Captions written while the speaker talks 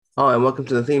Hi, and welcome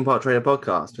to the Theme Park Trainer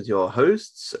podcast with your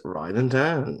hosts, Ryan and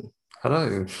Dan.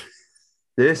 Hello.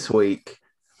 This week,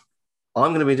 I'm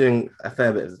going to be doing a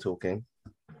fair bit of the talking.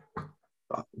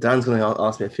 Dan's going to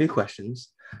ask me a few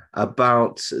questions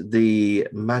about the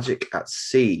Magic at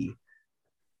Sea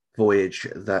voyage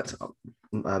that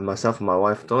myself and my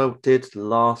wife Donna did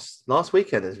last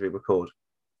weekend as we record.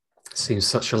 Seems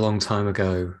such a long time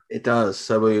ago. It does.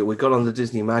 So we got on the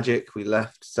Disney Magic, we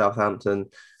left Southampton,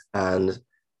 and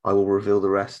I will reveal the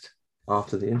rest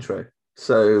after the intro.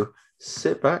 So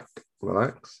sit back,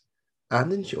 relax,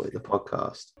 and enjoy the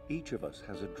podcast. Each of us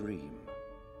has a dream,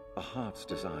 a heart's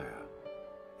desire.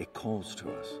 It calls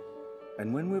to us.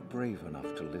 And when we're brave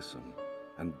enough to listen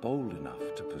and bold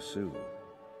enough to pursue,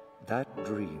 that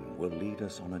dream will lead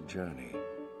us on a journey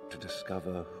to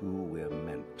discover who we're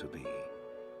meant to be.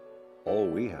 All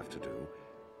we have to do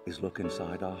is look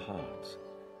inside our hearts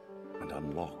and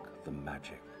unlock the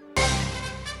magic.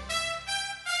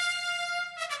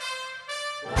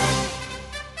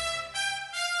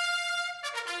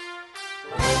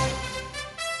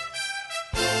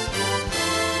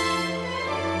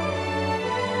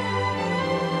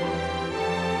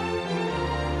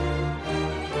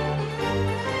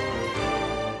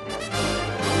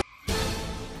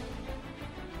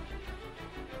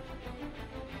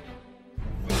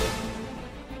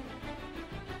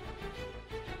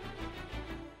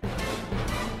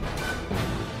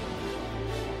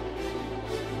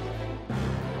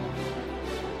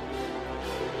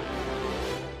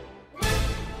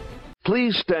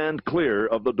 Please stand clear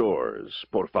of the doors.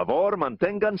 Por favor,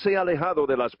 manténganse alejado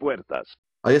de las puertas.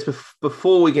 I guess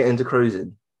before we get into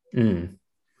cruising, Mm.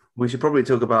 we should probably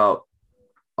talk about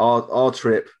our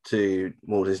trip to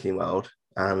Walt Disney World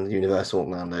and Universal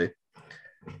Orlando.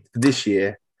 This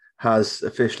year has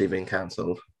officially been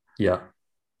cancelled. Yeah.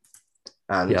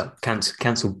 And Yeah.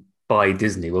 Cancelled by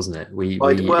Disney, wasn't it?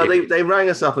 they rang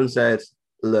us up and said,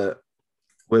 look,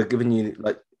 we're giving you,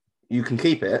 you can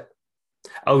keep it.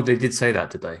 Oh, they did say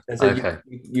that, did they? And so Okay.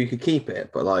 you could keep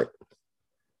it, but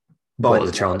What are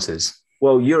the chances?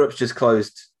 Well, Europe's just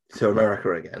closed to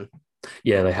America again.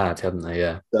 Yeah, they had, haven't they?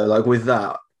 Yeah. So, with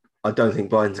that, I don't think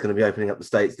Biden's going to be opening up the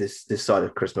states this side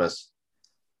of Christmas.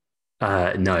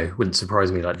 No, wouldn't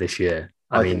surprise me like this year.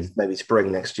 I mean, maybe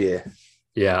spring next year.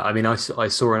 Yeah. I mean, I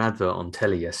saw an advert on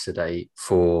telly yesterday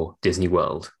for Disney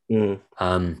World. And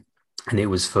it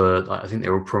was for, I think they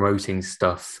were promoting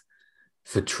stuff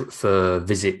for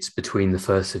visits between the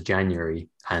 1st of January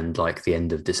and the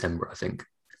end of December, I think,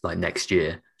 next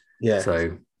year. Yeah.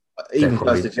 So even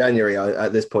 1st of January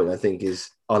at this point, I think is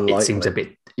unlikely. It seems a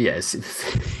bit, yes,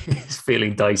 it's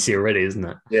feeling dicey already, isn't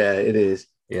it? Yeah, it is.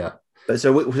 Yeah. But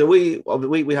so we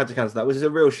had to cancel that, which is a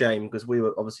real shame because we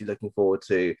were obviously looking forward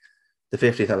to the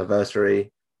 50th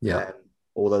anniversary. Yeah.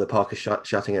 Although the park is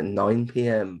shutting at 9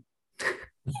 p.m.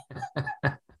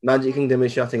 Magic Kingdom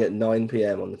is shutting at 9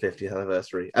 p.m. on the 50th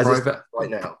anniversary, as it's right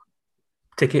now.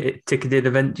 Ticketed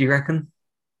event, do you reckon?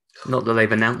 Not that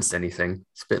they've announced anything.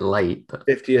 It's a bit late, but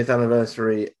 50th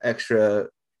anniversary extra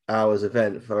hours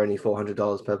event for only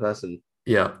 $400 per person.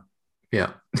 Yeah.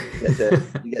 Yeah. You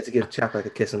get to give Chapek a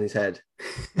kiss on his head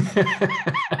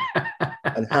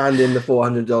and hand in the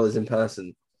 $400 in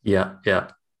person. Yeah. Yeah.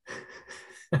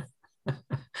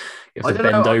 You have to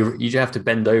bend over. You have to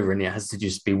bend over, and it has to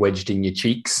just be wedged in your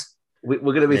cheeks. We're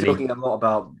going to be talking a lot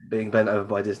about being bent over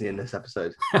by Disney in this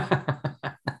episode. I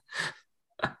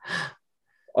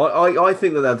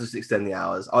think that they'll just extend the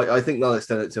hours. I think they'll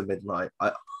extend it to midnight.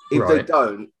 If they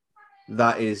don't,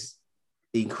 that is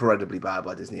incredibly bad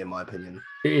by Disney, in my opinion.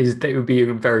 It is. It would be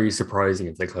very surprising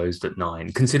if they closed at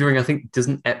 9, considering I think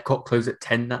doesn't Epcot close at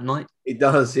 10 that night? It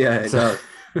does, yeah, it does.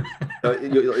 So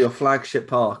your flagship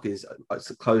park is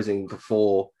closing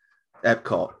before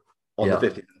Epcot on the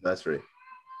 50th anniversary.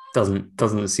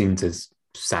 Doesn't seem to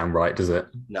sound right, does it?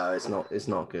 No, it's not. It's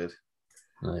not good.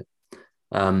 Right.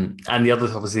 And the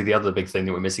other big thing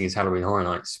that we're missing is Halloween Horror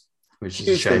Nights, which is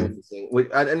a shame.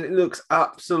 And it looks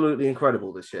absolutely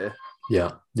incredible this year.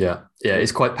 Yeah.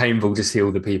 It's quite painful to see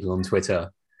all the people on Twitter.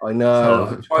 I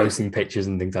know, posting pictures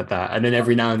and things like that, and then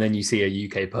every now and then you see a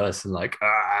UK person like,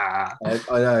 ah. I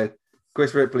know.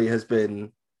 Chris Ripley has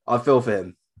been. I feel for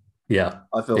him. Yeah,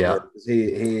 I feel for him.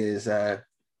 He is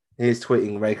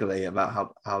tweeting regularly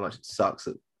about how much it sucks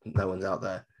that no one's out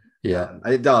there. Yeah,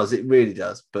 and it does. It really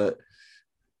does. But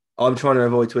I'm trying to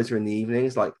avoid Twitter in the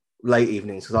evenings, like late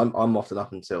evenings, because I'm often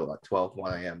up until 12,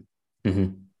 1 a.m.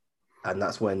 Mm-hmm. And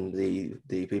that's when the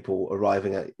people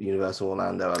arriving at Universal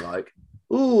Orlando are like,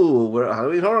 ooh, we're at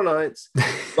Halloween Horror Nights.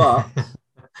 But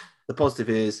the positive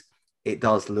is it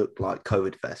does look like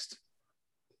COVID Fest.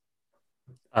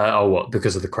 What?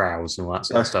 Because of the crowds and all that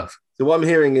sort of stuff. So what I'm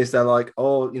hearing is they're like,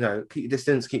 oh, keep your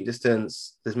distance, keep your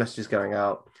distance. There's messages going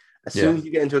out. As soon as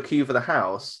you get into a queue for the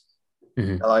house,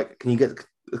 they're like, can you get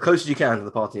as close as you can to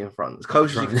the party in front? As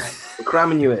close as you can. We're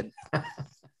cramming you in.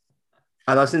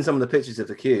 And I've seen some of the pictures of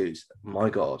the queues. My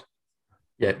God.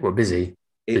 Yeah, we're busy.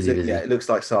 Busy. Yeah, it looks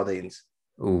like sardines.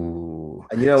 Ooh.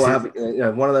 And you know what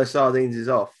happened? One of those sardines is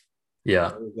off. Yeah.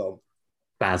 They're all gone.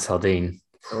 Bad sardine.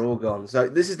 They're all gone. So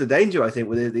this is the danger, I think,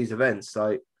 with these events.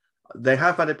 Like, they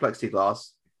have added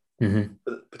plexiglass for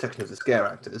the protection of the scare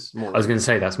actors. I was going to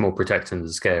say that's more protection of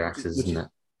the scare actors, isn't it?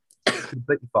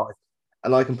 Completely fine.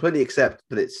 And I completely accept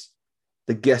that it's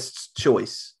the guest's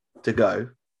choice to go.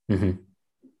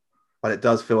 But it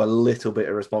does feel a little bit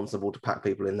irresponsible to pack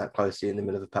people in that closely in the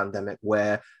middle of a pandemic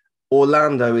where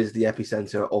Orlando is the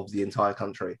epicenter of the entire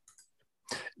country.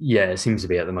 Yeah, it seems to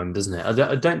be at the moment, doesn't it?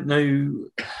 I don't know.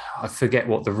 I forget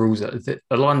what the rules are.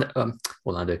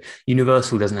 Orlando.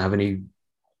 Universal doesn't have any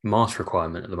mask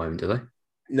requirement at the moment, do they?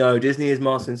 No, Disney is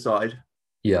masked inside.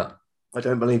 Yeah. I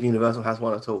don't believe Universal has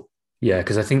one at all. Yeah,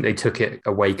 because I think they took it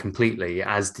away completely,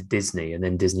 as did Disney, and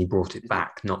then Disney brought it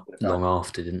back not long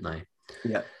after, didn't they?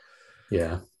 Yeah.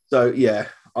 Yeah. So, yeah,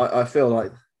 I feel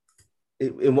like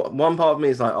one part of me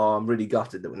is like, oh, I'm really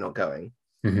gutted that we're not going.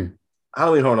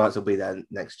 Halloween Horror Nights will be there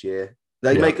next year.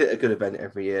 They make it a good event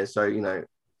every year. So,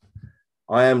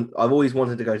 I've always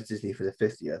wanted to go to Disney for the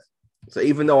 50th. So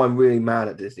even though I'm really mad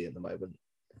at Disney at the moment,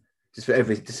 just for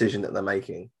every decision that they're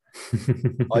making,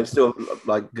 I'm still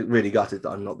like really gutted that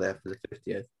I'm not there for the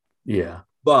 50th. Yeah.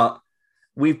 But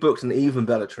we've booked an even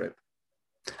better trip.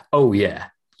 Oh, yeah.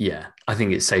 Yeah. I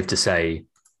think it's safe to say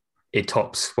it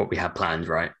tops what we had planned,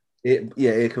 right?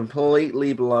 It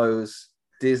completely blows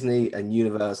Disney and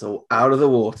Universal out of the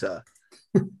water.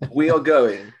 We are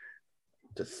going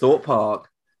to Thorpe Park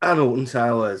and Alton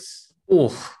Towers.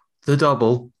 Oh, the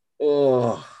double.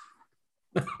 Oh.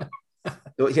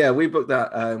 Yeah, we booked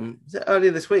that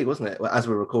earlier this week, wasn't it? Well, as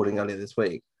we're recording earlier this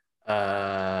week.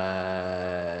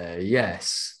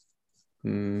 Yes.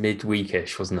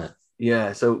 Midweekish, wasn't it?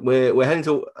 Yeah, so we're heading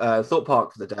to Thorpe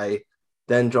Park for the day,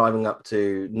 then driving up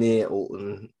to near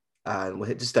Alton, and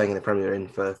we're just staying in the Premier Inn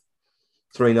for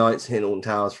 3 nights, hitting Alton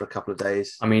Towers for a couple of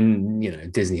days. I mean,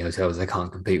 Disney hotels, they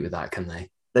can't compete with that, can they?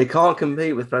 They can't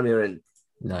compete with Premier Inn.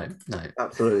 No.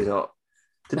 Absolutely not.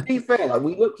 To be fair,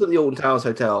 we looked at the Alton Towers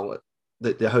hotel,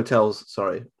 the hotels,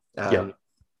 sorry. I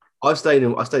stayed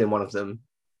in one of them,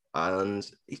 and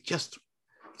it just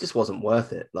wasn't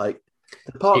worth it. Like,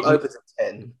 the park opens at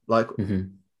 10. Like,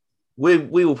 we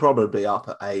will probably be up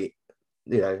at 8,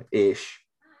 ish.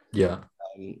 Yeah.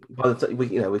 By the time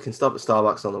we can stop at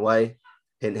Starbucks on the way.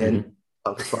 Hint,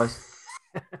 Uncle Spice.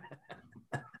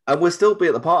 And we'll still be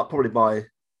at the park probably by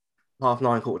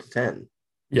 9:30, 10:15.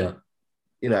 Yeah.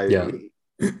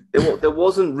 There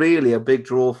wasn't really a big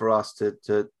draw for us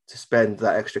to spend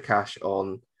that extra cash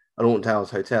on an Alton Towers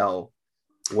hotel.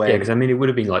 Because it would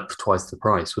have been like twice the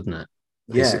price, wouldn't it?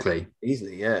 Basically. Yeah,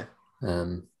 easily, yeah.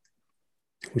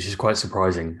 Which is quite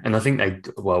surprising. And I think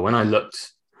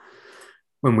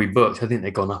when we booked, I think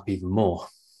they'd gone up even more.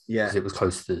 Yeah. Because it was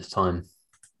close to the time.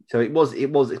 So it was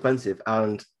expensive,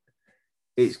 and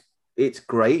it's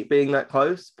great being that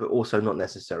close, but also not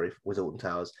necessary with Alton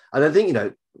Towers. And I think,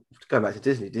 going back to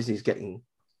Disney's getting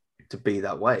to be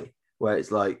that way, where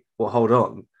it's like, well, hold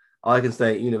on, I can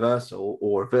stay at Universal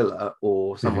or a Villa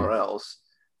or somewhere else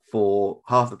for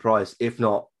half the price, if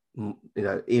not,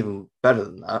 even better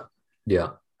than that. Yeah.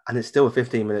 And it's still a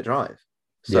 15-minute drive.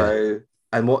 So,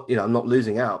 and I'm not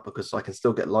losing out because I can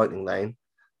still get Lightning Lane.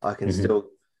 I can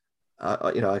still,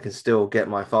 I can still get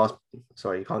my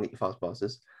sorry, you can't get your fast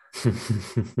passes.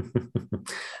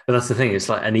 But that's the thing. It's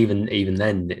like, and even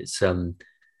then, it's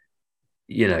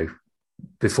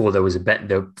before there was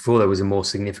a more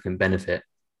significant benefit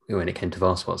when it came to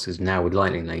fast passes. Now with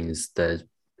Lightning Lanes,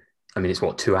 it's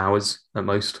what, 2 hours at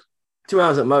most. 2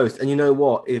 hours at most, and you know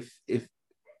what? If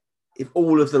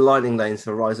all of the Lightning Lanes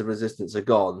for Rise of Resistance are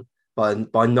gone by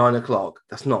 9 o'clock,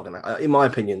 that's not gonna. In my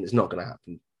opinion, it's not gonna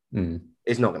happen.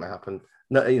 It's not gonna happen.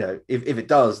 No, if it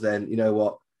does, then you know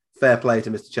what? Fair play to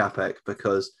Mr. Chapek,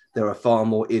 because there are far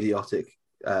more idiotic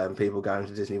people going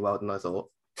to Disney World than I thought.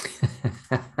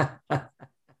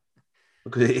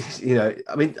 Because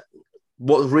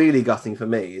what's really gutting for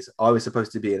me is I was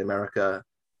supposed to be in America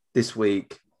this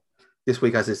week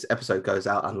as this episode goes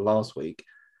out, and last week,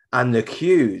 and the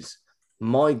queues,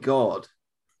 my God,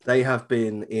 they have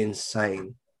been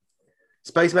insane.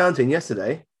 Space Mountain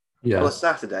yesterday, on a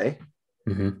Saturday,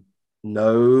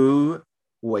 no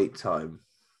wait time.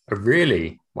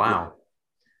 Really? Wow.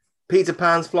 Peter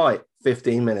Pan's flight,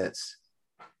 15 minutes.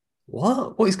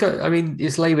 What? What is going? I mean,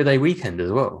 it's Labor Day weekend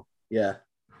as well. Yeah.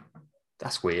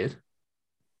 That's weird.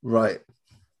 Right.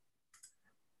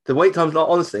 The wait time's not,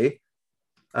 honestly,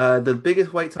 the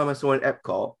biggest wait time I saw in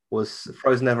Epcot was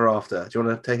Frozen Ever After. Do you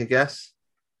want to take a guess?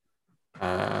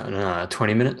 No,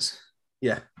 20 minutes.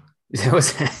 Yeah. That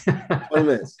was 20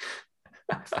 minutes.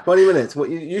 20 minutes. Well,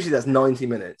 usually that's 90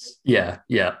 minutes. Yeah,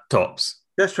 tops.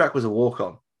 Test Track was a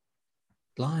walk-on.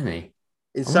 Blimey.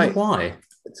 Insane. Why?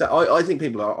 So I think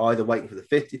people are either waiting for the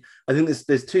 50. I think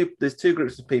there's two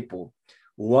groups of people.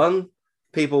 One,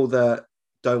 people that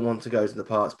don't want to go to the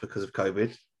parks because of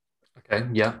COVID. Okay,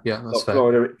 yeah, that's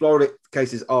fair. Florida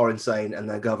cases are insane and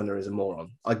their governor is a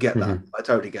moron. I get that. I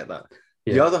totally get that.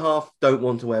 Yeah. The other half don't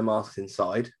want to wear masks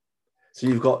inside. So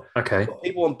you've got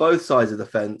people on both sides of the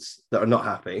fence that are not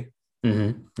happy.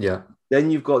 Yeah. Then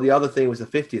you've got the other thing was the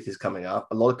 50th is coming up.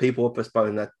 A lot of people are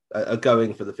postponing that, are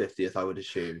going for the 50th, I would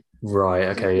assume.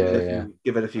 Right, okay, yeah.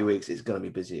 Give it a few weeks, it's going to be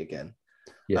busy again.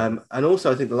 Yeah. And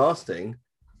also, I think the last thing,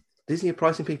 Disney are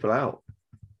pricing people out.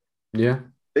 Yeah.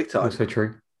 Big time. Also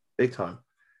true. Big time.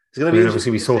 It's going to be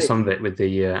obviously we saw some of it with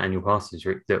the annual passes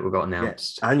that got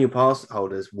announced. Yeah. Annual pass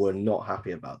holders were not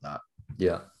happy about that.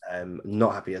 Yeah.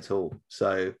 Not happy at all.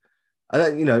 So, I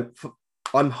don't,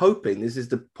 I'm hoping this is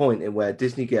the point in where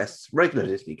Disney guests, regular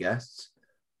Disney guests,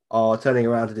 are turning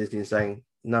around to Disney and saying,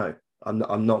 no,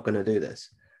 I'm not going to do this.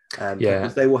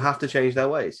 Because they will have to change their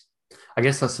ways. I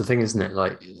guess that's the thing, isn't it?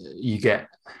 Like you get,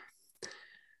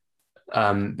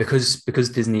 because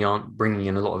Disney aren't bringing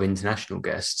in a lot of international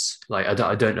guests. Like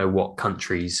I don't know what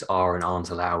countries are and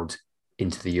aren't allowed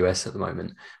into the US at the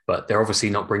moment, but they're obviously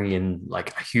not bringing in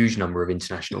like a huge number of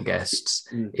international guests,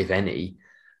 if any.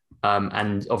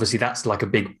 And obviously that's like a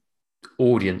big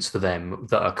audience for them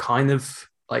that are kind of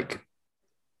like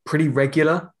pretty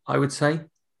regular, I would say.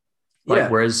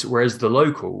 Like whereas the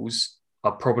locals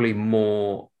are probably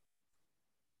more,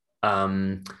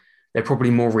 they're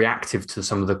probably more reactive to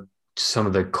some of the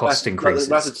cost increases.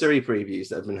 Like the Ratatouille previews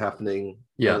that have been happening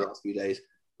in the last few days.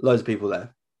 Loads of people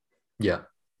there. Yeah.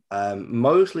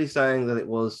 Mostly saying that it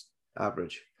was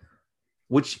average,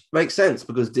 which makes sense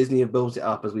because Disney have built it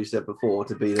up, as we said before,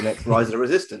 to be the next Rise of the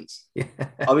Resistance. Yeah.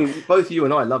 I mean, both you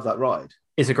and I love that ride.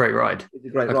 It's a great ride. It's a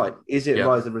great ride. Is it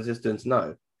Rise of Resistance?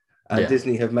 No. And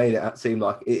Disney have made it seem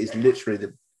like it is literally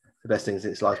the best thing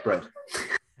since sliced bread.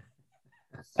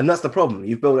 And that's the problem.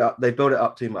 You've built it up. They built it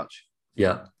up too much.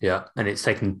 Yeah. And it's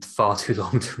taken far too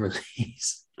long to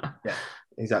release. Yeah,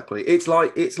 exactly. It's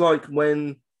like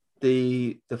when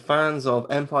the fans of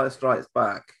Empire Strikes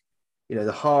Back,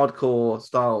 the hardcore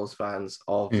Star Wars fans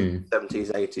of the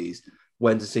 70s, 80s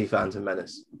went to see Phantom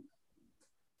Menace.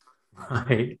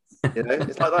 Right.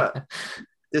 It's like that.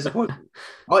 Disappointing.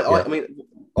 I mean,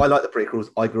 I like the prequels.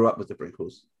 I grew up with the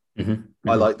prequels.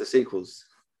 I like the sequels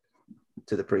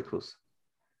to the prequels.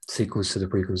 Sequels to the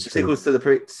prequels. Sequels to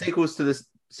the sequels to the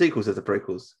sequels of the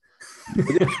prequels.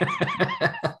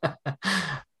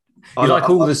 I like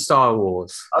all the Star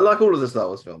Wars. I like all of the Star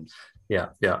Wars films. Yeah.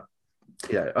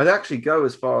 I'd actually go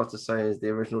as far as to say as the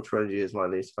original trilogy is my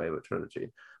least favorite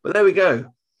trilogy. But there we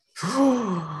go.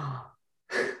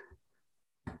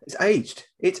 It's aged.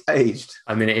 It's aged.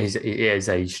 I mean, it is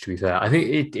aged. To be fair, I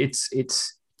think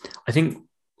it's. I think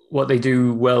what they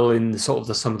do well in sort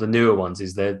of some of the newer ones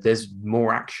is there's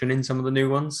more action in some of the new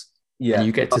ones. Yeah, and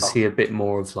you get to see a bit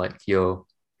more of like your.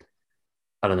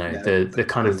 I don't know, the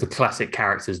kind of the classic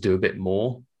characters do a bit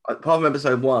more. Apart from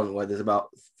episode 1, where there's about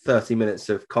 30 minutes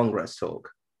of Congress talk.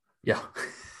 Yeah.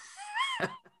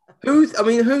 Who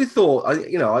thought?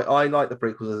 I like the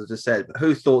prequels, as I just said, but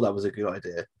who thought that was a good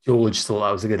idea? George thought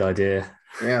that was a good idea.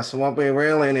 Yeah. So what we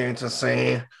really need to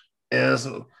see is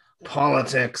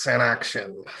politics in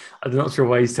action. I'm not sure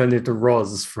why he's turned into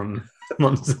Roz from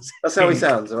Monsters. That's how he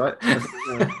sounds, right?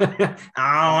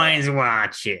 Always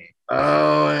watching.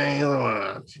 Always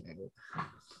watching.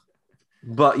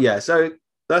 But yeah, so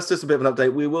that's just a bit of an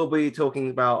update. We will be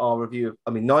talking about our review.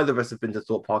 Neither of us have been to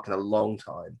Thorpe Park in a long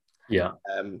time. Yeah.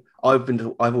 I've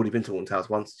already been to Alton Towers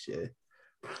once this year.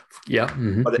 Yeah.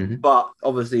 But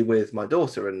obviously with my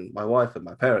daughter and my wife and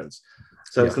my parents.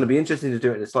 So it's going to be interesting to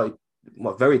do it in a slightly,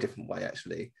 very different way,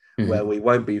 actually, where we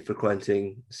won't be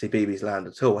frequenting CBeebies Land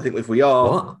at all. I think if we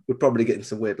are, we're probably getting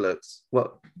some weird looks.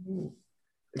 What?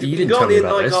 You can go on the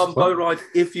night boat ride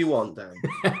if you want, Dan.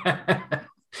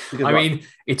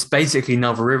 It's basically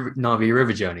Navi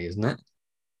River Journey, isn't it?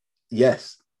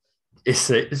 Yes. And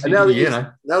now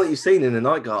that you've seen in the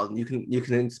Night Garden, you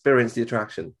can experience the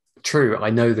attraction. True, I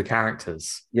know the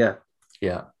characters. Yeah.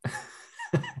 Surely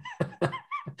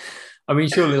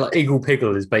like Eagle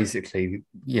Piggle is basically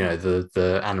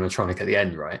the animatronic at the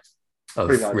end, right? Of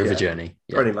River Journey.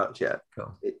 Yeah. Pretty much, yeah.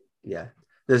 Cool. Yeah,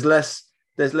 there's less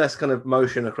kind of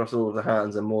motion across all of the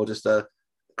hands and more just a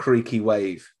creaky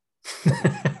wave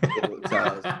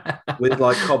with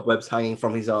like cobwebs hanging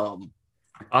from his arm.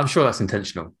 I'm sure that's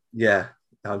intentional. Yeah,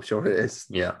 I'm sure it is.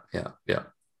 Yeah.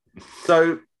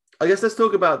 So I guess let's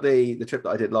talk about the trip that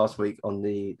I did last week on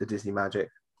the Disney Magic.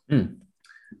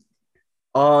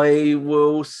 I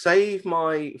will save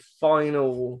my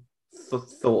final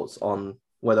thoughts on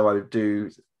whether I would do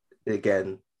it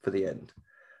again for the end.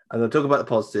 I'm going to talk about the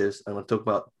positives. I'm going to talk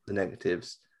about the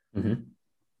negatives. Mm-hmm.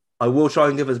 I will try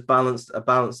and give as a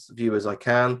balanced view as I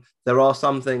can. There are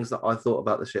some things that I thought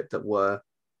about the ship that were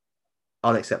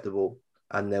unacceptable,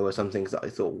 and there were some things that I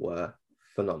thought were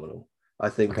phenomenal. I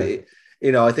think I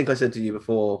think I said to you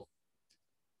before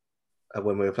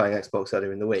when we were playing Xbox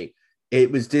earlier in the week, it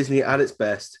was Disney at its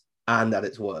best and at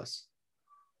its worst.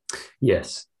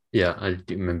 Yes. Yeah, I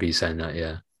do remember you saying that.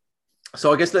 Yeah.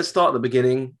 So I guess let's start at the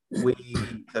beginning. We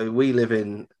live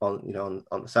on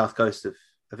the south coast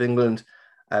of England.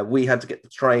 We had to get the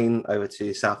train over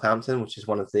to Southampton, which is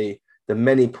one of the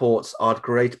many ports our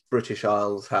great British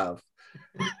Isles have.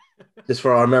 Just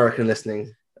for our Americans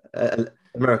that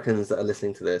are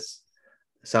listening to this,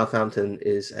 Southampton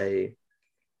is a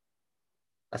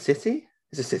city.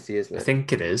 It's a city, isn't it? I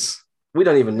think it is. We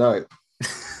don't even know,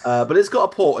 but it's got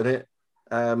a port in it,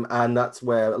 and that's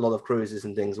where a lot of cruises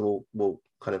and things will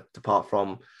kind of depart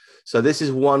from. So this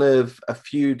is one of a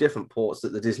few different ports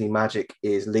that the Disney Magic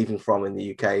is leaving from in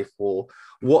the UK for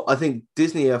what I think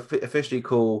Disney officially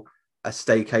call a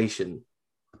staycation.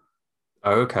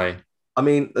 Oh, okay. I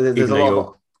mean, there's a lot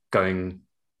of going.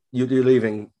 You're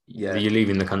leaving. Yeah, you're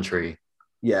leaving the country.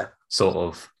 Yeah, sort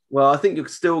of. Well, I think you're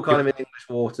still kind of in English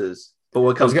waters.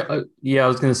 But I was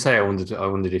going to say I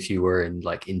wondered if you were in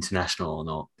like international or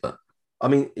not. But I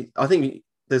mean, I think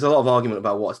there's a lot of argument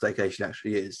about what a staycation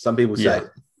actually is. Some people say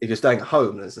if you're staying at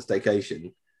home, then it's a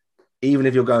staycation. Even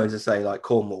if you're going to say like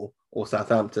Cornwall or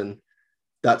Southampton,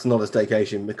 that's not a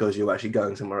staycation because you're actually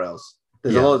going somewhere else.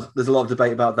 There's a lot of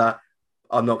debate about that.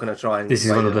 I'm not going to try and. This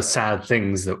is one of the sad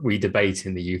things that we debate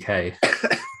in the UK.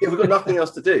 Yeah, we've got nothing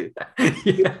else to do.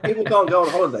 People can't go on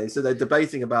holiday, so they're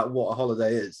debating about what a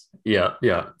holiday is. Yeah.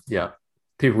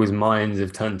 People's minds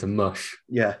have turned to mush.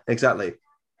 Yeah, exactly.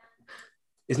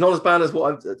 It's not as bad as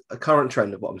a current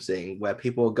trend of what I'm seeing, where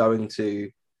people are going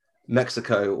to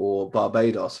Mexico or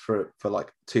Barbados for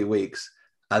like 2 weeks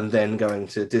and then going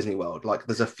to Disney World. Like,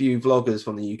 there's a few vloggers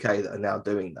from the UK that are now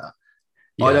doing that.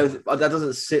 Yeah. That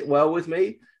doesn't sit well with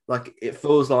me. Like, it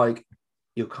feels like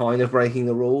you're kind of breaking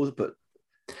the rules, but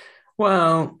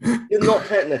well, you're not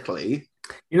technically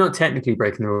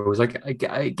breaking the rules. Like,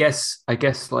 I guess,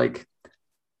 like,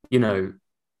 you know,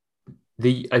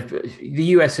 the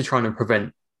US are trying to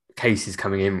prevent cases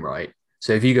coming in, right?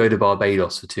 So if you go to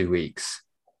Barbados for 2 weeks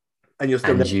and you're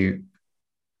still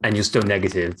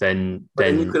negative, then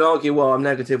you could argue, well, I'm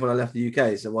negative when I left the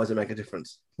UK, so why does it make a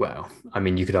difference? Well, I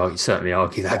mean, you could certainly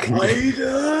argue that, couldn't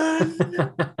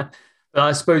you? But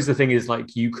I suppose the thing is,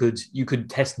 like, you could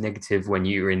test negative when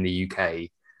you were in the UK,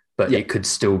 but it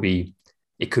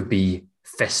could be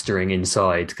festering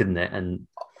inside, couldn't it? And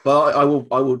but I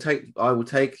will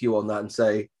take you on that and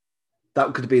say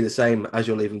that could be the same as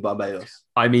you're leaving Barbados.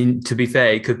 I mean, to be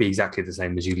fair, it could be exactly the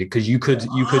same as you leave, because you could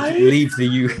leave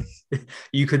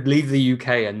the UK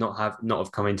and not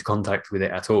have come into contact with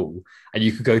it at all, and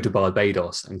you could go to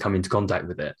Barbados and come into contact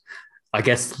with it. I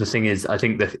guess the thing is, I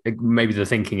think that maybe the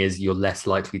thinking is you're less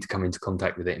likely to come into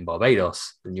contact with it in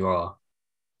Barbados than you are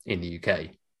in the UK,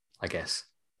 I guess,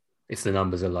 if the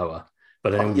numbers are lower.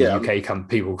 But then in the UK come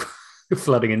people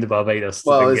flooding into Barbados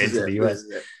to get into the US.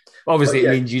 Obviously, it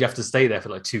means you'd have to stay there for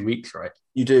like 2 weeks, right?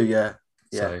 You do, yeah.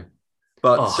 So,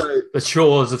 the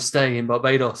chores of staying in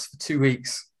Barbados for 2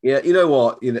 weeks. Yeah, you know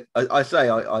what? I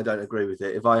don't agree with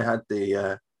it. If I had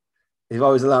if I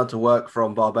was allowed to work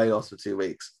from Barbados for 2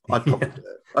 weeks, I'd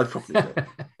probably do it.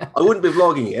 I wouldn't be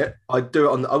vlogging it. I'd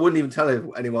do it I wouldn't even tell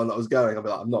anyone that I was going. I'd be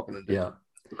like, I'm not going to do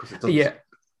it. Yeah.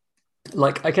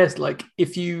 Like, I guess, like,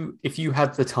 if you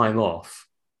had the time off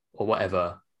or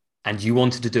whatever, and you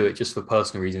wanted to do it just for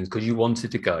personal reasons because you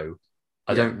wanted to go,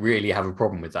 I don't really have a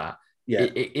problem with that. Yeah.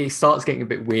 It starts getting a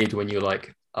bit weird when you're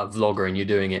like a vlogger and you're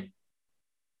doing it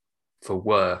for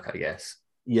work, I guess.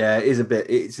 Yeah, it is a bit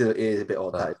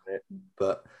odd, that, isn't it?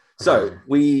 But so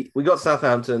we got to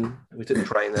Southampton, we took the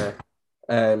train there,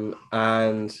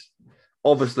 and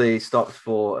obviously stopped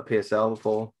for a PSL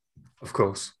before. Of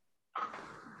course.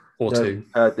 Or two.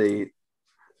 Heard the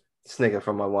snigger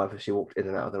from my wife as she walked in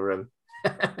and out of the room.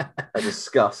 A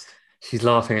disgust. She's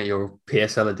laughing at your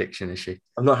PSL addiction, is she?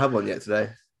 I've not had one yet today.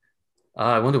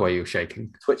 I wonder why you were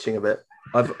shaking. Twitching a bit.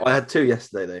 I had 2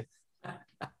 yesterday,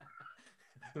 though.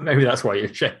 Maybe that's why you're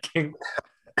checking.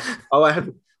 Oh, I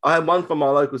had one from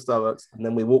our local Starbucks, and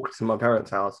then we walked to my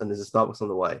parents' house, and there's a Starbucks on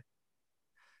the way.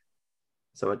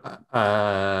 So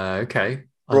Okay.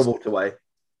 Broadwater Way.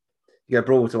 You go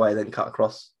Broadwater Way, then cut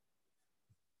across.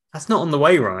 That's not on the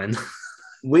way, Ryan.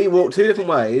 We walk two different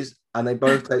ways, and they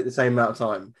both take the same amount of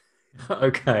time.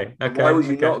 Okay. Why would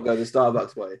you not go the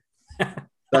Starbucks way?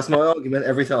 That's my argument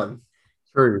every time.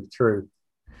 True.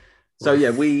 So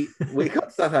yeah, we got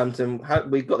to Southampton.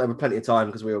 We got there with plenty of time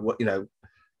because we were, you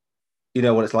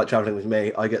know what it's like traveling with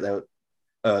me. I get there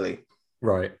early,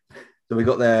 right? So we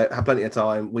got there, had plenty of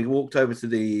time. We walked over to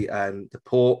the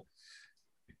port.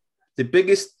 The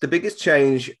biggest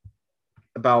change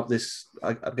about this,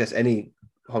 I guess, any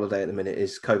holiday at the minute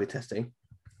is COVID testing.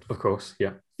 Of course,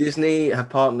 yeah. Disney have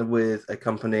partnered with a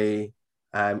company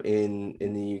in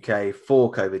the UK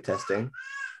for COVID testing,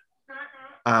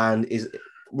 and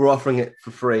we're offering it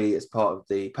for free as part of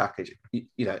the package.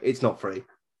 You know, it's not free,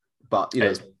 but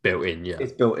it's built in. Yeah,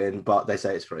 it's built in, but they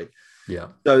say it's free. Yeah.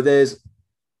 So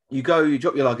you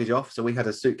drop your luggage off. So we had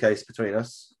a suitcase between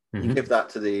us. Mm-hmm. You give that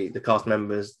to the cast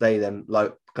members. They then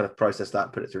kind of process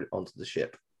that, put it through onto the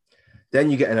ship. Then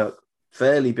you get in a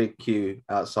fairly big queue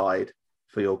outside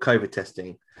for your COVID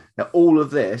testing. Now, all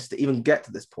of this, to even get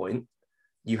to this point,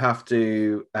 you have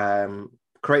to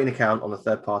create an account on a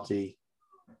third-party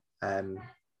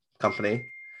company.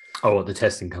 Oh, the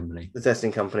testing company. The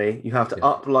testing company. You have to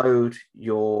upload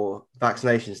your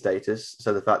vaccination status,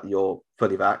 so the fact that you're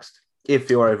fully vaxxed, if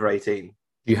you're over 18.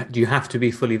 Do you have to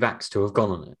be fully vaxxed to have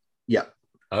gone on it? Yeah.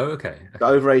 Oh, okay. The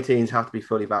over 18s have to be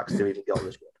fully vaxxed to even get on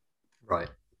the ship. Right.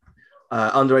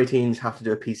 Under 18s have to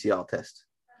do a PCR test.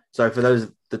 So for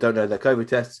those that don't know their COVID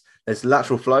tests, there's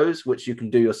lateral flows, which you can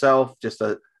do yourself, just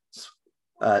a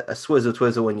swizzle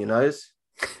twizzle in your nose.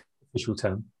 Official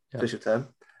term. Yeah. Official term.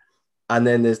 And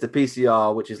then there's the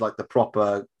PCR, which is like the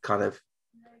proper kind of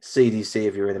CDC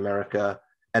if you're in America,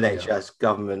 NHS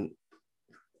government,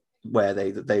 where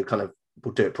they kind of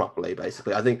will do it properly,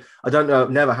 basically. I don't know,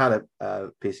 I've never had a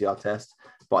PCR test,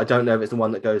 but I don't know if it's the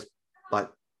one that goes like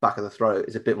back of the throat.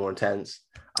 It's a bit more intense.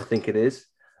 I think it is.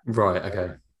 Right,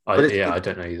 okay. I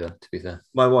don't know either, to be fair.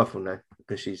 My wife will know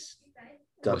because she's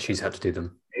done. Well, she's had to do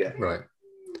them. Yeah. Right.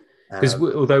 Because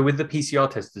although with the PCR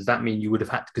test, does that mean you would have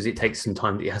had, because it takes some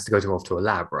time that it has to go off to a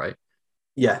lab, right?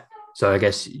 Yeah. So I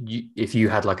guess if you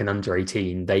had like an under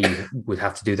 18, they would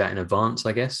have to do that in advance,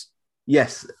 I guess.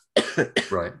 Yes.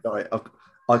 Right. Sorry,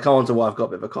 I'll come on to why I've got a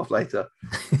bit of a cough later.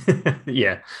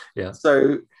 Yeah.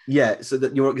 So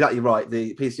that you're exactly right.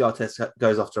 The PCR test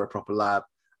goes off to a proper lab.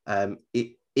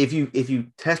 If you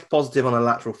test positive on a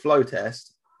lateral flow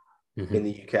test in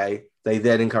the UK, they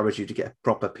then encourage you to get a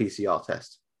proper PCR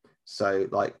test. So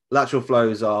like lateral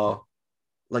flows are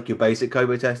like your basic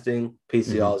COVID testing.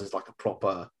 PCRs is like a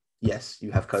proper, yes,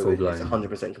 you have COVID. It's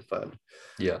 100% confirmed.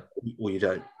 Yeah. Or you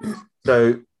don't.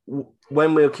 So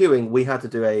when we were queuing, we had to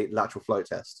do a lateral flow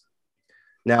test.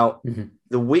 Now,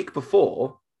 the week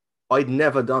before, I'd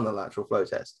never done a lateral flow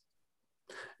test.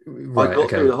 Right, I got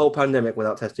through the whole pandemic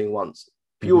without testing once,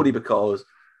 purely because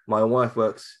my wife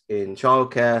works in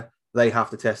childcare. They have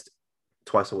to test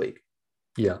twice a week.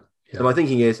 Yeah. So my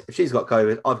thinking is, if she's got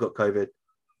COVID, I've got COVID,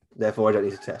 therefore I don't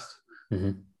need to test.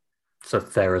 It's a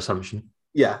fair assumption.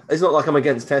 Yeah, it's not like I'm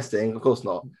against testing. Of course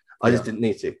not. I just didn't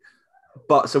need to.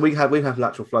 But so we have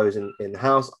lateral flows in the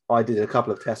house. I did a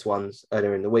couple of test ones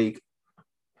earlier in the week.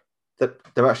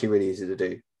 They're actually really easy to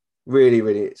do. Really,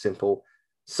 really simple.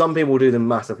 Some people do them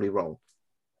massively wrong.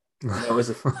 There was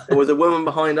a woman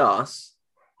behind us.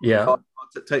 Yeah. I'll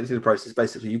take you through the process.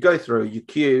 Basically, you go through, you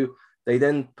queue. They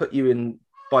then put you in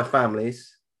by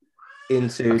families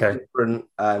into different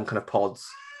kind of pods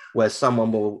where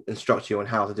someone will instruct you on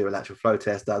how to do a lateral flow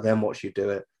test. They'll then watch you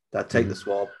do it. They'll take the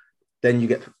swab. Then you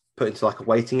get put into like a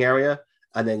waiting area,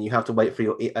 and then you have to wait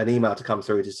for an email to come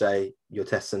through to say your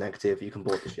tests are negative. You can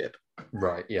board the ship.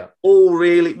 Right. Yeah. All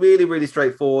really, really, really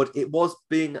straightforward. It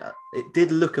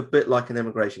did look a bit like an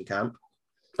immigration camp.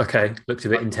 Okay. Looked a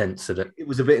bit intense, did it? It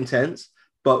was a bit intense,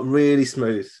 but really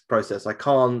smooth process. I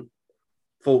can't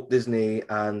fault Disney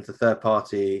and the third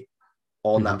party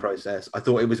on that process. I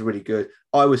thought it was really good.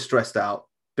 I was stressed out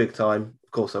big time.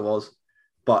 Of course I was,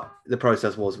 but the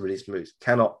process was really smooth.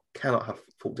 Cannot have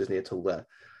fault Disney at all there.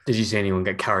 Did you see anyone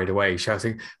get carried away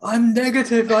shouting, "I'm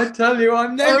negative, I tell you,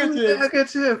 I'm negative"? I'm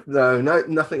negative. No,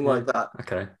 nothing like that.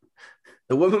 Okay.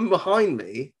 The woman behind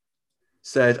me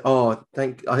said, I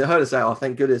heard her say, "Oh,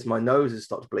 thank goodness my nose has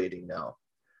stopped bleeding now."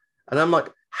 And I'm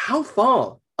like, how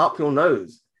far up your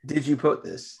nose did you put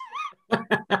this?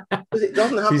 Because it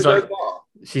doesn't have to go far.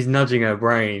 She's nudging her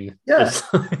brain. Yeah. Just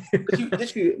But you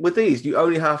literally with these, you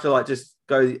only have to like just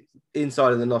go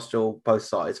inside of the nostril both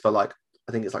sides for like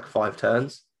I think it's like 5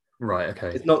 turns. Right. Okay.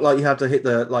 It's not like you have to hit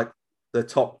the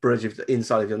top bridge of the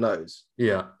inside of your nose.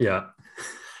 Yeah. Yeah.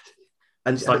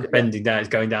 And It's like bending down. It's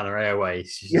going down her airway.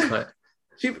 She's just like,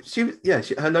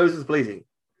 her nose is bleeding.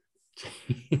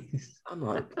 jeez. I'm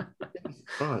like, Jesus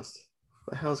Christ,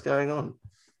 what the hell's going on?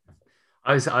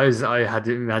 I had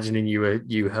imagining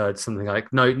you heard something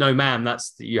like, no, ma'am,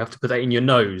 you have to put that in your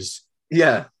nose.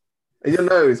 Yeah, in your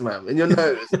nose, ma'am, in your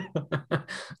nose.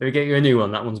 Let me get you a new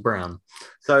one. That one's brown.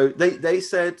 So they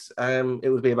said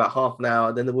it would be about half an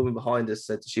hour. Then the woman behind us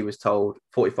said she was told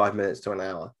 45 minutes to an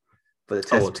hour for the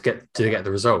test. Oh, to get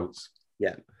the results.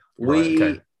 Yeah,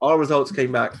 Right, our results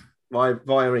came back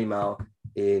via email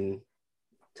in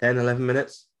 10, 11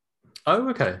 minutes. Oh,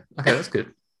 okay, that's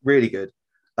good. Really good.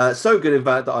 So good, in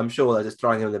fact, that I'm sure they're just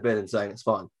throwing him in the bin and saying it's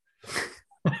fine.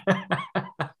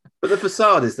 But the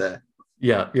facade is there.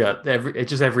 Yeah. Every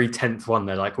 10th one,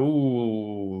 they're like,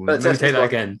 "Ooh, let me take that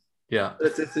again." Yeah,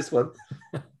 it's this one.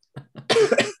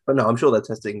 But no, I'm sure they're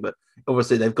testing, but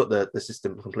obviously they've got the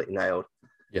system completely nailed.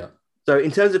 Yeah. So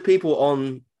in terms of people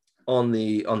on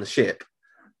the ship,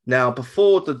 now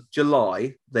before the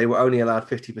July, they were only allowed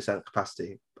 50%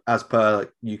 capacity as per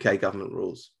UK government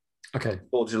rules. Okay.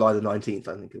 Or July the 19th,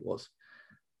 I think it was.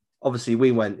 Obviously,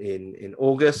 we went in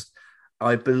August.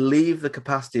 I believe the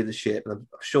capacity of the ship, and I'm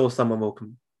sure someone will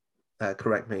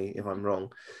correct me if I'm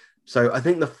wrong. So I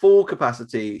think the full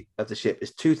capacity of the ship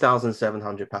is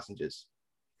 2,700 passengers.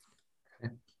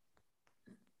 Okay.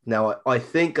 Now, I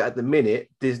think at the minute,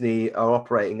 Disney are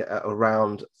operating at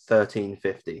around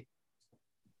 1,350.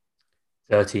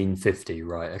 1,350,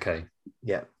 right, okay.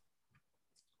 Yeah,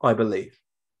 I believe.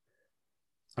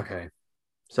 Okay.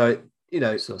 So,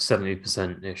 So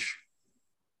 70%-ish.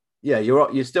 Yeah,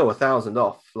 you're still 1,000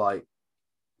 off, like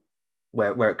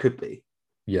where it could be.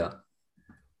 Yeah.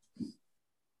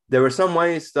 There are some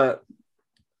ways that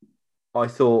I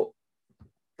thought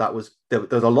that was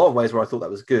there's a lot of ways where I thought that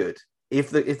was good.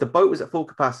 If the boat was at full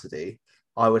capacity,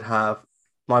 I would have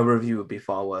my review would be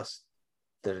far worse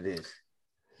than it is.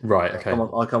 Right. Okay.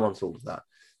 I'll come on to all of that.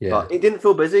 Yeah. But it didn't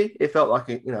feel busy. It felt like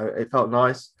it felt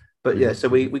nice. But yeah, so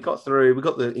we got through. We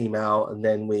got the email, and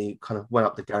then we kind of went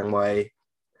up the gangway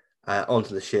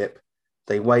onto the ship.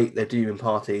 They do you in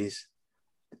parties.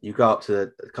 You go up to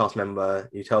the cast member,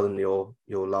 you tell them your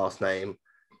last name,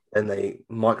 and they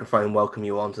microphone welcome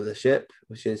you onto the ship,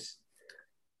 which is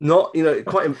not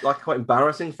quite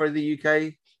embarrassing for the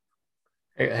UK.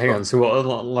 Hang on, so what,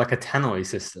 like a tannoy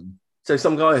system? So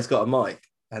some guy has got a mic,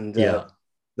 and they're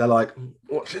like,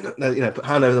 "What's your name?" Put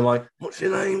hand over the mic. "What's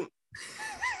your name?"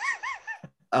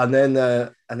 and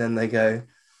then they go,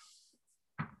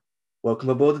 "Welcome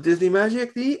aboard the Disney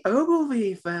Magic, the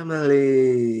Ogilvy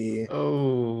family."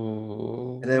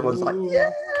 Oh. And everyone's like,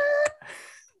 "Yeah."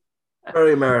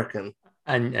 Very American.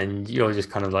 And you're just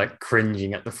kind of like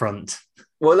cringing at the front.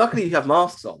 Well, luckily you have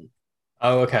masks on.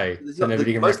 Oh, okay. So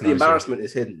nobody can most of the embarrassment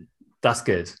is hidden. That's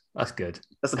good. That's good.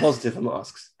 That's the positive for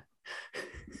masks.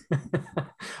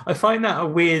 I find that a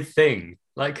weird thing.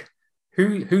 Like,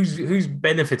 who's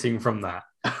benefiting from that?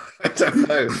 I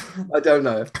don't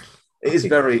know. It's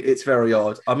very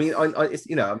odd. I mean, it's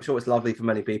I'm sure it's lovely for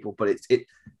many people, but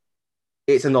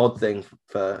it's an odd thing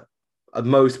for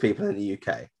most people in the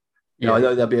UK. I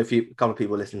know there'll be a couple of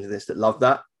people listening to this that love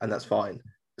that, and that's fine.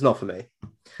 It's not for me.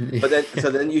 But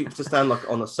then you have to stand like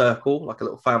on a circle, like a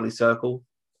little family circle.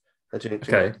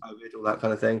 COVID, all that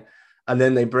kind of thing. And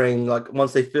then they bring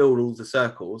once they filled all the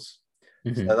circles,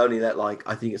 so they'll only let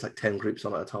I think it's 10 groups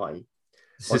on at a time.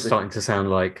 It's just starting to sound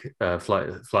like Flight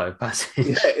of Passage.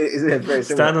 Yeah, it's very similar.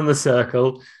 Stand on the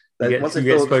circle. You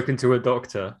get spoken to a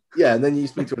doctor. Yeah, and then you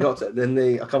speak to a doctor. Then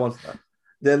I come on to that.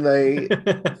 Then they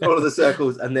follow the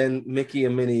circles, and then Mickey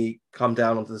and Minnie come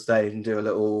down onto the stage and do a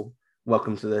little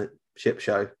welcome to the ship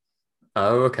show.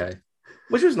 Oh, okay.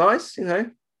 Which was nice,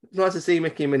 It's nice to see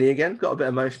Mickey and Minnie again. Got a bit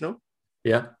emotional.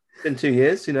 Yeah. It's been 2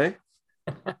 years,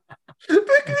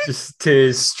 Just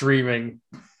tears streaming.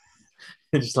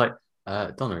 Just like,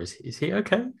 Donna, is he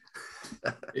okay?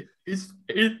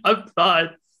 I'm fine.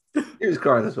 He was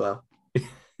crying as well.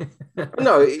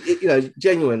 No,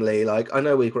 genuinely, I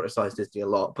know we criticize Disney a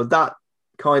lot, but that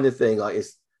kind of thing,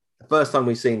 is the first time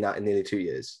we've seen that in nearly 2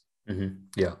 years. Mm-hmm.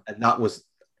 Yeah, and that was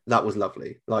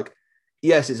lovely.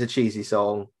 Yes, it's a cheesy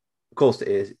song, of course it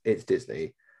is. It's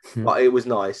Disney, but it was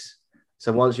nice.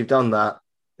 So once you've done that,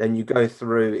 then you go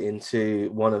through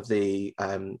into one of the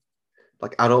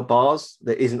adult bars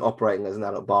that isn't operating as an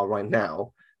adult bar right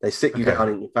now. They sit you down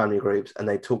in your family groups and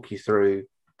they talk you through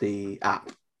the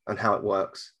app and how it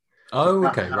works. Oh, You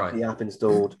have to okay, have right. the app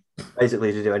installed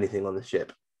basically to do anything on the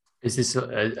ship. Is this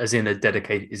as in a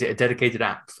dedicated? Is it a dedicated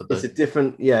app for It's a the?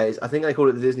 different, yeah. I think they call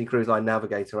it the Disney Cruise Line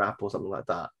Navigator app or something like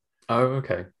that. Oh,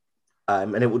 okay.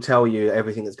 And it will tell you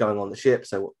everything that's going on the ship.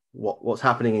 So what's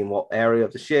happening in what area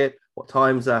of the ship, what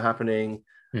times they're happening.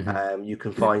 Mm-hmm. You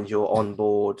can find your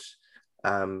onboard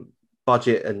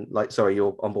budget and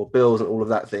your onboard bills and all of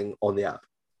that thing on the app,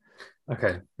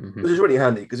 Okay. Mm-hmm. which is really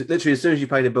handy because literally as soon as you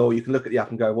pay the bill, you can look at the app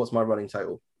and go, "What's my running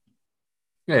total?"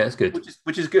 Yeah, that's good.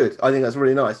 Which is good. I think that's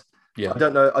really nice. Yeah.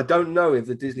 I don't know if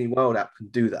the Disney World app can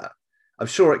do that. I'm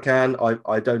sure it can.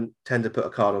 I don't tend to put a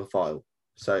card on file.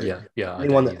 So yeah.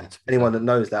 anyone that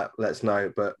knows that, let us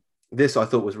know. But this I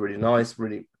thought was really nice,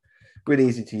 really, really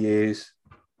easy to use.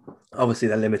 Obviously,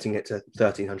 they're limiting it to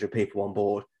 1,300 people on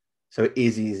board, so it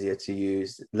is easier to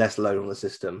use, less load on the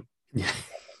system. Yeah,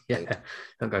 yeah,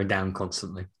 not going down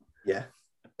constantly. Yeah,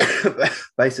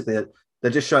 basically,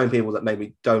 they're just showing people that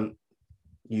maybe don't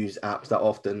use apps that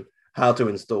often how to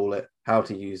install it, how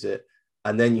to use it,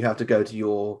 and then you have to go to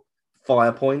your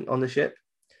fire point on the ship.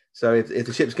 So if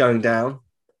the ship's going down,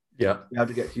 yeah, you have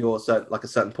to get to your a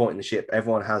certain point in the ship.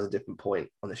 Everyone has a different point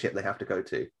on the ship they have to go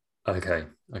to. Okay.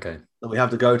 So we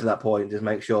have to go to that point and just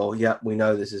make sure, we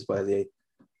know this is where the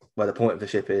point of the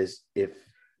ship is. If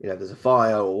there's a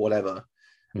fire or whatever,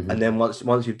 and then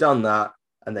once you've done that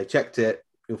and they checked it,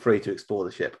 you're free to explore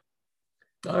the ship.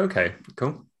 Okay,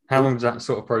 cool. How long does that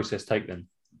sort of process take then?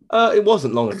 It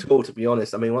wasn't long at all, to be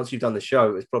honest. I mean, once you've done the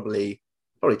show, it's probably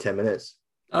 10 minutes.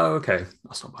 Oh, okay,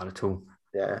 that's not bad at all.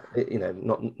 Yeah,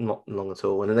 not long at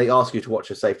all. And then they ask you to watch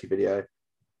a safety video.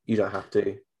 You don't have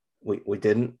to. We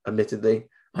didn't, admittedly.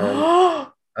 I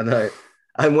know.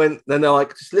 And then they're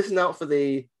like, just listen out for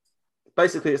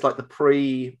basically it's like the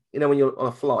when you're on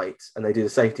a flight and they do the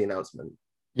safety announcement.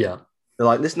 Yeah. They're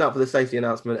like, listen out for the safety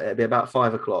announcement. It'll be about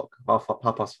 5:00,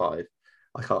 half past 5.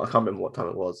 I can't remember what time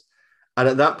it was. And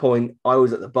at that point, I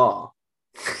was at the bar.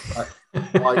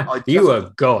 You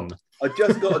were gone. I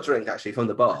just got a drink actually from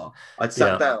the bar. I'd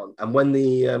sat down, and when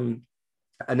the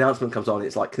announcement comes on,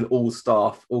 it's like, can all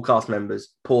staff, all cast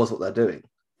members pause what they're doing,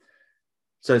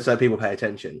 so people pay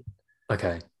attention.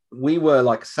 Okay. We were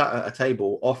like sat at a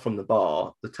table off from the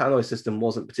bar. The tannoy system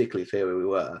wasn't particularly clear where we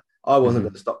were. I wasn't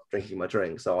going to stop drinking my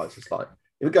drink, so I was just like,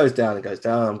 if it goes down, it goes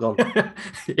down. I'm gone.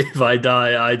 If I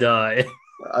die, I die.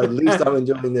 At least I'm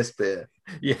enjoying this beer.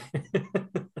 Yeah.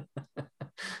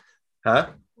 Huh?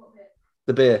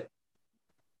 The beer.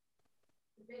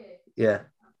 Yeah.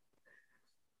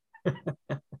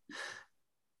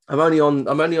 I'm only on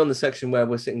the section where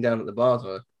we're sitting down at the bar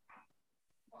though.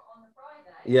 What, on the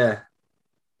Friday? Yeah.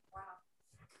 Wow.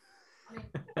 I mean,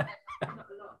 not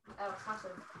a lot else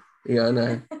happened. Yeah, I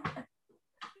know.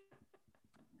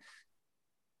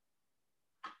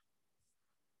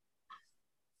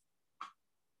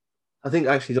 I think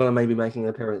actually Donna may be making an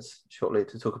appearance shortly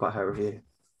to talk about her review.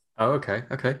 Oh, okay.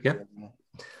 Okay. Yeah.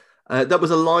 That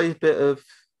was a live bit of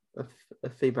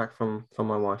feedback from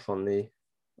my wife on the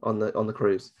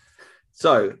cruise.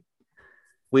 So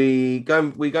we go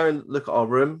and look at our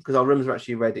room because our rooms are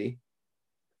actually ready.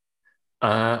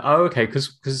 Okay.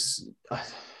 Because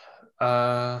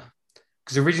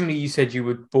originally you said you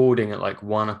were boarding at like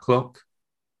 1:00.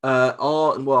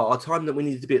 Our time that we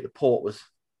needed to be at the port was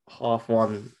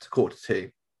 1:30 to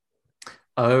 1:45.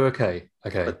 Oh, okay.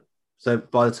 Okay. So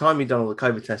by the time you'd done all the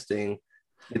COVID testing,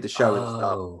 did the show and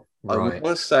stuff, right. I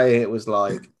want to say it was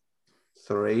like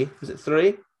 3. Was it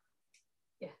 3?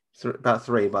 Yeah. About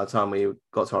 3 by the time we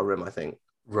got to our room, I think.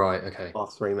 Right. Okay.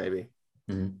 3 maybe.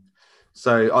 Mm-hmm.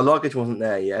 So our luggage wasn't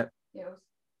there yet. Yeah,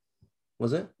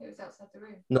 Was it? it was outside the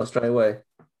room. Not straight away.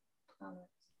 Oh, no.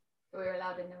 We were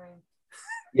allowed in the room.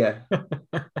 Yeah.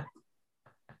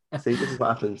 See, this is what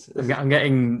happens. I'm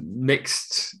getting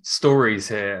mixed stories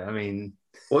here. I mean,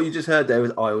 what you just heard there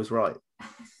was I was right.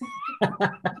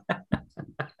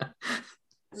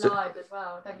 Live as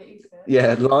well. Don't get used to it.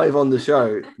 Yeah, live on the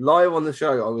show. Live on the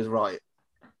show, I was right.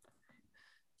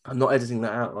 I'm not editing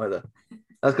that out either.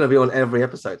 That's going to be on every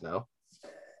episode now.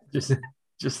 just at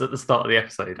the start of the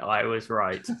episode, I was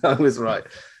right. I was right.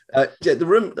 Yeah, the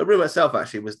room itself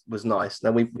actually was nice.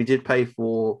 Now we did pay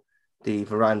for the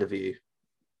veranda view.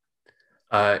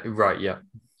 Right, yeah.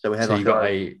 So we had you got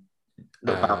a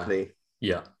little balcony.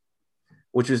 Yeah.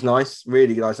 Which was nice,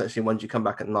 really nice actually, once you come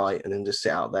back at night and then just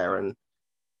sit out there and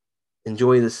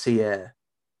enjoy the sea air.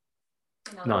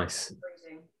 Nice.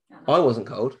 I wasn't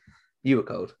cold. You were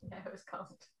cold. Yeah, it was cold.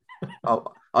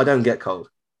 Oh, I don't get cold.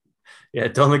 Yeah,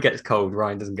 Donna gets cold.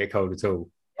 Ryan doesn't get cold at all.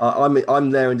 I'm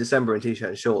there in December in t-shirt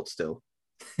and shorts still.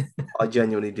 I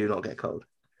genuinely do not get cold.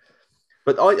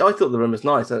 But I thought the room was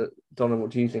nice. Donna,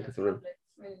 what do you think of the room?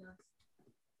 Really nice.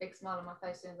 big smile on my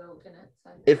face as soon as I walked in it.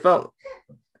 So.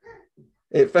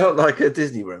 It felt like a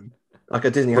Disney room, like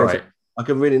a Disney hotel, like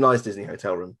a really nice Disney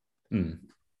hotel room. Mm.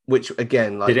 Which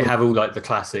again, like, did it have all like the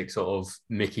classic sort of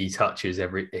Mickey touches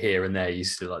every here and there? You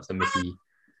used to like the Mickey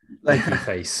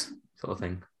face sort of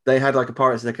thing. They had like a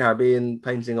Pirates of the Caribbean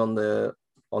painting on the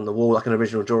wall, like an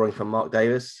original drawing from Mark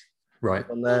Davis. Right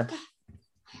on there.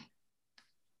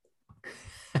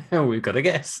 We've got a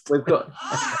guest. We've got.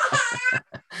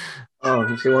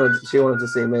 Oh, she wanted to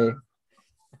see me.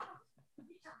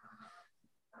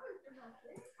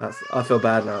 I feel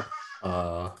bad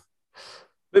now.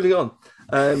 Moving on.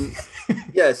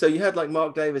 Yeah, so you had like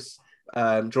Mark Davis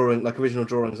drawing, like original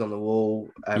drawings on the wall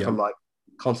from like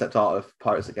concept art of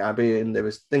Pirates of the Caribbean. There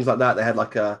was things like that. They had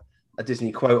like a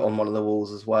Disney quote on one of the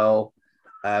walls as well.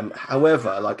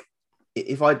 However, like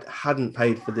if I hadn't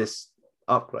paid for this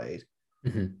upgrade,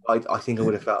 I think I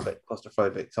would have felt a bit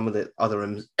claustrophobic. Some of the other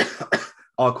rooms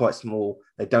are quite small.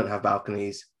 They don't have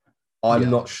balconies.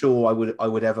 I'm not sure I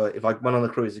would ever, if I went on the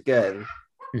cruise again,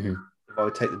 if I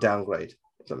would take the downgrade,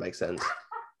 if that makes sense.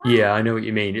 Yeah, I know what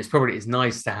you mean. It's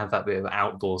nice to have that bit of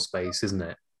outdoor space, isn't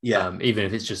it? Yeah. Even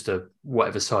if it's just a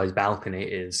whatever size balcony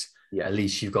it is, at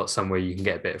least you've got somewhere you can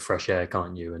get a bit of fresh air,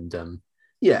 can't you? And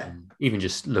even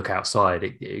just look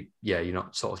outside. You're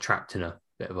not sort of trapped in a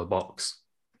bit of a box.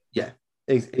 Yeah,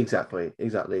 exactly.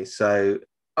 So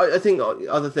I think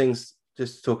other things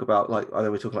just to talk about, like I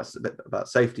know we're talking about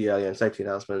safety earlier and safety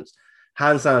announcements.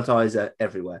 Hand sanitizer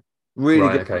everywhere.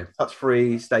 Really good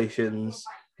touch-free stations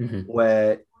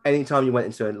where anytime you went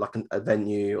into a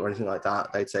venue or anything like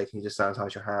that, they'd say, can you just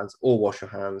sanitize your hands or wash your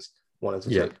hands, one of the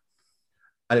two.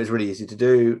 And it was really easy to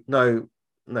do. No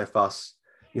fuss.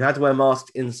 You had to wear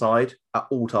masks inside at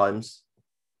all times.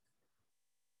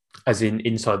 As in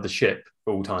inside the ship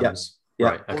at all times? Yeah.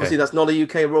 Right, okay. Obviously, that's not a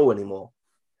UK rule anymore.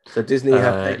 So Disney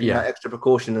have taken that extra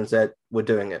precaution and said, we're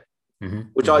doing it.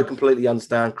 Which I completely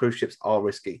understand. Cruise ships are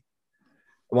risky.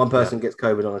 When one person gets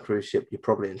COVID on a cruise ship, you're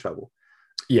probably in trouble.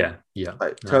 Yeah.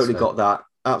 Totally got that.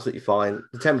 Absolutely fine.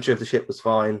 The temperature of the ship was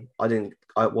fine.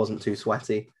 I wasn't too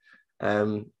sweaty.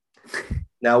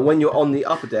 Now, when you're on the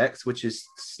upper decks, which is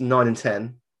 9 and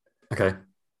 10,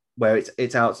 where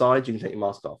it's outside, you can take your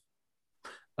mask off.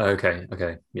 Okay,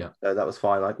 yeah. So that was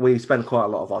fine. Like we spend quite a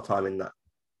lot of our time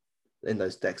in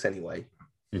those decks anyway.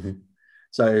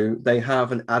 So they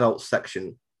have an adult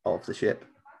section of the ship.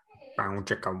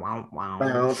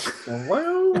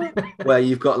 Where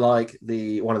you've got like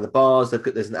one of the bars.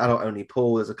 There's an adult only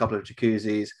pool. There's a couple of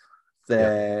jacuzzis.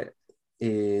 There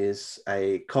is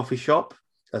a coffee shop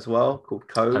as well called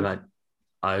Cove.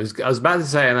 I was about to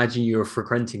say, I imagine you were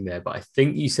frequenting there, but I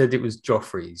think you said it was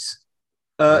Joffrey's.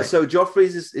 So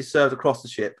Joffrey's is served across the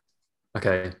ship.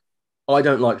 Okay. I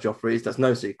don't like Joffrey's. That's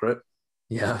no secret.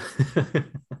 Yeah.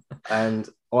 And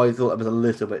I thought that was a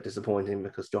little bit disappointing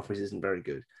because Joffrey's isn't very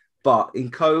good. But in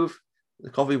Cove,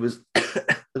 the coffee was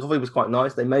quite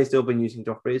nice. They may still have been using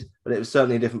Joffrey's, but it was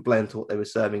certainly a different blend to what they were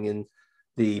serving in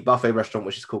the buffet restaurant,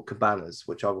 which is called Cabanas,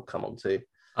 which I will come on to.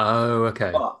 Oh,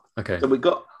 okay. Okay. So we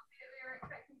got.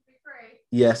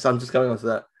 Yes, I'm just going on to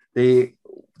that. The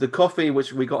coffee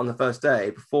which we got on the first day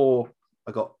before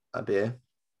I got a beer.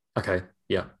 Okay.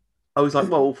 Yeah. I was like,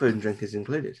 well, all food and drink is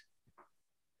included.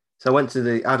 So I went to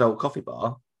the adult coffee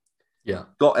bar. Yeah.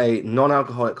 Got a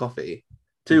non-alcoholic coffee.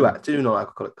 Two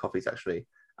non-alcoholic coffees actually,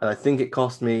 and I think it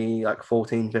cost me like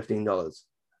 $15.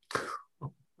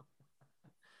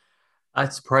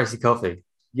 That's pricey coffee.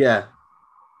 Yeah,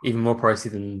 even more pricey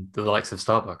than the likes of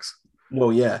Starbucks.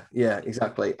 Well, yeah,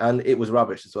 exactly, and it was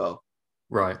rubbish as well.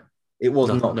 Right, it was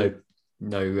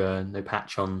no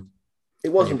patch on.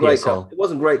 It wasn't great. It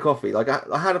wasn't great coffee. Like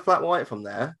I had a flat white from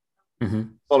there,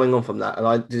 following on from that, and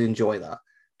I did enjoy that.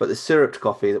 But the syruped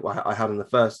coffee that I had on the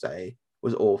first day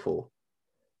was awful.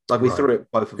 Like we threw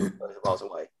it both of miles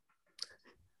away.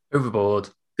 Overboard.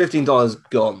 $15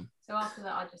 gone. So after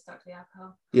that, I just stuck to the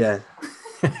alcohol. Yeah.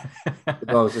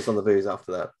 I was just on the booze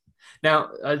after that.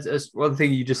 Now, as one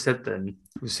thing you just said then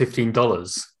was $15.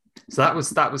 So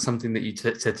that was something that you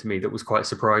said to me that was quite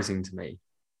surprising to me.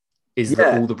 Is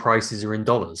that all the prices are in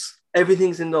dollars?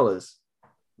 Everything's in dollars.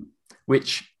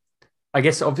 Which, I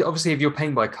guess, obviously, if you're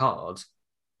paying by card,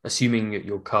 assuming that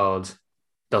your card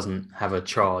doesn't have a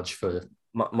charge for...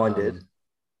 Mine did.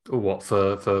 Or what,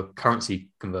 for currency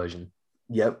conversion?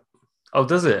 Yep. Oh,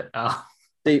 does it? Oh.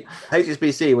 The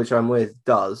HSBC, which I'm with,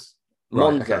 does.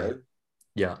 Right, Monzo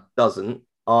doesn't.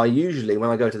 I usually, when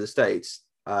I go to the States,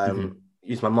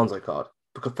 use my Monzo card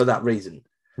because for that reason.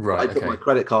 Right. I put my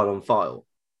credit card on file.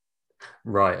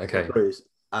 Right, okay.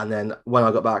 And then when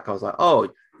I got back, I was like, oh,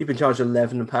 you've been charged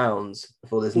 £11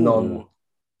 for this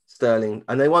non-sterling.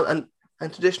 And they want, and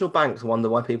And traditional banks wonder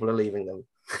why people are leaving them.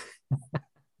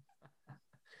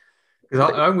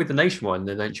 Because I'm with the Nationwide and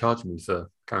they don't charge me for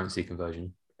currency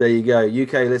conversion. There you go.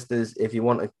 UK listeners, if you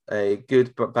want a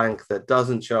good bank that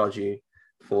doesn't charge you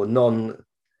for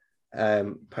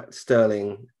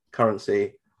non-sterling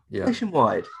currency,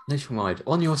 Nationwide. Nationwide,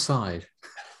 on your side.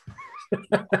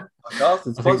 I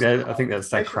think that's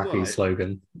that crappy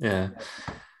slogan. Yeah.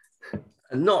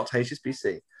 And not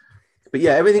HSBC. But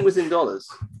yeah, everything was in dollars,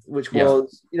 which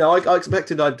was, I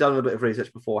expected I'd done a bit of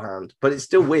research beforehand, but it's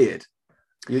still weird.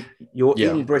 You're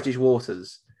in British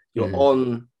waters. You're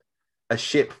on a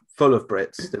ship full of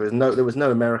Brits. There was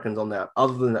no Americans on there,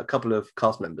 other than a couple of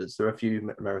cast members. There are a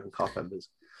few American cast members.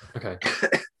 Okay.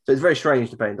 So it's very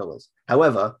strange to pay in dollars.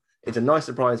 However, it's a nice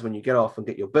surprise when you get off and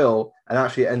get your bill, and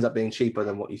actually it ends up being cheaper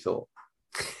than what you thought.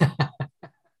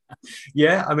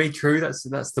 Yeah, I mean, true. That's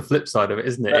the flip side of it,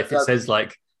 isn't it? If it says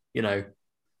like,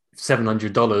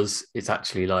 $700, it's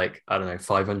actually like, I don't know,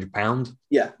 £500.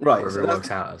 Yeah, right. So it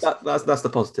works out as. That's the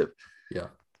positive. Yeah.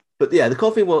 But yeah, the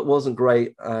coffee wasn't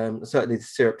great. Certainly the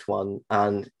syruped one,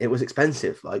 and it was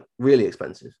expensive, like really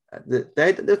expensive. They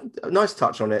had a nice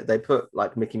touch on it. They put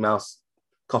like Mickey Mouse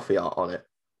coffee art on it.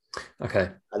 Okay.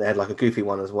 And they had like a goofy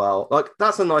one as well. Like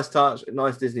that's a nice touch, a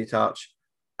nice Disney touch.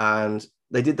 And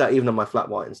they did that even on my flat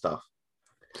white and stuff.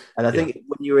 And I think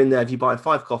when you're in there, if you buy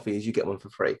 5 coffees, you get one for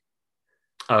free.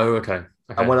 Oh, okay.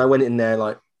 And when I went in there,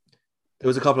 like there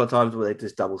was a couple of times where they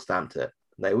just double stamped it.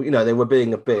 They were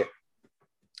being a bit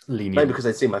lenient. Maybe because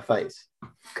they'd seen my face.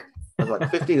 I was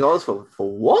like, $15 for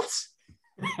what?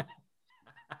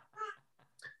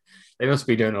 They must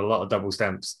be doing a lot of double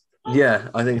stamps. Yeah,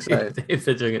 I think so. If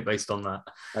they're doing it based on that.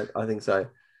 I think so.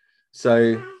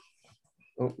 So,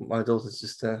 my daughter's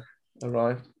just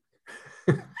arrived.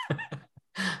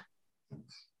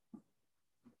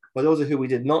 My daughter, who we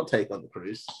did not take on the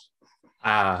cruise.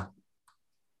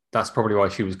 That's probably why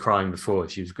she was crying before.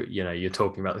 She was, you're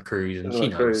talking about the cruise, and she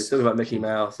knows. Talking about Mickey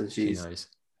Mouse, and she knows.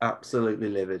 Absolutely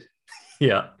livid.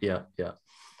 Yeah.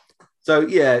 So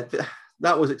yeah,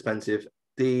 that was expensive.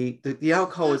 The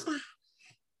alcohol was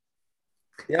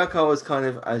kind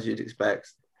of as you'd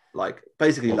expect, like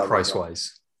basically price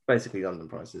wise. Basically London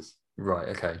prices. Right.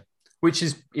 Okay. Which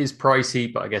is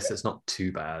pricey, but I guess that's not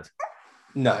too bad.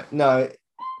 No,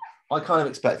 I kind of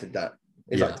expected that.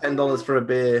 It's like $10 for a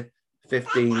beer,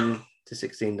 $15 to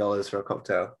 $16 for a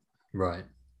cocktail. Right.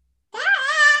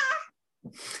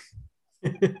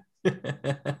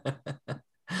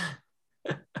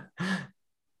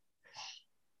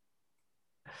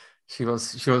 She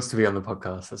wants to be on the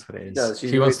podcast. That's what it is. No,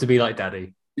 she wants to be like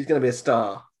Daddy. She's going to be a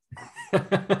star.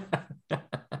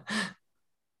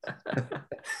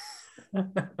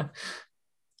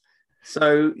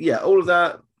 So yeah, all of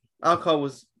that alcohol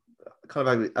was kind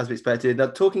of as we expected. Now,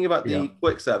 talking about the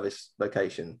quick service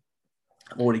location,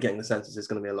 I'm already getting the sense it's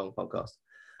going to be a long podcast.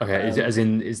 Okay,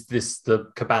 is this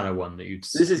the Cabana one that you?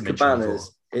 This is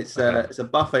Cabana's. Before? It's a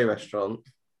buffet restaurant.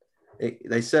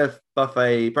 They serve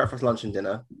buffet breakfast, lunch, and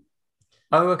dinner.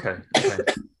 Oh, okay.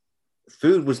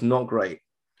 Food was not great.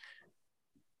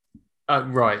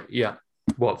 Right, yeah.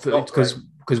 What?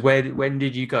 Because when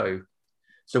did you go?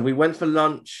 So we went for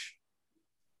lunch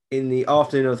in the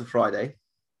afternoon of the Friday.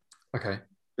 Okay.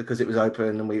 Because it was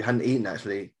open and we hadn't eaten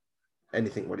actually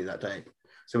anything really that day.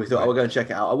 So we thought, we'll go and check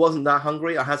it out. I wasn't that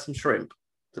hungry. I had some shrimp.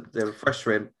 They were fresh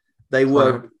shrimp. They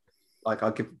were,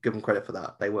 I'll give them credit for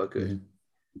that. They were good.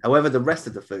 Mm-hmm. However, the rest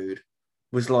of the food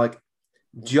was like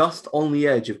just on the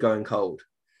edge of going cold.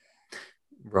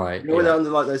 Right. When they're under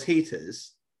like those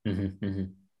heaters,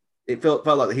 it felt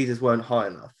like the heaters weren't high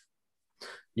enough.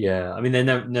 Yeah. I mean,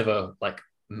 they're never like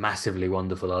massively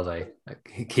wonderful, are they?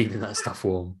 Like keeping that stuff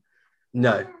warm.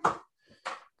 No,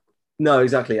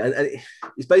 exactly. And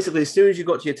it's basically as soon as you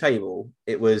got to your table,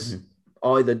 it was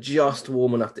either just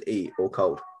warm enough to eat or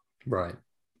cold. Right.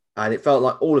 And it felt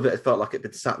like all of it felt like it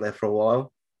had sat there for a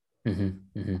while,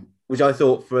 which I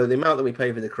thought for the amount that we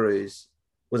paid for the cruise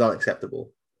was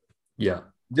unacceptable. Yeah.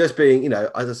 Just being,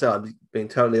 as I said, I'm being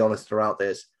totally honest throughout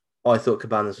this, I thought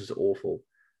Cabanas was awful.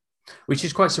 Which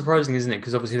is quite surprising, isn't it?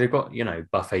 Because obviously they've got,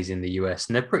 buffets in the US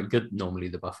and they're pretty good normally,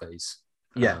 the buffets.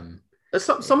 Yeah.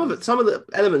 Some of the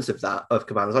elements of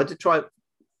Cabanas, I did try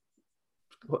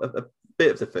a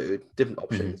bit of the food, different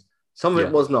options. Some of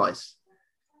it was nice,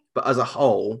 but as a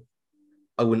whole,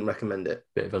 I wouldn't recommend it.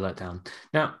 Bit of a letdown.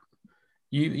 Now,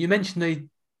 you mentioned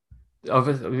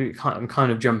I'm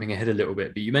kind of jumping ahead a little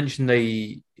bit, but you mentioned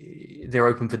they're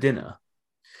open for dinner.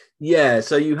 Yeah,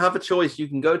 so you have a choice. You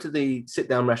can go to the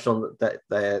sit-down restaurant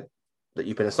that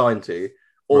you've been assigned to,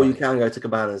 or you can go to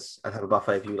Cabanas and have a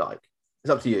buffet if you like. It's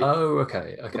up to you. Oh,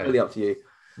 okay. Completely up to you.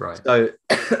 Right. So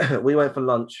we went for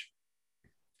lunch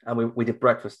and we did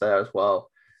breakfast there as well.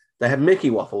 They had Mickey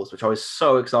waffles, which I was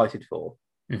so excited for.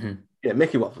 Mm-hmm. Yeah,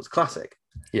 Mickey waffles, classic.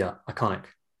 Yeah, iconic.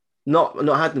 Not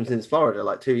had them since Florida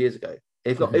like 2 years ago.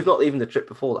 If not even the trip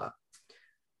before that.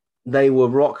 They were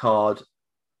rock hard,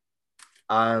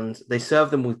 and they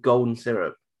served them with golden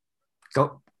syrup.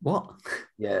 What?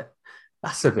 Yeah,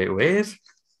 that's a bit weird.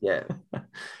 Yeah,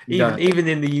 even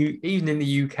in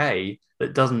the UK,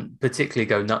 that doesn't particularly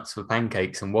go nuts for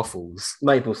pancakes and waffles.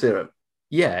 Maple syrup.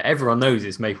 Yeah, everyone knows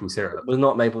it's maple syrup. It was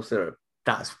not maple syrup.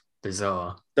 That's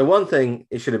bizarre. The one thing,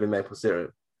 it should have been maple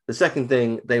syrup. The second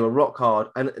thing, they were rock hard,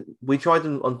 and we tried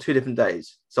them on 2 different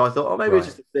days. So I thought, oh, maybe it's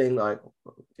just a thing, like,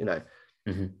 you know.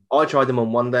 Mm-hmm. I tried them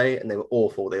on one day, and they were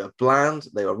awful. They were bland,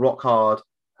 they were rock hard,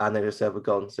 and they were served with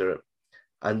golden syrup.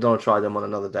 And Donna tried them on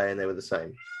another day, and they were the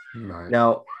same. Right.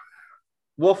 Now,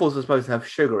 waffles are supposed to have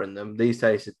sugar in them. These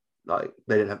tasted like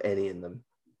they didn't have any in them.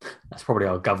 That's probably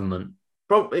our government.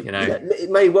 Probably, you know, yeah, it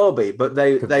may well be, but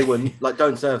they were like,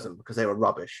 don't serve them because they were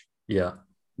rubbish. Yeah,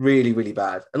 really, really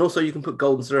bad. And also, you can put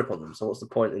golden syrup on them. So what's the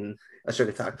point in a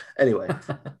sugar tag? Anyway,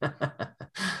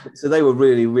 so they were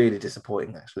really, really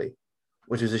disappointing actually,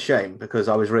 which was a shame because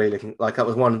I was really looking like that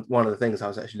was one of the things I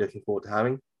was actually looking forward to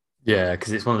having. Yeah,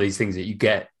 because it's one of these things that you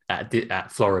get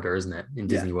at Florida, isn't it? In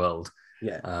Disney World.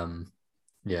 Yeah.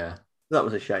 Yeah. That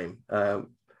was a shame.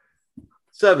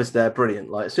 Service there, brilliant.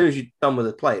 Like as soon as you're done with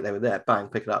the plate, they were there. Bang,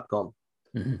 pick it up, gone.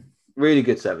 Mm-hmm. Really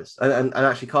good service, and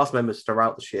actually cast members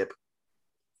throughout the ship.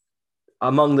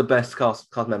 Among the best cast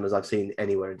members I've seen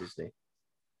anywhere in Disney.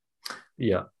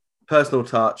 Yeah, personal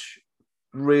touch,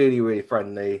 really, really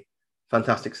friendly,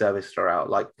 fantastic service throughout.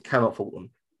 Like cannot fault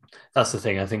them. That's the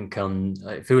thing. I think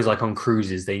it feels like on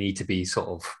cruises they need to be sort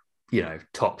of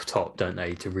top, don't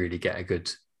they, to really get a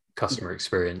good customer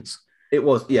experience. It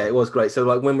was great. So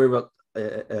like when we were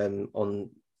on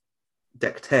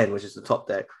deck 10, which is the top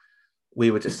deck, we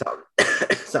were just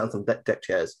sat on some deck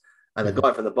chairs, and the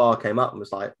guy from the bar came up and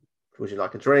was like, "Would you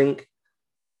like a drink?"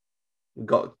 We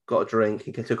got a drink.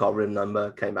 He took our room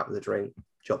number, came back with a drink.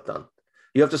 Job done.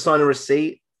 You have to sign a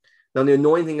receipt. Now the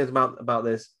annoying thing is about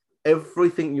this: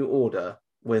 everything you order,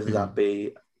 whether that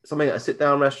be something at a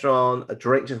sit-down restaurant, a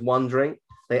drink, just one drink,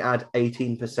 they add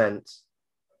 18%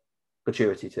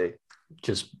 gratuity to.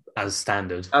 Just as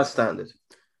standard. As standard.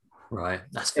 Right.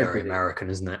 That's very American,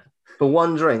 isn't it? For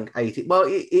one drink, 18. Well,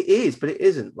 it is, but it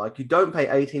isn't. Like you don't pay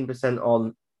 18%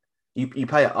 on. You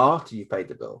pay it after you paid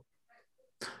the bill.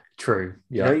 True.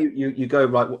 Yeah. You go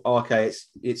right. Okay,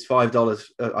 it's $5.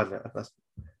 I don't know. That's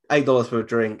 $8 for a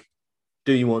drink.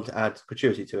 Do you want to add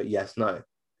gratuity to it? Yes. No.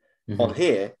 Mm-hmm. On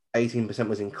here, 18%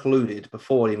 was included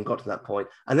before it even got to that point.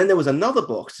 And then there was another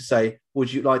box to say,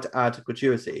 would you like to add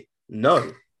gratuity?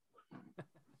 No.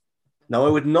 No, I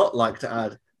would not like to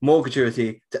add more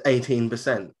gratuity to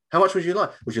 18%. How much would you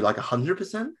like? Would you like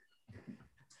 100%?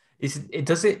 Is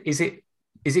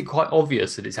it quite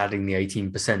obvious that it's adding the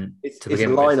 18% it's a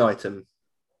line item.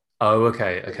 Oh,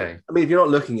 okay. I mean, if you're not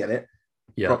looking at it,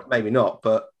 maybe not,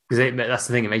 but because that's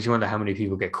the thing. It makes you wonder how many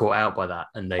people get caught out by that,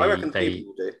 and I reckon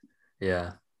people do.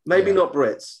 Yeah, maybe not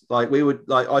Brits. Like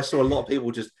I saw a lot of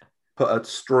people just put a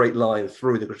straight line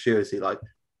through the gratuity. Like,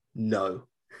 no,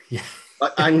 yeah,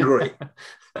 like angry.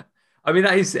 I mean,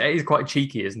 it is quite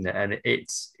cheeky, isn't it? And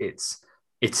it's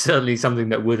certainly something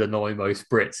that would annoy most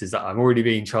Brits. Is that I'm already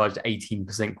being charged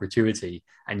 18% gratuity,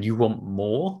 and you want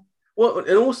more? Well,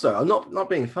 and also, I'm not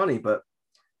being funny, but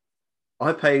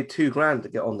I paid $2,000 to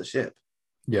get on the ship.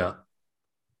 Yeah.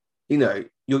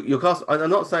 Your cast. I'm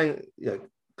not saying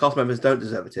cast members don't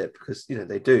deserve a tip because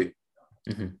they do.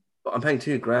 Mm-hmm. But I'm paying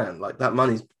 $2,000. Like that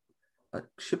money's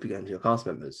should be going to your cast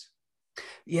members.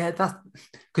 Yeah, that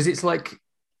because it's like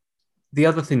the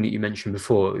other thing that you mentioned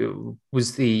before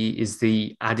is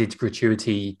the added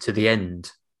gratuity to the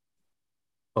end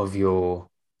of your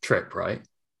trip, right?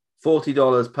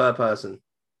 $40 per person.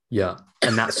 Yeah,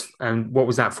 and what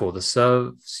was that for?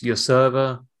 Your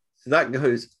server. So that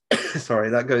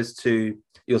goes to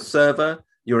your server,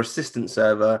 your assistant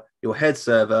server, your head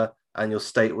server, and your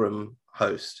stateroom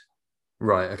host.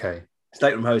 Right. Okay.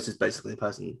 Stateroom host is basically the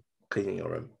person cleaning your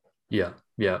room. Yeah.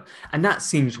 And that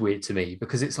seems weird to me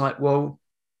because it's like, well,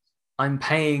 I'm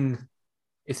paying.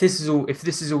 If this is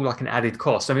all like an added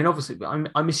cost, I mean, obviously,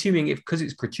 I'm assuming because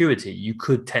it's gratuity, you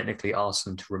could technically ask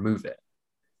them to remove it.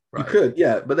 Right? You could,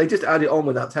 yeah, but they just add it on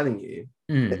without telling you.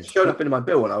 It showed up in my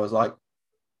bill, and I was like,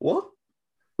 "What?"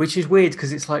 Which is weird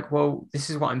because it's like, well, this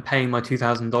is what I'm paying my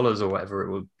 $2,000 or whatever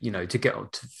it would, to get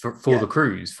for the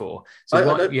cruise for. So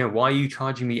why are you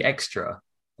charging me extra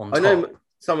on top? I know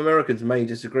some Americans may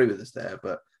disagree with us there,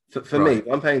 but for me,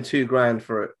 I'm paying $2,000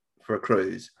 for a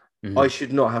cruise. I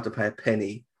should not have to pay a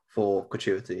penny for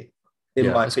gratuity.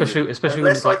 Especially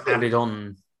when it's like added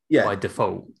on by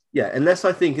default. Yeah, unless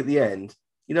I think at the end,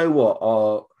 you know what,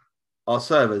 our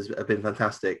servers have been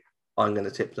fantastic. I'm going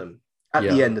to tip them at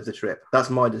the end of the trip. That's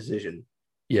my decision.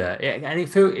 Yeah, and it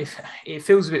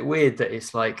feels a bit weird that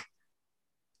it's like,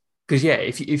 because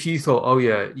if you thought, oh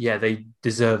yeah, they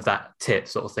deserve that tip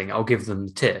sort of thing, I'll give them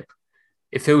the tip.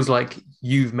 It feels like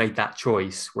you've made that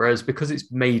choice, whereas because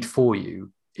it's made for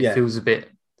you, it feels a bit.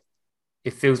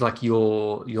 It feels like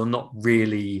you're not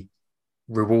really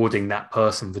rewarding that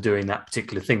person for doing that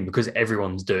particular thing because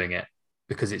everyone's doing it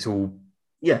because it's all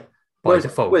by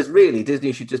default. Whereas really,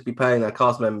 Disney should just be paying their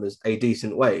cast members a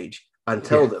decent wage and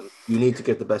tell them you need to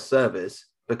give the best service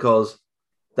because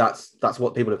that's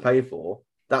what people have paid for.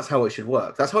 That's how it should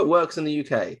work. That's how it works in the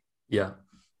UK. Yeah.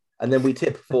 And then we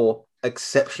tip for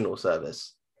exceptional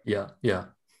service. Yeah.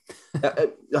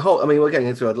 We're getting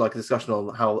into a discussion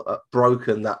on how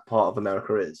broken that part of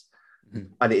America is.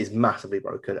 And it is massively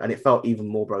broken. And it felt even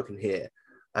more broken here,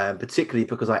 particularly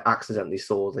because I accidentally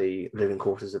saw the living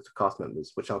quarters of the cast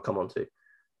members, which I'll come on to.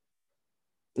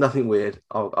 Nothing weird.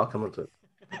 I'll come on to it.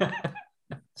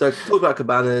 So talk about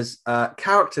cabanas,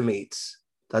 character meets.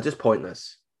 They're just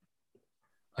pointless.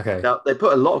 Okay. Now they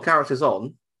put a lot of characters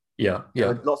on. Yeah.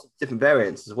 Lots of different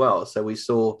variants as well. So we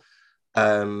saw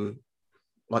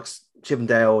like Chip and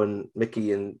Dale and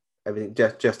Mickey and everything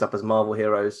dressed up as Marvel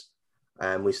heroes.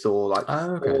 And we saw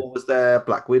Thor was there,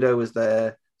 Black Widow was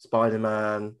there,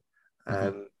 Spider-Man,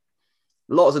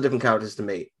 lots of different characters to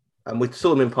meet. And we saw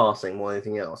them in passing more than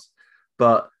anything else.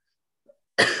 But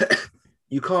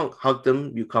you can't hug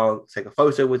them, you can't take a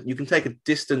photo with, you can take a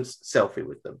distance selfie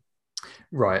with them.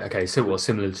 Right. Okay. So what's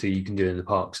similar to you can do in the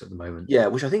parks at the moment? Yeah,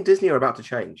 which I think Disney are about to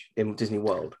change in Disney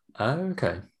World. Oh,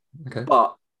 okay.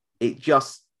 But it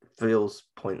just feels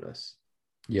pointless.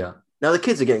 Yeah. Now the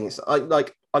kids are getting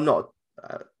I'm not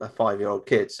a 5-year-old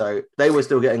kid, so they were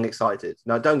still getting excited.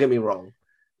 Now, don't get me wrong,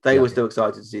 they were still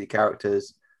excited to see the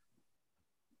characters.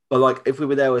 But if we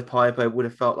were there with Piper, it would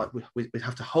have felt like we'd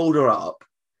have to hold her up,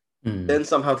 then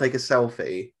somehow take a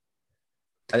selfie,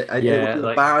 and it would be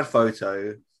a bad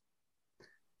photo.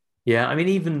 Yeah, I mean,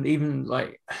 even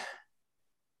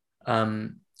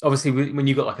obviously when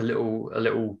you got a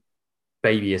little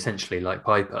baby essentially like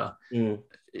Piper,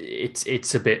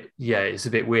 it's a bit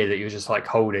weird that you're just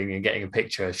holding and getting a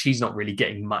picture. She's not really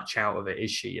getting much out of it, is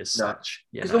she? As such,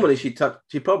 because normally she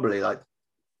probably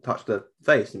touch the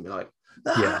face and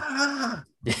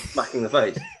be smacking the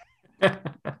face.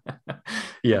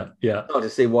 yeah. Hard to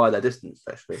see why they're distant,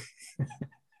 especially.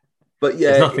 But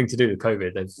it's nothing to do with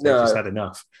COVID. They've just had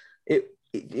enough.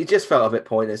 It just felt a bit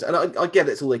pointless, and I get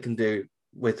it's all they can do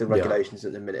with the regulations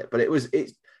at the minute. But it was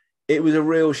a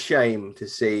real shame to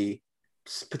see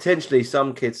potentially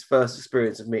some kids' first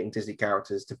experience of meeting Disney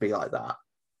characters to be like that.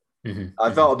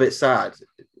 I felt a bit sad.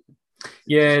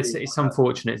 Yeah, it's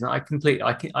unfortunate. I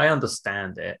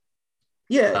understand it.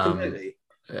 Yeah, completely.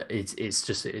 It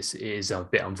is a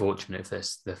bit unfortunate if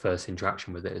that's their first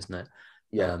interaction with it, isn't it?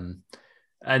 Yeah.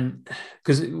 And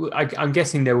because I'm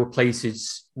guessing there were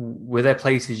places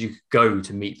you could go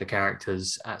to meet the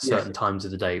characters at certain times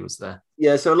of the day, was there?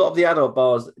 Yeah, so a lot of the adult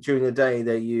bars during the day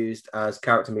they're used as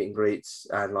character meet and greets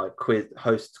and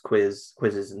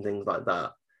quizzes and things like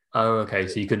that. Oh, okay.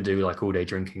 So you couldn't do all day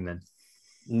drinking then?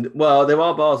 Well, there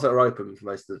are bars that are open for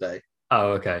most of the day.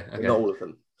 Oh, okay. Not all of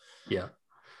them. Yeah.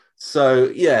 So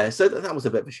that was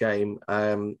a bit of a shame.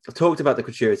 I talked about the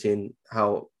gratuity and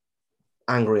how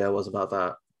angry I was about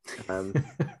that. Have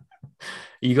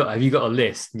you got a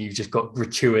list and you've just got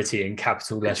gratuity in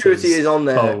capital letters? Gratuity is on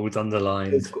there, bold,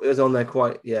 underlined. It was on there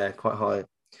quite high.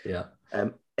 Yeah.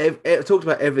 It talked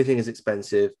about everything is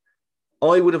expensive.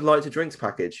 I would have liked a drinks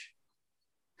package.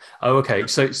 Oh, okay.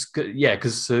 So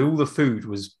because all the food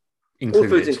was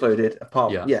included. All food's included.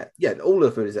 Apart, all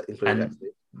the food is included. And actually.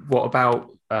 What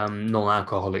about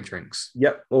non-alcoholic drinks?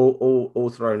 Yep, all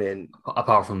thrown in.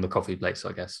 Apart from the coffee place,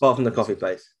 I guess. Apart from the coffee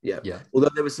place, yeah.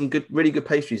 Although there was some really good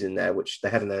pastries in there, which they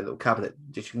had in their little cabinet,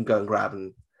 which you can go and grab,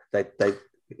 and they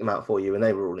pick them out for you, and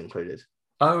they were all included.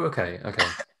 Oh, okay.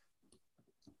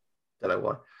 Don't know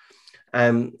why,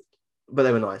 but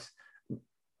they were nice.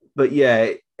 But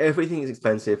yeah, everything is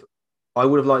expensive. I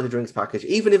would have liked a drinks package,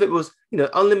 even if it was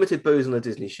unlimited booze on a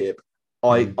Disney ship.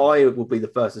 I will be the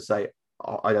first to say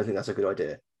I don't think that's a good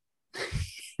idea.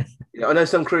 I know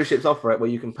some cruise ships offer it where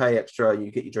you can pay extra and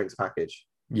you get your drinks package.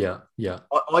 Yeah.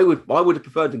 I would have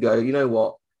preferred to go, you know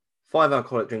what, 5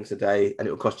 alcoholic drinks a day and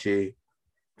it will cost you,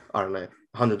 I don't know,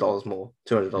 $100 more,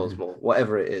 $200 more,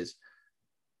 whatever it is.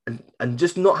 And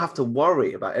just not have to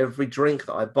worry about every drink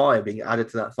that I buy being added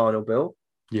to that final bill.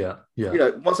 Yeah. You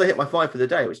know, once I hit my 5 for the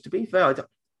day, which to be fair, I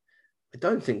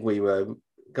don't think we were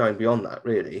going beyond that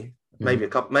really. Maybe a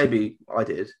couple, maybe I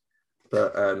did,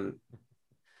 but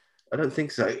I don't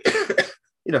think so.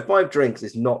 You know, 5 drinks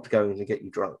is not going to get you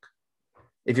drunk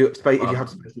if you have to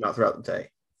space them out throughout the day.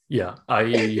 Yeah.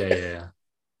 Yeah.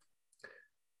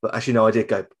 But actually, no, I did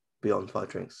go beyond 5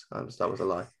 drinks. That was a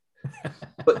lie.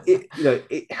 But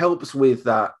it helps with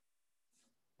that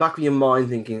back of your mind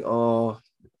thinking, oh,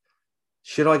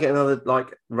 should I get another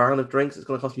like round of drinks? It's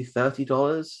going to cost me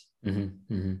 $30.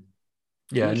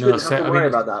 Yeah, you shouldn't have to worry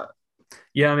about that.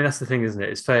 Yeah, I mean that's the thing, isn't it?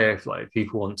 It's fair if like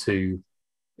people want to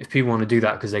do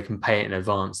that because they can pay it in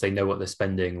advance, they know what they're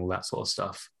spending, all that sort of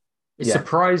stuff. It's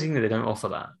surprising that they don't offer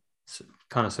that. It's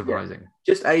kind of surprising.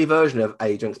 Just a version of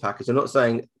a drinks package. I'm not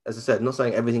saying, as I said, not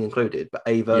saying everything included, but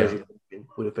a version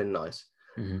would have been nice.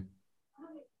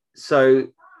 So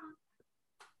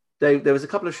there was a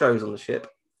couple of shows on the ship.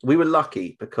 We were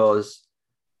lucky because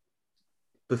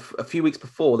a few weeks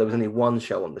before there was only one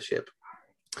show on the ship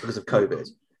because of COVID.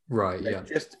 Right. They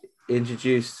just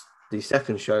introduced the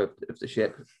second show of the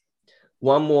ship.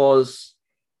 One was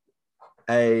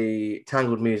a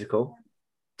Tangled musical.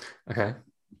 Okay.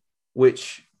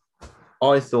 Which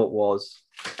I thought was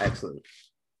excellent.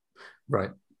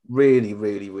 Right. Really,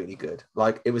 really, really good.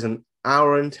 Like it was an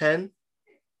hour and 10.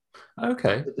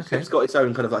 Okay. It's got its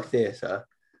own kind of like theatre.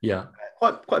 Yeah.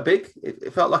 Quite big.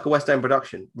 It felt like a West End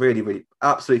production. Really, really,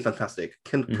 absolutely fantastic.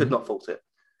 Could not fault it.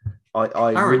 I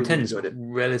hour really and 10 enjoyed it.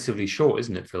 Relatively short,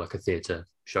 isn't it, for like a theatre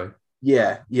show?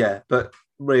 Yeah, but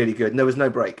really good. And there was no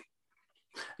break.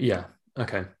 Yeah.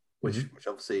 Okay. Which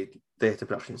obviously theatre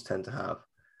productions tend to have.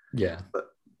 Yeah. But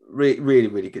really,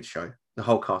 really good show. The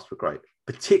whole cast were great,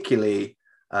 particularly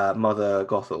Mother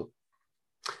Gothel.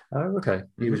 Oh, okay.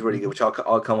 He was really good, which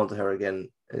I'll come on to her again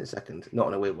in a second, not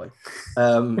in a weird way.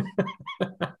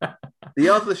 The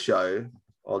other show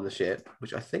on the ship,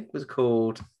 which I think was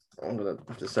called, I'm going to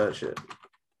have to search it,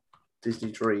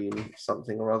 Disney Dream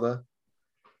something or other.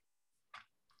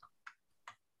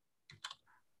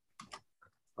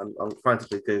 I'm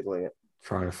frantically Googling it.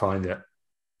 Trying to find it.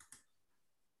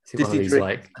 Disney Dream,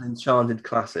 like an Enchanted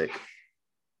classic.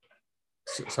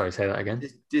 Sorry, say that again.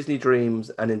 Disney Dreams,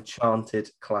 an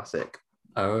Enchanted classic.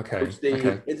 Oh, okay. Which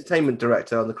the entertainment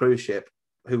director on the cruise ship,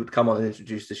 who would come on and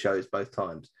introduce the shows both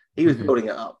times, he was building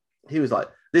it up. He was like,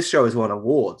 "This show has won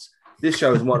awards. This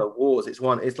show has won awards. It's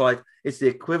the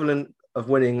equivalent of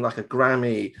winning like a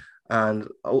Grammy and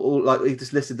all like he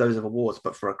just listed those of awards,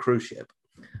 but for a cruise ship."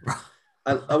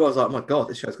 And I was like, "My God,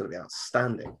 this show's going to be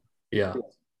outstanding." Yeah,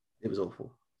 it was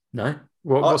awful. No,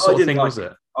 what sort of thing was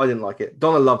it? I didn't like it.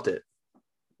 Donna loved it.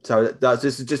 So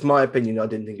this is just my opinion. I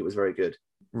didn't think it was very good.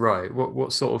 Right.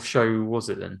 What sort of show was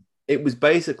it then? It was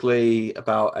basically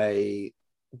about a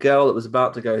girl that was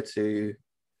about to go to,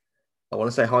 I want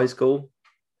to say high school.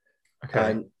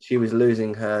 Okay. And she was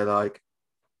losing her like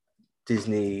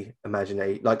Disney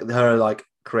imagination, like her like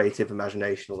creative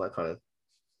imagination, all that kind of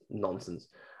nonsense.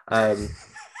 And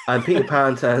Peter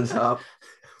Pan turns up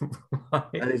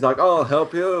and he's like, "Oh, I'll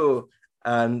help you."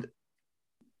 And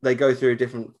they go through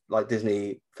different like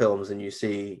Disney films and you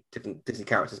see different Disney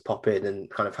characters pop in and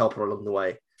kind of help her along the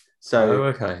way. So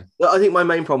okay. I think my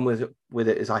main problem with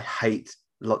it is I hate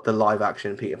the live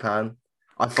action Peter Pan.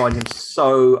 I find him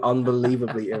so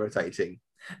unbelievably irritating.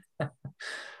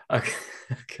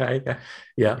 Okay.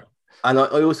 Yeah. And I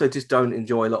also just don't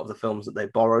enjoy a lot of the films that they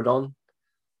borrowed on.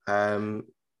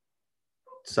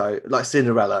 So like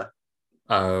Cinderella.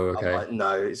 Oh, okay. Like,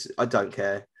 no, I don't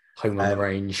care. Home on the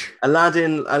Range.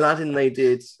 Aladdin, they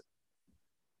did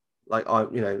like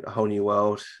A Whole New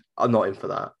World. I'm not in for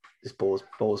that. This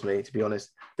bores me, to be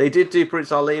honest. They did do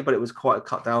Prince Ali, but it was quite a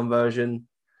cut down version.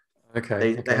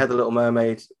 Okay. They had the Little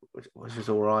Mermaid, which was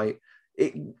all right.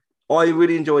 I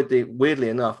really enjoyed weirdly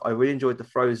enough, I really enjoyed the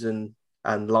Frozen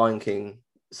and Lion King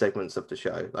segments of the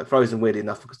show. Like Frozen, weirdly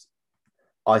enough, because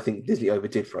I think Disney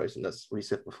overdid Frozen. That's what we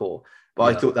said before. But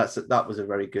I thought that was a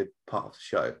very good part of the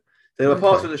show. There were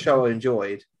parts of the show I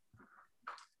enjoyed,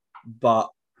 but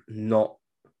not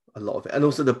a lot of it. And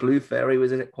also the Blue Fairy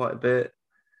was in it quite a bit.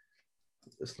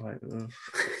 It's like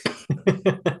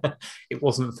it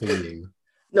wasn't for you.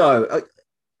 No,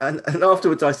 and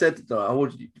afterwards I said, "No,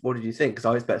 what did you think?" Because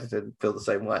I expected to feel the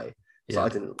same way. So I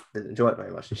didn't enjoy it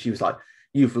very much. And she was like,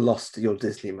 "You've lost your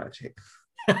Disney magic."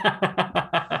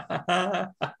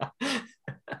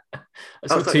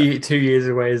 That's what 2 years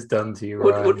away has done to you.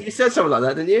 What you said something like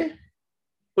that, didn't you?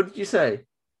 What did you say?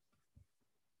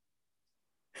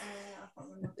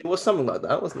 It was something like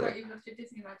that, wasn't it? You've lost your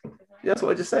Disney magic. That's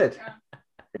what I just said.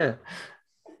 Yeah,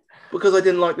 because I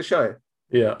didn't like the show.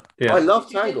 Yeah, I yeah. love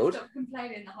You didn't Tangled. stop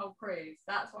complaining the whole cruise.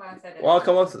 That's why I said it. Well, I'll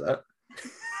come on to that.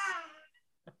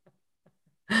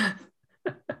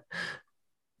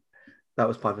 That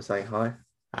was Piper saying hi.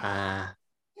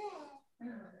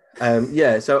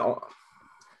 Yeah, so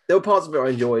there were parts of it I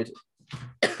enjoyed,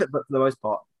 but for the most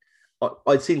part,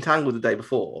 I'd seen Tangled the day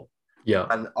before. Yeah.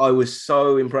 And I was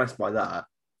so impressed by that.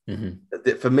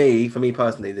 That for me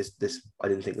personally, this I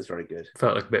didn't think was very good.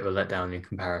 Felt like a bit of a letdown in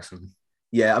comparison.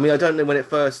 Yeah, I mean, I don't know when it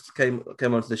first came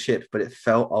onto the ship, but it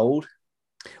felt old.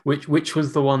 Which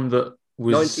was the one that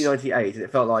was 1998, and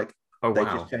it felt like they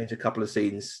wow. just changed a couple of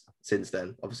scenes since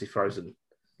then. Obviously, Frozen.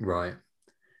 Right.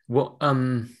 What?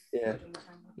 Yeah.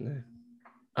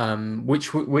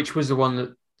 Which was the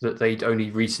one that they'd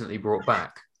only recently brought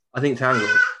back? I think Tangled.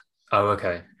 Oh,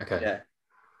 okay. Yeah.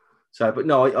 So, but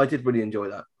no, I did really enjoy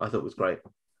that. I thought it was great.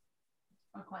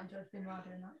 I quite enjoyed Flynn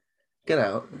Rider in that. Get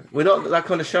out. We're not that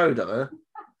kind of show, Donna.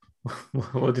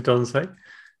 What did Don say?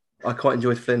 I quite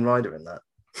enjoyed Flynn Rider in that.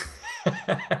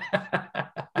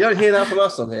 You don't hear that from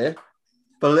us on here.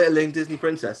 Belittling Disney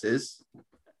princesses.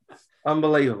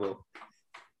 Unbelievable.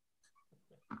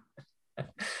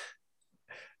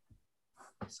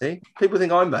 See? People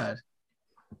think I'm bad.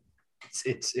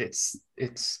 It's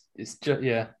just,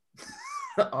 yeah.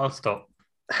 I'll stop.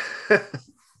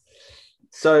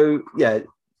 So, yeah.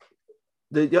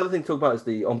 The other thing to talk about is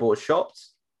the onboard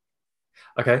shots.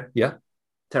 Okay, yeah.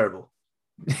 Terrible.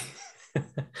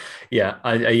 Yeah,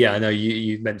 I know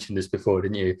you mentioned this before,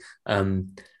 didn't you?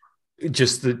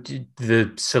 Just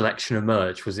the selection of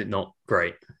merch, was it not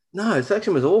great? No, the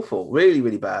selection was awful. Really,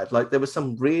 really bad. Like, there was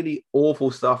some really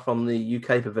awful stuff from the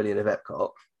UK pavilion of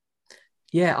Epcot.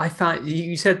 Yeah, I found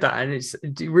you said that, and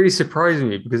it really surprised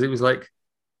me because it was like,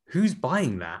 who's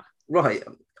buying that? Right.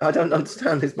 I don't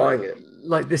understand who's buying it.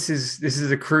 Like, this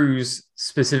is a cruise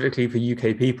specifically for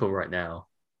UK people right now,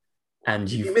 and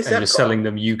you're selling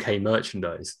them UK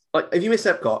merchandise. Like, if you miss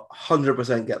Epcot,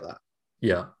 100% get that.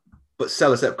 Yeah. But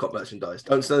sell us Epcot merchandise.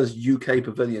 Don't sell us UK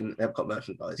pavilion Epcot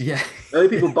merchandise. Yeah. The only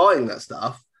people buying that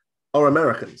stuff are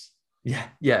Americans.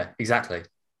 Yeah, exactly.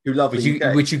 Who love the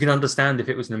UK. Which you can understand if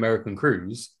it was an American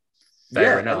cruise.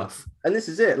 Fair enough. And this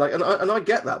is it. Like, and I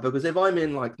get that, because if I'm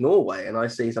in like Norway and I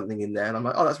see something in there and I'm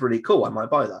like, oh, that's really cool, I might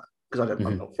buy that because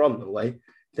I'm not from Norway.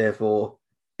 Therefore,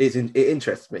 it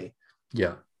interests me.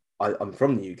 Yeah. I'm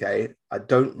from the UK. I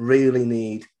don't really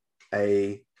need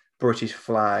a British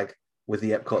flag with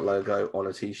the Epcot logo on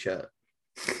a t-shirt.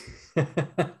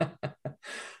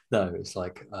 No, it's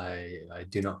like I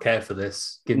do not care for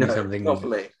this. Give me something. Not for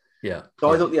me. Yeah.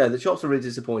 So I thought, the shops were really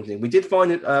disappointing. We did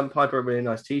find Piper a really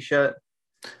nice t-shirt.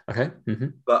 Okay.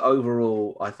 But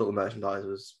overall, I thought the merchandise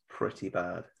was pretty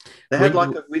bad. They had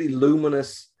like a really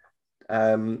luminous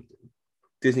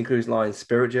Disney Cruise Line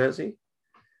Spirit jersey.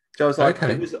 So I was like,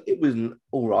 it was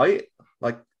all right.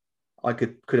 Like, I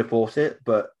could have bought it,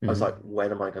 but I was like,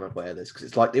 when am I going to wear this?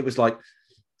 Because it was like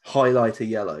highlighter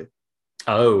yellow.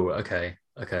 Oh, okay.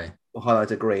 Or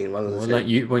highlighter green.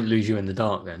 You won't lose you in the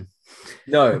dark then.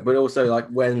 No, but also like,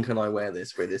 when can I wear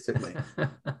this realistically?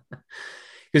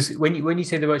 Because when you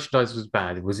say the merchandise was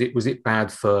bad, was it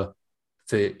bad for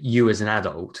you as an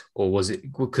adult, or was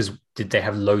it because did they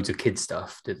have loads of kid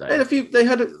stuff? Did they? They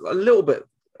had a little bit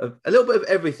of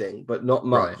everything, but not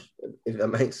much. Right. If that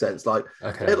makes sense. Like,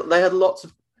 they had lots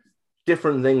of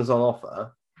different things on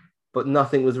offer, but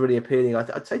nothing was really appealing.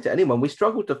 I'd say to anyone, we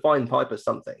struggled to find Piper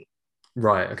something.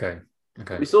 Right. Okay.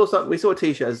 We saw a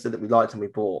t-shirt that we liked and we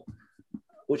bought,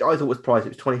 which I thought was pricey. It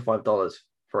was $25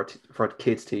 for a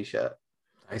kid's t-shirt.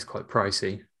 It's quite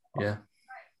pricey. Yeah.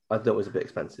 I thought it was a bit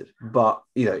expensive, but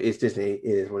it's Disney. It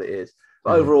is what it is.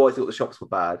 But overall, I thought the shops were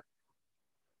bad.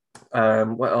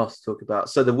 What else to talk about?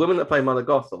 So the woman that played Mother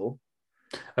Gothel.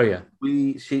 Oh yeah.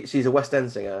 She's a West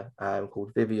End singer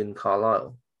called Vivian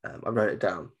Carlisle. I wrote it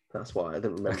down. That's why I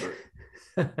didn't remember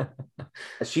it.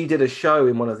 She did a show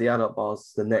in one of the adult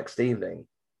bars the next evening.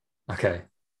 Okay.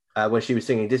 When she was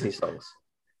singing Disney songs.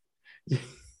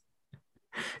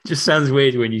 Just sounds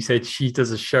weird when you said she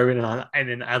does a show in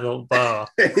an adult bar.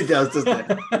 It does,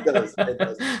 doesn't it? It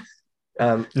does.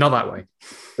 Not that way.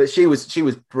 But she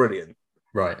was brilliant.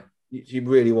 Right. She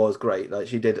really was great. Like,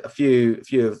 she did a few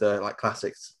of the like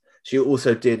classics. She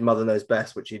also did Mother Knows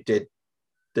Best, which she did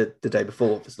the day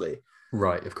before, obviously.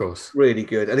 Right, of course. Really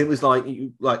good. And it was like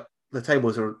the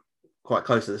tables are quite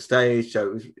close to the stage, so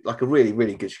it was like a really,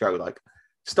 really good show. Like,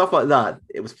 stuff like that,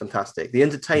 it was fantastic. The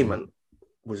entertainment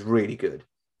was really good.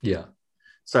 Yeah.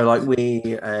 So like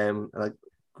we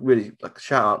really like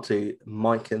shout out to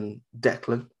Mike and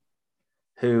Declan,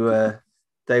 who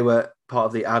they were part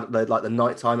of the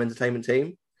nighttime entertainment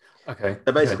team. Okay.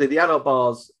 So basically the adult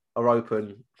bars are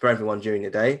open for everyone during the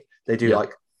day. They do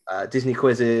like Disney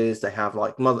quizzes. They have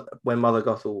like Mother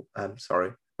Gothel.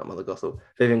 Sorry, not Mother Gothel.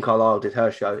 Vivian Carlisle did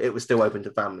her show. It was still open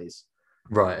to families.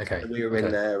 Right. Okay. So we were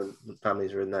in there, and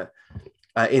families were in there.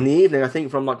 In the evening, I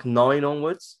think from like 9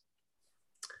 onwards,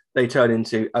 they turn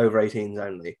into over 18s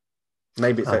only.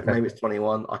 Maybe it's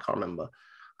 21. I can't remember.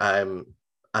 And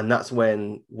that's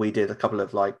when we did a couple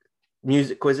of like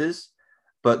music quizzes.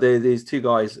 But these two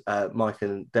guys, Mike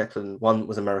and Declan, one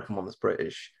was American, one was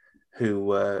British, who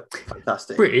were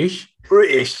fantastic. British.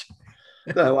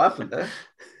 No, what happened there?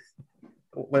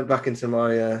 Went back into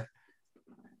my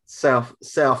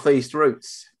southeast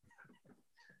roots.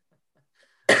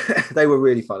 They were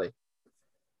really funny.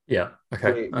 Yeah.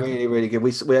 Okay. Really, really good.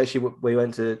 We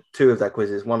went to 2 of their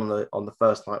quizzes, one on the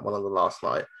first night, one on the last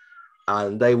night,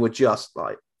 and they were just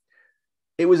like,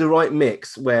 it was a right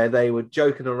mix where they were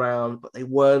joking around, but they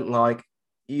weren't like,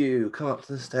 you come up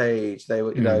to the stage. They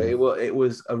were, it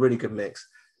was a really good mix.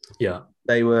 Yeah.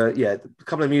 They were, a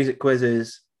couple of music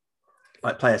quizzes,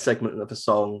 like play a segment of a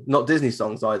song, not Disney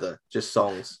songs either, just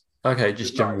songs. Okay,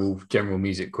 just general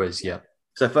music quiz. Yeah.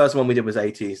 So first one we did was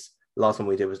 80s. Last one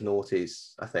we did was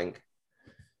noughties, I think.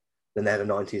 Then they had a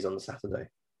 90s on the Saturday.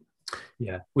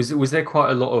 Yeah. Was there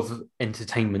quite a lot of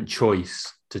entertainment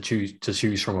choice to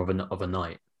choose from of a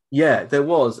night? Yeah, there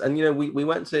was. And, we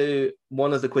went to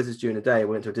one of the quizzes during the day.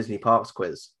 We went to a Disney Parks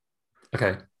quiz.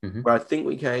 Okay. Mm-hmm. Where I think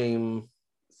we came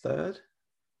third.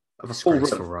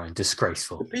 Disgraceful, Ryan.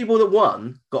 Disgraceful. The people that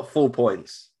won got full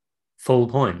points. Full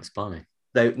points, blimey.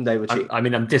 They were cheap. I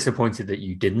mean, I'm disappointed that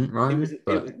you didn't, Ryan.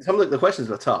 Some of the questions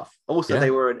were tough. Also,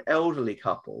 they were an elderly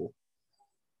couple.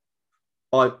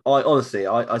 I honestly,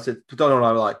 I said, Donald and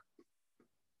I were like,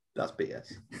 that's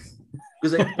BS.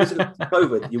 Because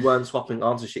COVID, you weren't swapping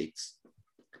answer sheets.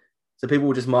 So people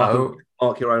would just mark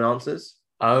your own answers.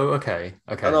 Oh, okay.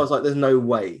 And I was like, there's no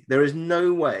way. There is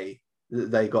no way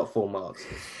that they got full marks.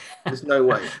 There's no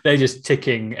way. They're just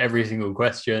ticking every single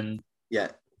question. Yeah.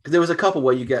 Because there was a couple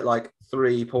where you get like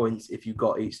 3 points if you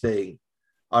got each thing.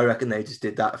 I reckon they just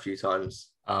did that a few times.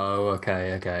 Oh,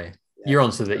 okay. Yeah. You're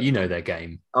on to that. You know their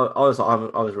game. I was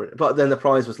really, but then the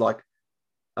prize was like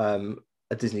a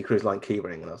Disney Cruise Line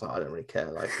keyring, and I was like, I don't really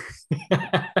care. Like,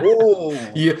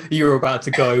 you were about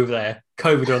to go over there,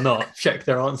 COVID or not, check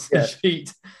their answer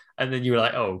sheet, and then you were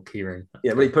like, oh, keyring.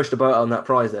 Yeah, really pushed the boat on that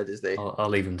prize there, Disney. I'll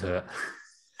leave them to it.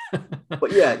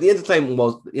 But yeah, the entertainment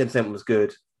was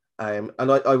good, and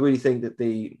I really think that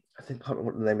I can't remember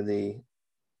what the name of the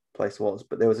place was,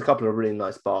 but there was a couple of really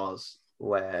nice bars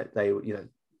where they,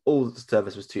 all the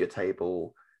service was to your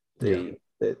table. The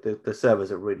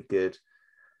servers are really good.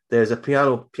 There's a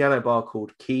piano bar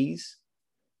called Keys.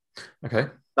 Okay.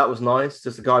 That was nice.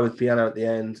 Just a guy with piano at the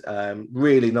end.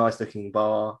 Really nice looking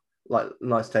bar. Like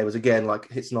nice tables. Again, like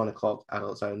it's 9 o'clock,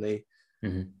 adults only.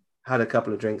 Mm-hmm. Had a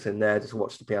couple of drinks in there. Just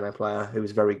watched the piano player, who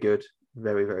was very good.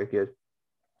 Very, very good.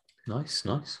 Nice.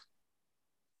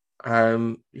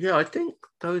 I think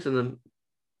those are the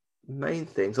main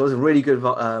things. I was a really good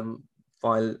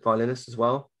violinist as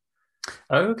well.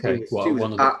 Oh, okay. She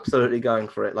was absolutely going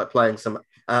for it, like playing some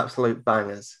absolute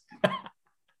bangers.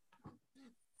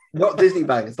 Not Disney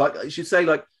bangers. Like I should say,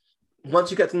 like once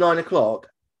you get to 9 o'clock,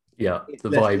 the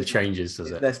vibe changes,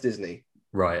 does it? Less Disney.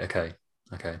 Right. Okay.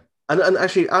 And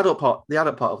actually, the adult part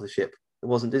of the ship, it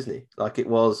wasn't Disney. Like it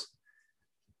was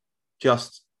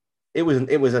just, it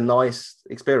was a nice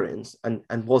experience and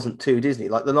wasn't too Disney.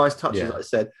 Like the nice touches, like I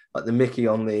said, like the Mickey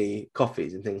on the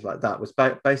coffees and things like that was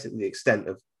basically the extent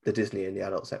of the Disney in the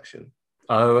adult section.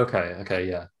 Oh, okay,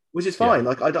 yeah. Which is fine. Yeah.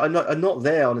 Like I'm not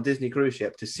there on a Disney cruise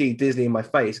ship to see Disney in my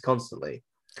face constantly.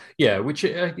 Yeah, which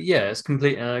it's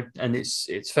complete, and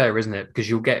it's fair, isn't it? Because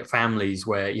you'll get families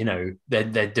where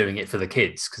they're doing it for the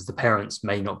kids because the parents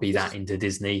may not be that into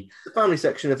Disney. The family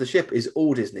section of the ship is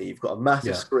all Disney. You've got a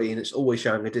massive screen; it's always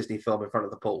showing a Disney film in front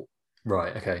of the pool.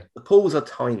 Right. Okay. The pools are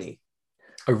tiny.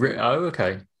 Oh,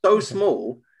 okay. So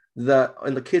small that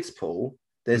in the kids' pool,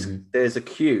 there's a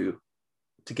queue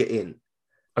to get in,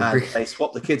 and they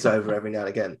swap the kids over every now and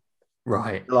again.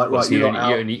 Right. Like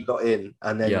you got in,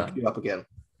 and then you queue up again.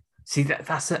 See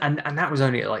that's and that was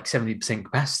only at like 70%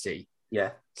 capacity.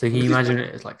 Yeah. So can you imagine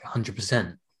it as like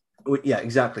 100%? Yeah,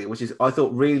 exactly. Which is I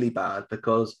thought really bad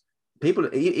because people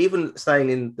even staying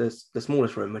in the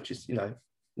smallest room, which is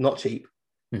not cheap,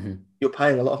 you're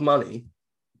paying a lot of money.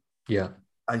 Yeah.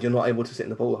 And you're not able to sit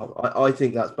in the pool. I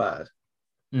think that's bad.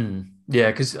 Yeah,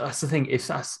 because that's the thing. It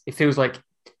feels like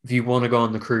if you want to go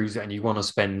on the cruise and you want to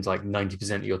spend like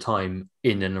 90% of your time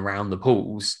in and around the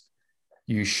pools,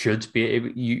 you should be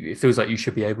able. It feels like you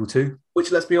should be able to.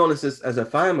 Which, let's be honest, as a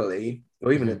family,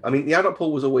 or even the adult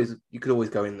pool was always, you could always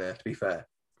go in there. To be fair,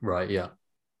 right? Yeah.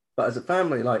 But as a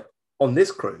family, like on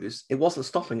this cruise, it wasn't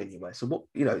stopping anyway. So what,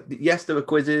 yes, there were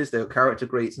quizzes, there were character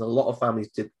greets, and a lot of families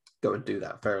did go and do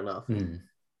that. Fair enough.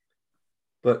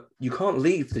 But you can't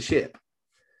leave the ship.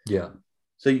 Yeah.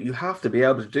 So you have to be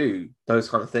able to do those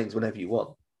kind of things whenever you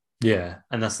want. Yeah,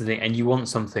 and that's the thing. And you want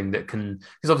something that can,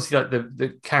 because obviously like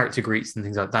the character greets and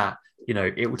things like that,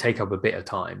 it will take up a bit of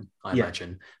time, I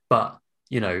imagine. But,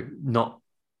 it's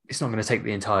not going to take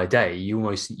the entire day. You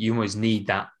almost need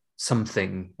that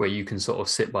something where you can sort of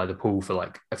sit by the pool for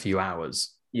like a few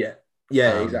hours. Yeah,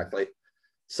 exactly.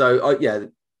 So,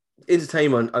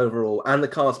 entertainment overall and the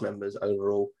cast members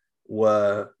overall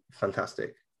were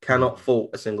fantastic. Cannot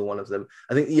fault a single one of them.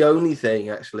 I think the only thing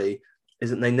actually is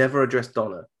that they never addressed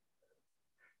Donna.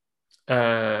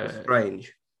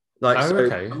 Strange.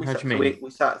 Okay. How do you mean? We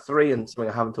sat at 3 and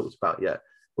something I haven't talked about yet.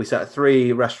 We sat at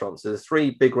 3 restaurants. There's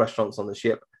 3 big restaurants on the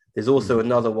ship. There's also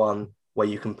another one where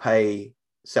you can pay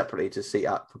separately to sit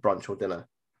at for brunch or dinner.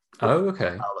 Oh,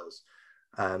 okay.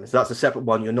 So that's a separate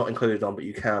one you're not included on, but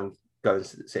you can go and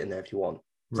sit in there if you want.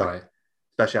 Right.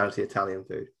 Specialty Italian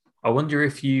food. I wonder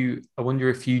if you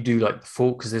do like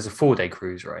because there's a 4-day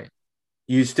cruise, right?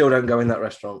 You still don't go in that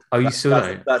restaurant. Oh, you still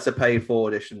don't? That's a paid for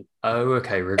edition. Oh,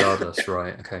 okay. Regardless,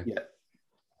 right. Okay. Yeah.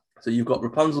 So you've got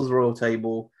Rapunzel's Royal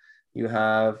Table, you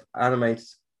have Animated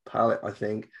Palette, I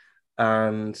think,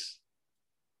 and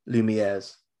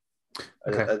Lumiere's.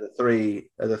 Okay.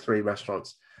 Are the three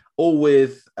restaurants, all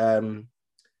with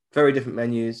very different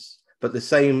menus, but the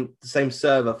same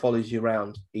server follows you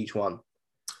around each one.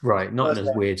 Right, not in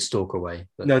a weird stalker way.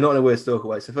 But... No, not in a weird stalker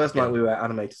way. So first night we were at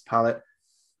Animator's Palette,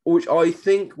 which I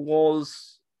think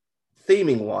was,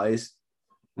 theming-wise,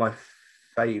 my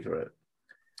favourite.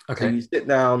 Okay. So you sit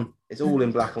down, it's all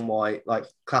in black and white, like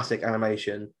classic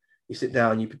animation. You sit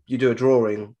down, you do a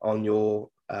drawing on your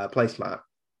placemat,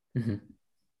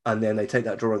 and then they take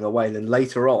that drawing away. And then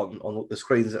later on the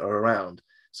screens that are around,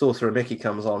 Sorcerer Mickey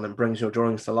comes on and brings your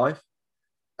drawings to life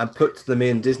and puts them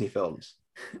in Disney films.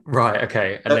 Right,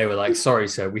 okay. And they were like, sorry,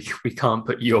 sir, we can't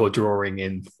put your drawing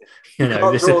in.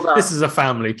 This is a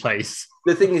family place.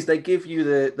 The thing is, they give you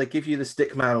the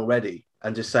stick man already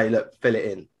and just say, look, fill it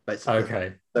in, basically.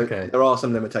 Okay. So okay. There are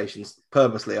some limitations,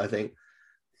 purposely, I think.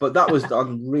 But that was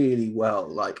done really well.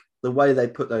 Like the way they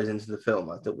put those into the film,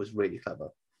 I thought was really clever.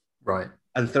 Right.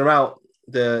 And throughout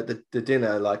the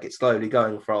dinner, like it's slowly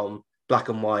going from black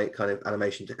and white kind of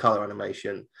animation to color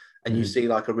animation. And you see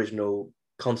like original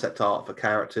concept art for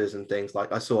characters and things.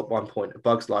 Like I saw at one point A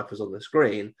Bug's Life was on the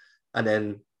screen, and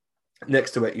then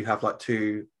next to it you have like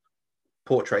 2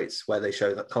 portraits where they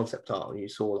show that concept art, and you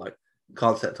saw like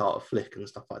concept art of Flick and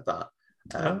stuff like that.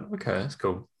 Okay, that's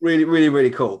cool. Really, really, really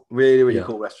cool. Really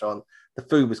cool restaurant. The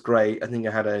food was great. I think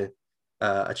I had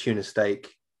a tuna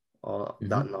steak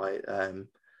that night.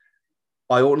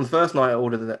 I ordered the first night. I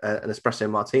ordered an espresso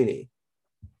martini.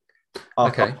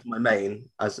 After my main,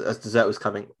 as dessert was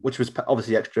coming, which was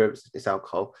obviously extra. It's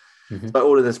alcohol. So I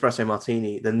ordered an espresso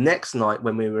martini. The next night,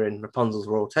 when we were in Rapunzel's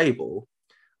Royal Table,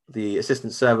 the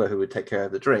assistant server who would take care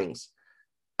of the drinks,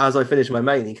 as I finished my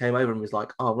main, he came over and was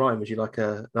like, "Oh, Ryan, would you like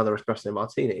another espresso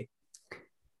martini?"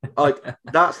 Like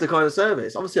that's the kind of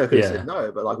service. Obviously, I could have said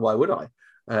no, but like, why would I?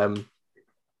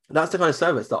 That's the kind of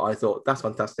service that I thought that's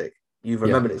fantastic. You've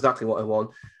remembered exactly what I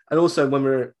want. And also, when we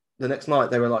were the next night,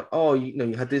 they were like, "Oh,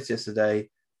 you had this yesterday.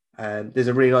 There's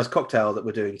a really nice cocktail that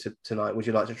we're doing tonight. Would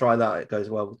you like to try that? It goes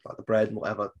well with like the bread and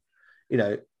whatever."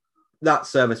 That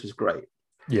service was great.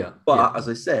 Yeah. But as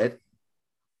I said,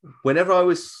 whenever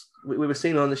we were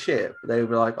seen on the ship, they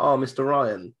were like, "Oh, Mr.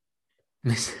 Ryan."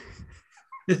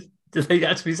 Did they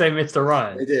actually say Mr.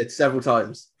 Ryan? They did several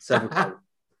times.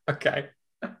 Okay.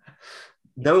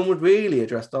 No one would really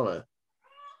address Donna.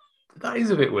 That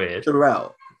is a bit weird.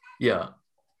 Throughout. Yeah.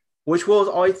 Which was,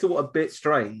 I thought, a bit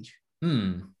strange.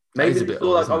 Maybe they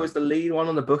feel like I was the lead one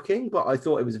on the booking, but I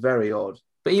thought it was very odd.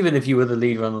 But even if you were the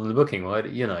lead one on the booking, right,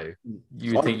 you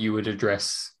would think you would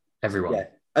address everyone. Yeah.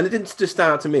 And it didn't just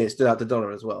stand out to me, it stood out to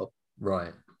Donna as well.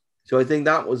 Right. So I think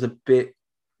that was a bit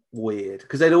weird.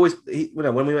 Because they'd always,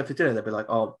 when we went for dinner, they'd be like,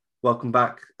 "Oh, welcome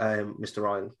back, Mr.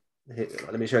 Ryan. Here,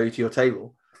 let me show you to your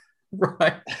table."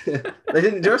 Right. They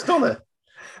didn't address Donna.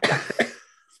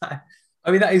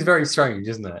 I mean, that is very strange,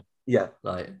 isn't it? Yeah.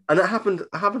 And that happened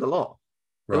a lot.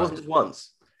 Right. It wasn't just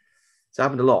once. It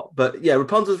happened a lot. But yeah,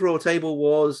 Rapunzel's Royal Table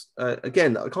was,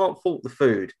 again, I can't fault the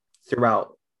food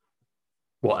throughout.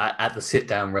 What, at the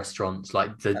sit-down restaurants,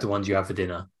 like the ones you have for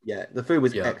dinner? Yeah, the food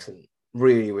was excellent.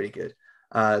 Really, really good.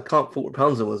 Can't fault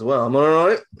Rapunzel as well. Am I all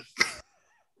right?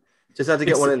 Just had to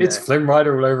get one in there. It's Flynn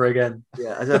Rider all over again.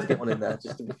 Yeah, I just had to get one in there,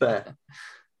 just to be fair.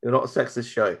 You're not a sexist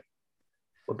show.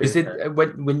 Is it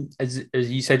when as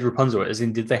you said Rapunzel, as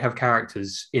in did they have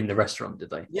characters in the restaurant? Did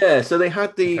they? Yeah, so they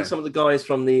had some of the guys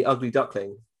from the Ugly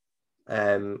Duckling,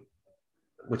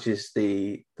 which is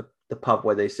the pub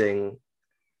where they sing.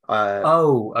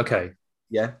 Okay.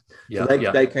 Yeah. Yeah.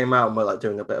 So they came out and were like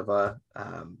doing a bit of a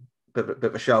bit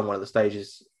of a show on one of the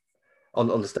stages on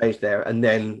the stage there, and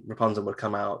then Rapunzel would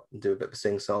come out and do a bit of a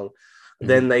sing song.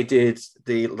 Then they did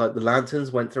the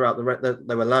lanterns went throughout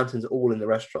there were lanterns all in the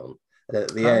restaurant, and then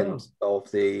at the end of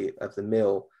the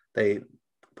meal they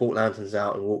brought lanterns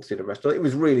out and walked through the restaurant. It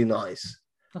was really nice.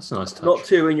 That's a nice touch. Not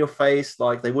too in your face,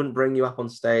 like they wouldn't bring you up on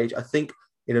stage. I think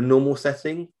in a normal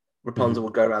setting, Rapunzel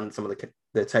would go around some of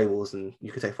the tables and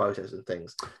you could take photos and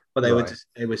things, but they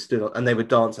were stood on and they would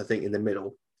dance. I think in the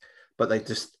middle, but they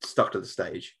just stuck to the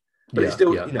stage. But it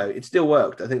still, it still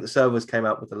worked. I think the servers came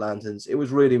out with the lanterns. It was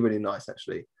really, really nice,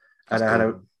 actually. And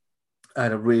I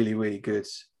had a really, really good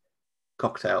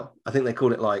cocktail. I think they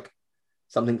called it like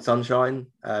something sunshine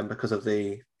because of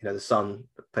the sun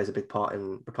plays a big part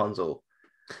in Rapunzel.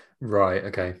 Right.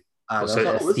 Okay. And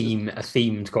so a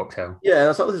themed cocktail. Yeah,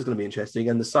 I thought this is going to be interesting.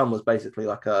 And the sun was basically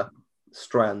like a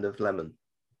strand of lemon.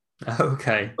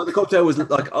 Okay. But the cocktail was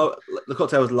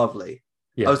lovely.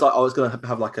 Yeah. I was going to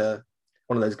have like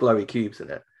one of those glowy cubes in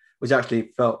it, which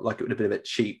actually felt like it would have been a bit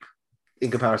cheap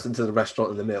in comparison to the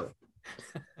restaurant and the meal.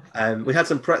 We had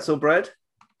some pretzel bread.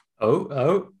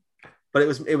 Oh. But it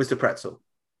was a pretzel.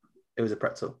 It was a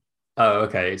pretzel. Oh,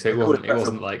 okay. So it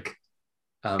wasn't like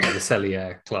the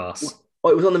Cellier class.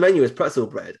 Well, it was on the menu as pretzel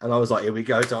bread, and I was like, "Here we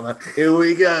go, Donna. Here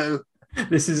we go.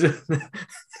 This is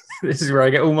where I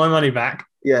get all my money back."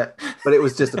 Yeah, but it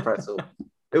was just a pretzel.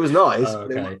 It was nice. Oh,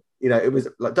 okay. It was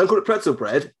like, don't call it pretzel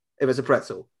bread if it's a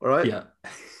pretzel. All right. Yeah.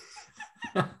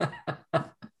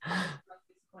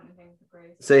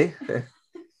 See,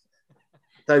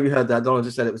 have you heard that? Donna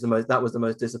just said that was the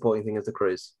most disappointing thing of the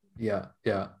cruise. Yeah.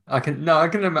 I can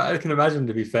imagine.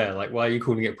 To be fair, like, why are you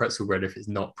calling it pretzel bread if it's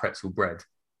not pretzel bread?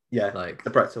 Yeah, like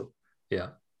the pretzel. Yeah.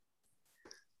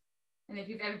 And if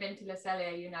you've ever been to Le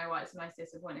Cellier, you know why it's the most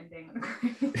disappointing thing on the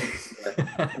cruise.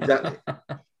 Exactly.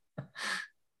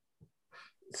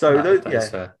 So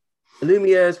fair.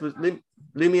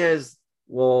 Lumiere's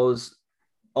was,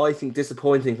 I think,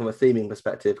 disappointing from a theming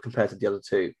perspective compared to the other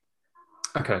two.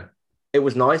 Okay. It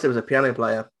was nice. There was a piano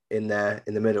player in there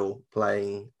in the middle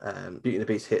playing Beauty and the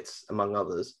Beast hits, among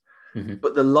others. Mm-hmm.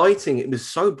 But the lighting, it was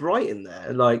so bright in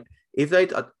there. Like, if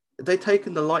they'd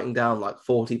taken the lighting down like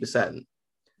 40%,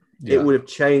 it would have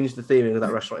changed the theming of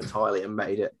that restaurant entirely and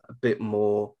made it a bit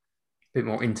more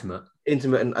intimate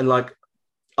and like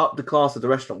up the class of the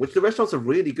restaurant, which the restaurants are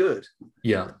really good.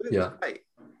 Yeah. Great.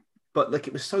 But like,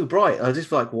 it was so bright. I just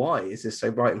feel like, why is this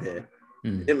so bright in here?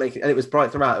 It didn't make it, and it was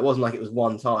bright throughout. It wasn't like it was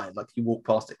one time. Like, you walked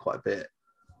past it quite a bit.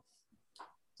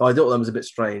 So I thought that was a bit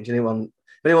strange. If anyone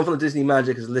from the Disney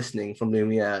Magic is listening from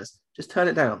Lumiere's, just turn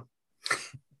it down.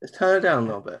 Just turn it down a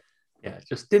little bit. Yeah,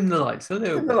 just dim the lights a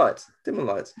little bit. Dim the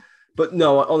lights. But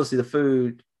no, honestly, the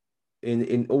food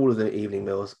in all of the evening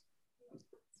meals,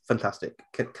 fantastic.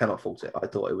 Cannot fault it. I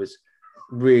thought it was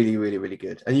really, really, really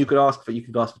good. And you could ask for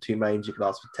 2 mains, you could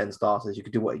ask for 10 starters, you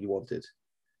could do what you wanted.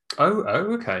 Oh,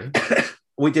 okay.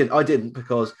 I didn't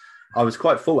because I was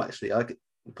quite full, actually.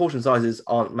 Portion sizes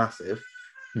aren't massive.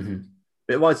 Mm-hmm.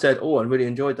 But if I said, "Oh, I really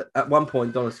enjoyed that," at one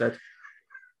point Donna said,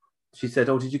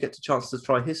 "Oh, did you get the chance to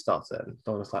try his starter?" And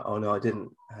Donna was like, "Oh no, I didn't."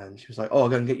 And she was like, "Oh, I'll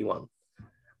go and get you one."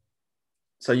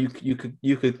 So you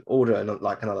could order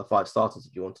like another 5 starters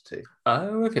if you wanted to.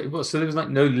 Oh, okay. Well, so there was like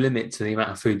no limit to the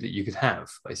amount of food that you could have,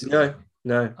 basically.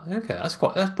 No. Okay, that's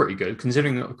pretty good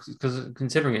considering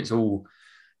it's all,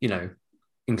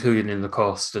 included in the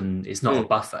cost and it's not a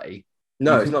buffet.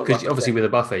 No, it's not. Because obviously with a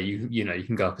buffet, you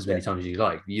can go up as many times as you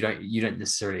like. You don't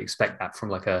necessarily expect that from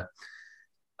like a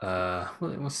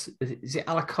is it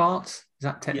a la carte? Is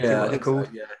that technically what they're called?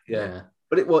 So. Yeah.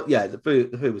 But the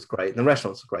food was great. And the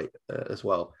restaurants were great as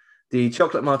well. The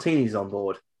chocolate martinis on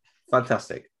board,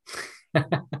 fantastic.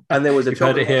 And there was a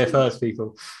chocolate. Heard it here first,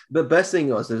 people. The best thing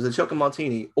was there was a chocolate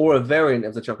martini or a variant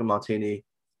of the chocolate martini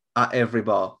at every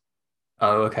bar.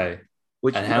 Oh, okay.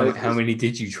 How many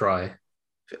did you try?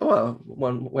 Well,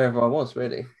 one wherever I was,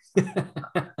 really. I just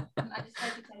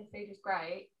heard you say the food was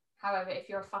great. However, if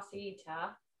you're a fussy eater,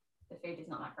 the food is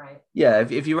not that great. Yeah,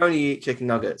 if you only eat chicken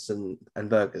nuggets and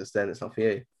burgers, then it's not for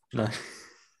you. No.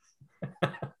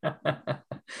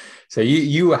 So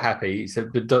you were happy. So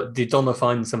did Donna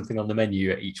find something on the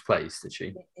menu at each place, did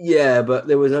she? Yeah, but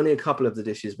there was only a couple of the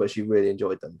dishes where she really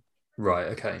enjoyed them. Right,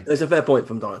 okay. It's a fair point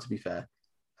from Donna, to be fair.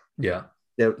 Yeah.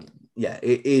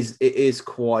 It is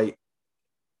quite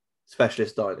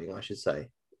specialist dining, I should say.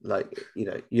 Like,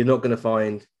 you're not going to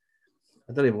find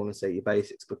I don't even want to say your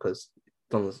basics because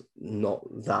Donald's not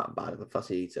that bad of a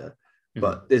fussy eater.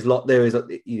 But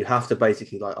you have to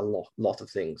basically like a lot of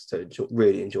things to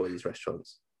really enjoy these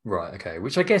restaurants. Right. Okay.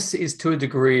 Which I guess is to a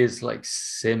degree is like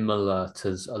similar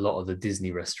to a lot of the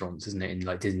Disney restaurants, isn't it? In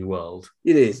like Disney World.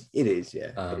 It is.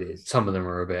 Yeah. It is. Some of them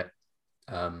are a bit.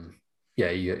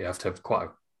 You have to have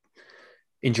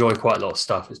enjoy quite a lot of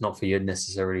stuff. It's not for you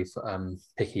necessarily for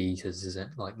picky eaters, is it?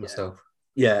 Like myself.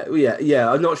 Yeah.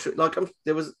 I'm not sure. Like,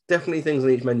 there was definitely things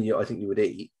on each menu I think you would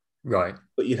eat. Right.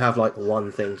 But you'd have like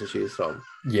one thing to choose from.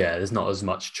 Yeah, there's not as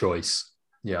much choice.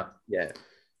 Yeah. Yeah.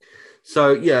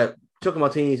 So yeah, chocolate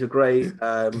martinis were great.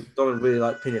 Donald really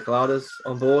liked pina coladas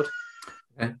on board.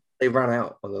 Okay. They ran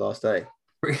out on the last day.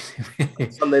 Really?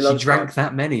 Sunday lunchtime. She drank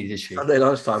that many, did she? Sunday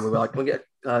lunchtime, we were like, can we get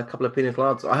a couple of pina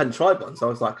coladas? I hadn't tried one, so I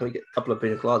was like, can we get a couple of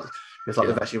pina coladas? It's like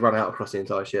they've actually run out across the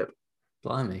entire ship.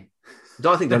 Blimey.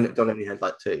 I think Don only had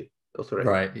like 2 or 3.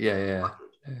 Right. Yeah.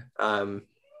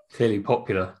 Clearly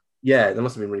popular. Yeah, they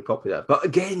must have been really popular. But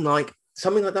again, like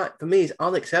something like that for me is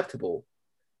unacceptable.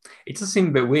 It does seem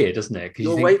a bit weird, doesn't it?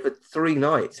 You're away for 3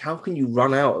 nights. How can you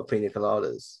run out of pina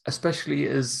coladas?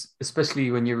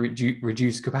 Especially when you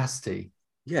reduce capacity.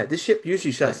 Yeah, this ship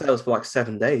usually sails for like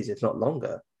 7 days, if not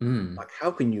longer. Mm. Like,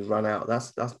 how can you run out?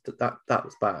 That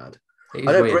was bad. I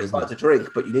know Brits like to drink,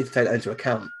 but you need to take that into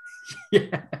account.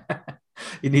 Yeah,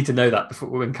 you need to know that before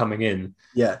when coming in.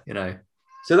 Yeah, you know.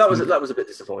 So that was a bit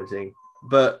disappointing.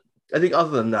 But I think other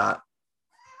than that,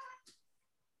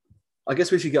 I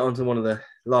guess we should get on to one of the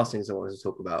last things I wanted to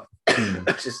talk about.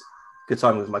 It's just good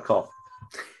timing with my cough.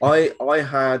 I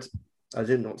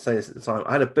didn't want to say this at the time.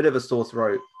 I had a bit of a sore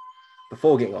throat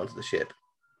before getting onto the ship.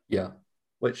 Yeah.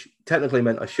 Which technically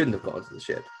meant I shouldn't have got onto the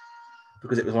ship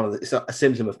because it was it's a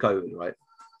symptom of COVID, right?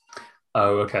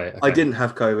 Oh, okay. I didn't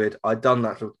have COVID. I'd done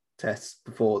natural tests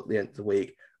before the end of the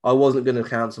week. I wasn't going to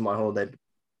cancel my holiday.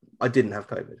 I didn't have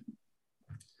COVID.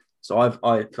 So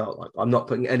I felt like I'm not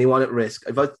putting anyone at risk.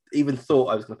 If I even thought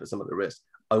I was going to put someone at risk,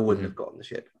 I wouldn't have gotten the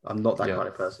ship. I'm not that kind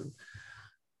of person.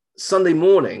 Sunday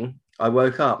morning, I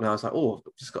woke up and I was like, oh,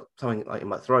 I've just got something like in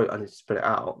my throat. I need to spit it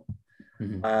out.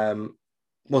 Mm-hmm.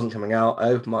 Wasn't coming out. I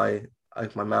opened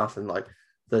my mouth and like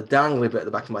the dangly bit at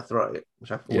the back of my throat,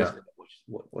 which I've always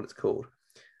what it's called,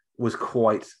 was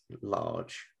quite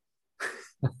large.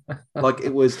 Like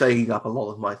it was taking up a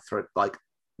lot of my throat, like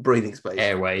breathing space.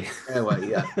 Airway,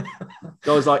 yeah.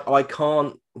 So I was like, I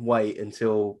can't wait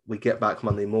until we get back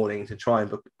Monday morning to try and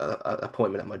book an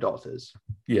appointment at my doctor's.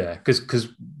 Yeah, because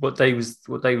what day was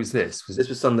this? This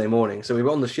was Sunday morning, so we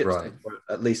were on the ship for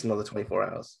at least another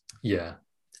 24 hours. Yeah,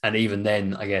 and even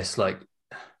then, I guess like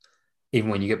even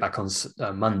when you get back on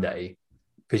Monday,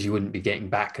 because you wouldn't be getting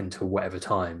back until whatever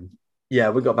time. Yeah,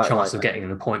 we got back. Chance of getting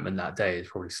an appointment that day is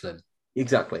probably slim.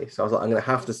 Exactly. So I was like, I'm going to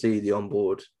have to see the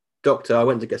onboard doctor. I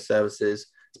went to guest services,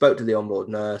 spoke to the onboard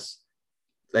nurse.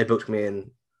 They booked me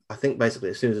in, I think, basically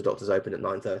as soon as the doctor's open at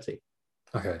 9:30.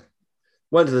 Okay.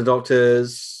 Went to the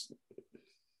doctor's.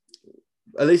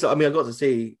 At least, I got to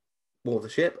see more of the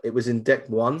ship. It was in deck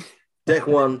 1. Deck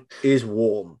 1 is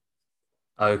warm.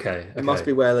 Okay. It must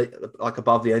be where, like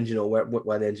above the engine or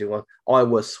where the engine was. I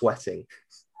was sweating.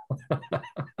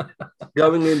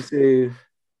 Going into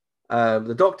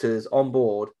the doctor's on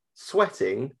board,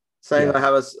 sweating, saying I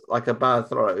have a bad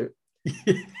throat.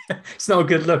 It's not a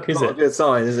good look, is it? Not a good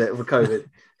sign, is it, for COVID?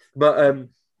 But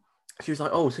she was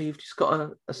like, "Oh, so you've just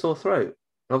got a sore throat?" And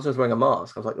I was just wearing a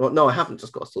mask. I was like, "Well, no, I haven't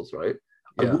just got a sore throat.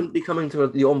 I wouldn't be coming to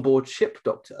the onboard ship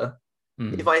doctor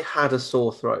if I had a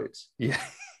sore throat." Yeah.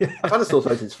 I've had a sore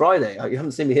throat since Friday. You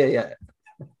haven't seen me here yet.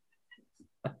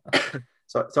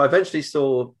 So I eventually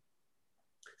saw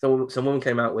some woman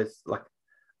came out with like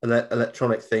an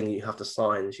electronic thing you have to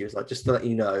sign. And she was like, just to let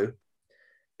you know,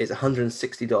 it's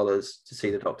 $160 to see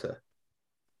the doctor.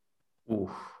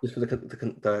 Ooh. Just for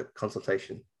the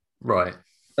consultation. Right.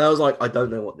 And I was like, I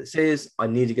don't know what this is. I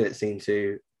need to get it seen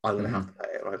to. I'm going to have to pay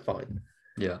it. Right, fine.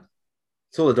 Yeah.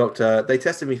 Saw the doctor. They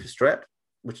tested me for strep,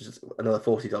 which is another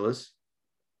 $40.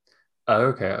 Oh,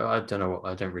 okay. I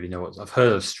don't really know what. I've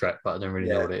heard of strep, but I don't really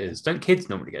know what it is. Don't kids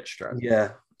normally get strep?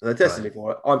 Yeah. And they tested me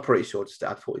for it. I'm pretty sure just to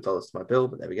add $40 to my bill,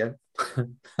 but there we go.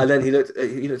 And then he looked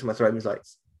at my throat and was like,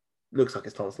 looks like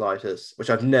it's tonsillitis, which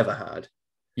I've never had.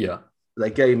 Yeah. They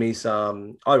gave me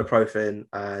some ibuprofen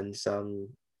and some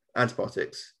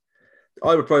antibiotics.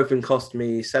 Ibuprofen cost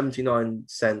me 79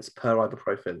 cents per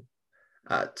ibuprofen,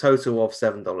 a total of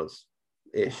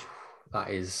 $7-ish. That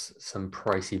is some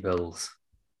pricey bills.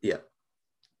 Yeah.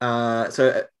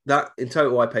 So that in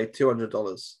total, I paid $200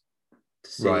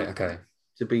 to see. Right. Okay.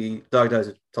 To be diagnosed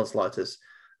with tonsillitis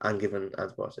and given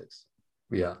antibiotics.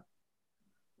 Yeah.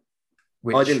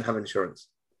 I didn't have insurance.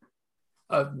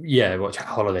 Yeah, watch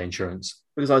holiday insurance.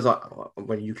 Because I was like,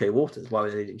 when UK waters, why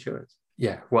would I need insurance?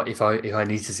 Yeah, what if I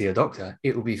need to see a doctor?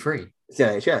 It will be free. It's the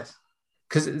NHS.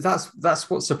 Because that's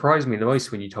what surprised me the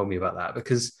most when you told me about that.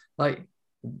 Because like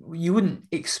you wouldn't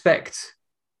expect.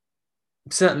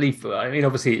 Certainly,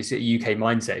 obviously, it's a UK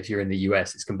mindset. If you're in the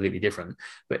US, it's completely different.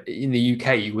 But in the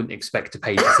UK, you wouldn't expect to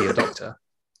pay to see a doctor.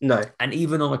 No. And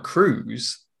even on a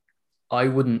cruise, I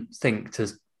wouldn't think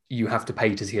you have to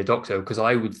pay to see a doctor, because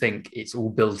I would think it's all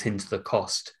built into the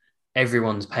cost.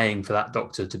 Everyone's paying for that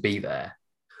doctor to be there.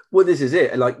 Well, this is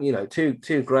it. Like,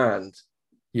 two grand.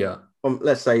 Yeah.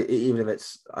 Let's say even if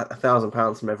it's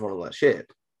 £1,000 from everyone on that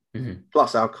ship,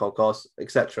 plus alcohol costs,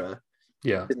 etc.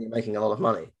 Yeah. Isn't making a lot of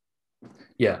money?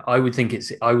 Yeah, I would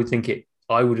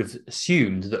have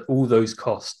assumed that all those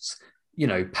costs,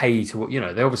 pay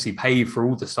to they obviously pay for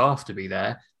all the staff to be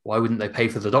there. Why wouldn't they pay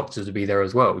for the doctor to be there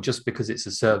as well? Just because it's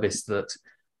a service that,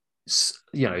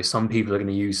 some people are going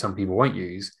to use, some people won't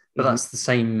use. But that's the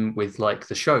same with like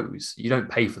the shows. You don't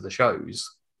pay for the shows.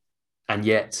 And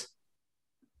yet,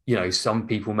 some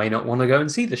people may not want to go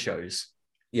and see the shows.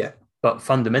 Yeah. But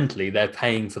fundamentally, they're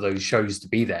paying for those shows to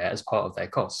be there as part of their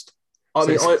cost. I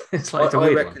mean, it's like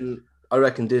I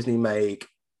reckon Disney make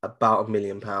about £1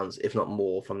 million, if not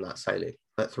more, from that sailing,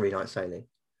 that 3-night sailing.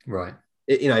 Right.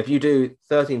 If you do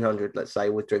 1,300, let's say,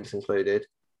 with drinks included,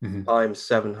 times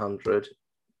 700,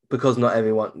 because not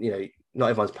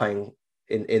everyone's paying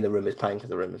in the room is paying for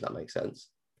the room, if that makes sense.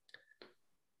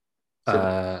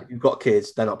 So if you've got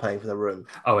kids, they're not paying for the room.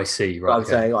 Oh, I see. Right. But I'm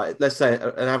saying, like, let's say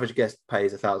an average guest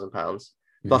pays £1,000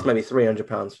 plus maybe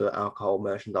 £300 for alcohol,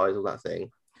 merchandise, all that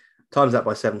thing. Times that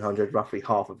by 700, roughly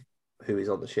half of who is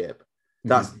on the ship.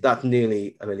 That's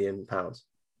nearly £1 million.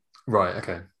 Right.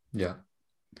 Okay. Yeah.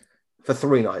 For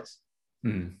 3 nights.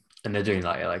 And they're doing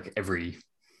like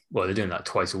they're doing that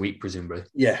twice a week, presumably.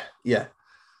 Yeah. Yeah.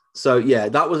 So yeah,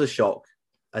 that was a shock.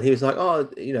 And he was like, "Oh,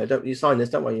 don't you sign this?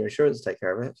 Don't worry, your insurance will take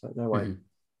care of it." It's like, no way.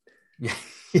 Yeah.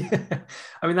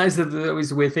 I mean, that's always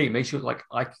the weird thing. It makes you like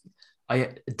I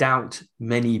doubt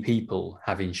many people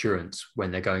have insurance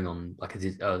when they're going on like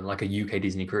a UK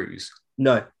Disney cruise.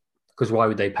 No, because why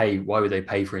would they pay? Why would they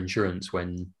pay for insurance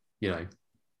when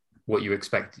what you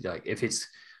expect? Like if it's,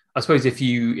 I suppose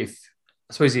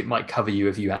it might cover you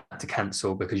if you had to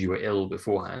cancel because you were ill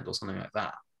beforehand or something like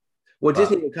that. Well,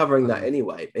 Disney were covering that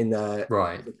anyway in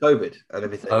COVID and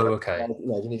everything. Oh, okay.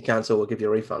 If you need to cancel, we'll give you a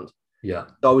refund. Yeah.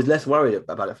 So I was less worried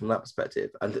about it from that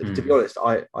perspective. And to be honest,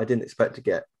 I didn't expect to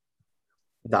get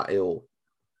that ill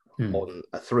on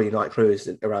a 3-night cruise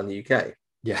around the UK.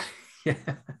 Yeah.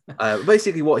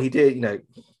 Basically what he did,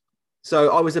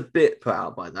 so I was a bit put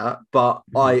out by that, but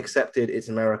I accepted it's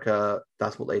America.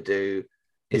 That's what they do.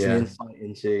 It's an insight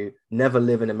into never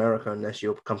live in America unless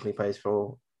your company pays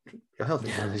for your health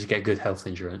insurance. Yeah, unless you get good health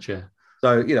insurance, yeah.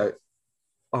 So,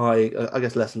 I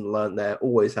guess lesson learned there,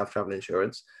 always have travel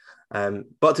insurance.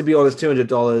 But to be honest,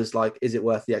 $200, like, is it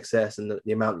worth the excess and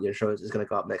the amount of the insurance is going to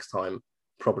go up next time?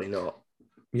 Probably not.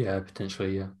 Yeah,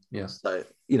 potentially, yeah. So,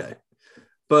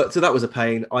 but so that was a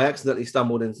pain. I accidentally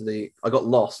stumbled into I got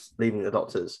lost leaving the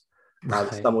doctors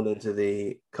and stumbled into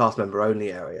the cast member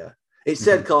only area. It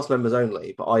said cast members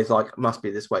only, but I was like, must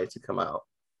be this way to come out.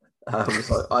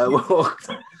 So I walked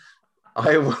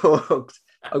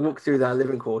through their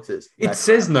living quarters. It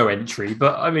says no entry,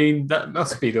 but I mean, that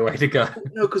must be the way to go.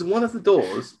 No, because one of the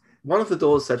doors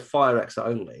said fire exit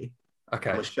only.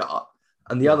 Okay. It was shut.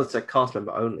 And the other said cast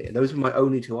member only. And those were my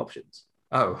only 2 options.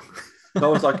 Oh. So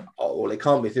I was like, oh, well, it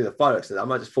can't be through the fire exit. I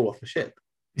might just fall off the ship.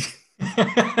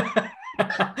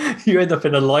 You end up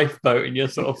in a lifeboat and you're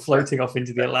sort of floating off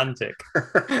into the Atlantic.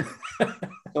 I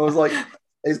was like,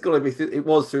 it's got to be it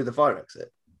was through the fire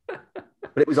exit.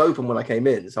 But it was open when I came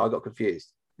in, so I got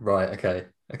confused. Right, okay.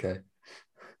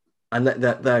 And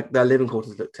their living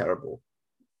quarters look terrible.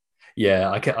 Yeah,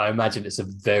 I imagine it's a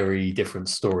very different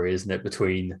story, isn't it,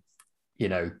 between,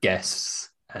 guests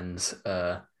and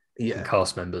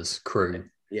cast members, crew.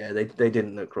 Yeah, they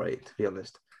didn't look great, to be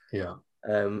honest. Yeah.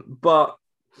 But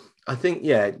I think,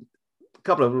 a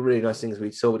couple of really nice things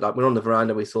we saw. Like, we're on the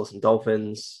veranda, we saw some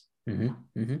dolphins.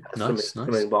 Nice.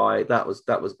 Swimming by. That was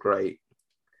great.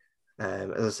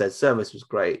 As I said, service was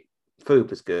great. Food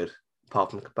was good,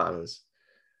 apart from cabanas.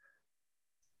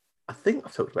 I think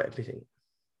I've talked about everything.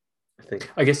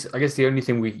 I guess the only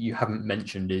thing you haven't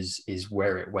mentioned is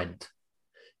where it went.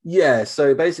 Yeah,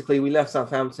 so basically we left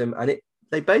Southampton and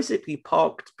they basically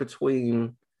parked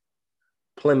between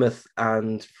Plymouth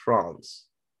and France.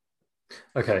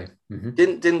 Okay.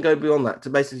 Didn't go beyond that.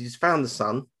 To basically just found the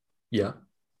sun. Yeah.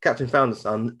 Captain found the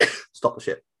sun, stopped the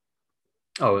ship.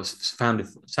 Oh, it's found a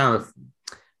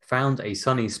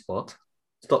sunny spot.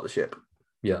 Stop the ship.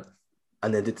 Yeah.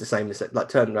 And then did the same, like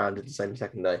turned around, did the same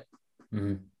second day.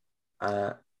 Mm-hmm.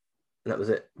 And that was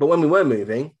it. But when we were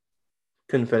moving,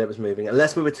 couldn't feel it was moving.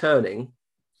 Unless we were turning,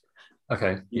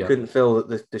 you couldn't feel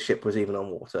that the ship was even on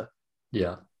water.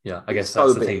 Yeah. I guess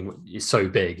that's the thing. It's so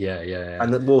big. Yeah.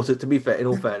 And the water, to be fair, in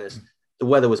all fairness, the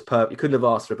weather was perfect. You couldn't have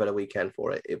asked for a better weekend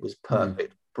for it. It was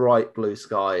perfect. Bright blue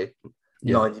sky,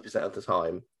 90% of the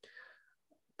time.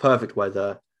 Perfect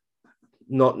weather.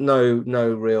 No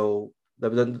real.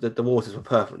 The waters were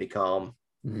perfectly calm.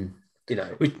 You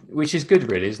know, which is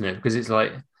good, really, isn't it? Because it's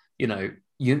like, you know,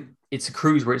 it's a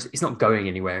cruise where it's not going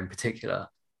anywhere in particular.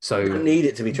 So you don't need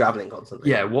it to be traveling constantly.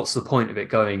 Yeah, what's the point of it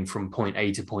going from point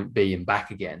A to point B and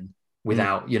back again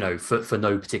without, you know, for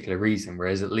no particular reason?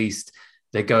 Whereas at least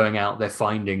they're going out, they're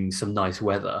finding some nice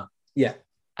weather. Yeah.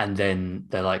 And then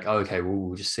they're like, oh, okay, well,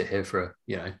 we'll just sit here for,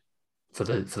 you know, for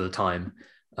the time.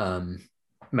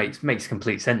 Makes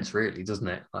complete sense, really, doesn't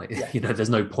it? Like, you know, there's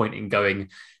no point in going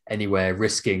anywhere,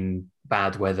 risking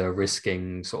bad weather,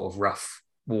 risking sort of rough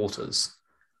waters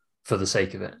for the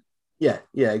sake of it. Yeah,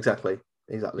 exactly.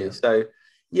 Yeah. So,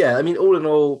 yeah, I mean, all in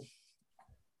all,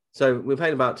 so we're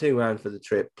paying about £2,000 for the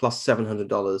trip plus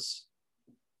 $700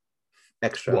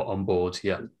 extra. What, on board?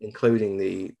 Yeah, including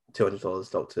the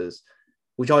 $200 doctors,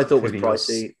 which I thought was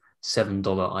pricey. $7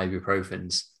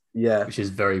 ibuprofens. Yeah, which is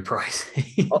very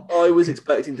pricey. I was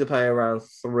expecting to pay around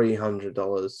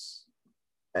 $300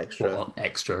 extra. What,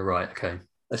 extra, right? Okay.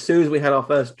 As soon as we had our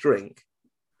first drink,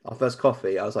 our first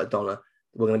coffee, I was like, Donna,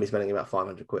 we're going to be spending about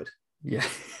 £500. Yeah.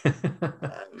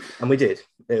 And we did.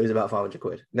 It was about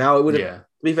 £500. Now it would have, to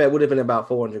be fair, it would have been about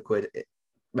 £400,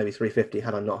 maybe $350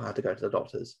 had I not had to go to the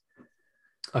doctors.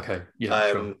 Okay.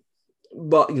 Yeah. Sure.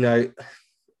 But you know,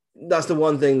 that's the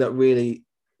one thing that really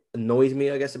annoyed me,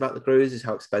 I guess, about the cruise is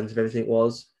how expensive everything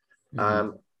was.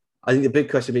 I think the big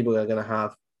question people are going to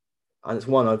have, and it's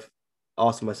one I've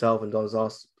asked myself and Don's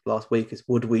asked last week, is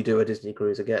would we do a Disney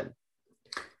cruise again?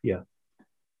 Yeah.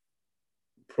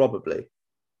 Probably.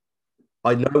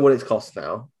 I know what it's cost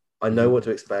now. I know what to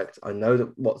expect. I know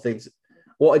that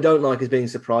what I don't like is being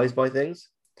surprised by things.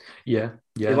 Yeah.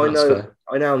 If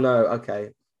I now know,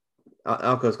 okay,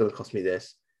 alcohol's going to cost me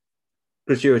this.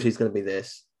 Gratuity is going to be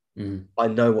this. I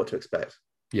know what to expect.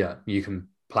 Yeah, you can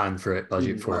plan for it,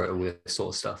 budget for it, all this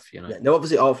sort of stuff, you know. Yeah. Now,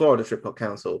 obviously, our Florida trip got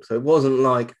cancelled, so it wasn't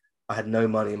like I had no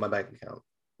money in my bank account.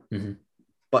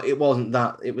 But it wasn't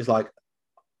that. It was like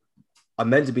I'm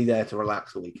meant to be there to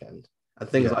relax the weekend, and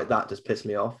things like that just piss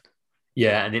me off.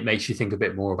 Yeah, and it makes you think a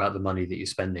bit more about the money that you're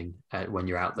spending when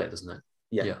you're out there, doesn't it?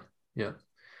 Yeah.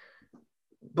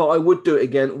 But I would do it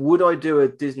again. Would I do a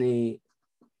Disney?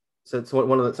 So it's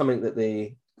something that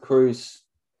the cruise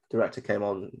director came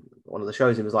on one of the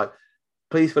shows. He was like,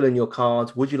 "Please fill in your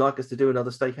cards. Would you like us to do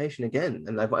another staycation again?"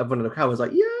 And everyone in the crowd was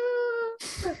like, "Yeah."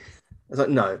 I was like,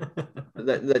 "No,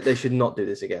 they should not do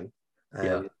this again."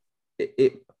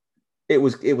 It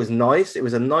was nice. It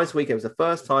was a nice week. It was the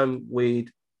first time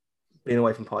we'd been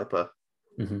away from Piper,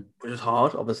 which was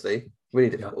hard, obviously, really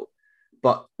difficult.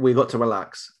 But we got to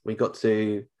relax. We got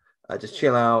to just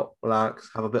chill out, relax,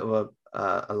 have a bit of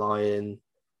a lie-in,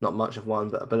 not much of one,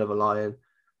 but a bit of a lie-in.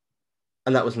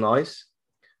 And that was nice.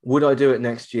 Would I do it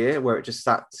next year where it just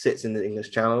sits in the English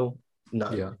Channel?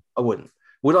 No, I wouldn't.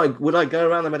 Would I go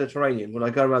around the Mediterranean? Would I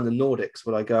go around the Nordics?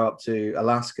 Would I go up to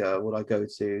Alaska? Would I go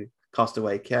to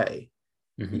Castaway Cay?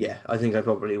 Yeah, I think I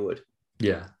probably would.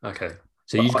 Yeah, okay.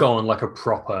 So you'd go on like a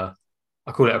proper,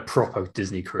 I call it a proper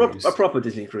Disney cruise. A proper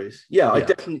Disney cruise. Yeah, I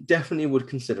definitely would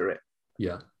consider it.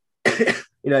 Yeah.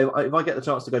 You know, if I get the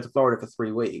chance to go to Florida for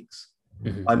 3 weeks,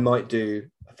 I might do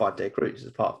a 5-day cruise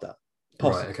as part of that.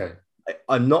 Possibly. Right, okay.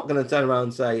 I'm not going to turn around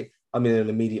and say I'm in an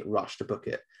immediate rush to book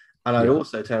it. And I'd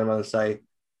also turn around and say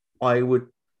I would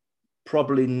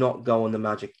probably not go on the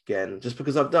Magic again just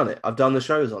because I've done it. I've done the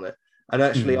shows on it. And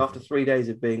actually, after 3 days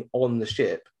of being on the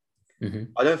ship,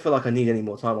 I don't feel like I need any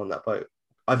more time on that boat.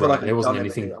 I feel like there wasn't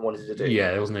anything I wanted to do.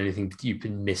 Yeah, there wasn't anything you've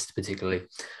missed particularly.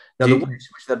 Now, the Wish,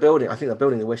 which they're building, I think they're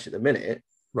building the Wish at the minute.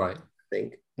 Right.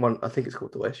 I think it's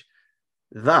called the Wish.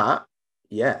 That,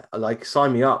 like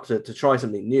sign me up to try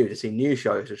something new, to see new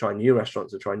shows, to try new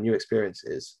restaurants, to try new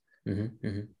experiences.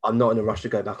 I'm not in a rush to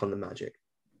go back on the Magic.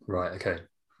 Right. Okay.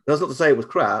 That's not to say it was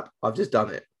crap. I've just done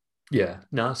it. Yeah.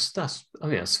 No, that's I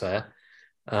think that's fair.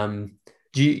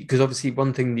 Because obviously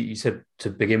one thing that you said to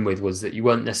begin with was that you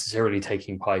weren't necessarily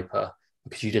taking Piper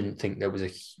because you didn't think there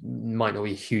was might not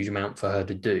be a huge amount for her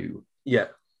to do. Yeah.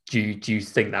 Do you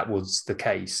think that was the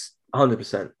case?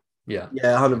 100%. Yeah.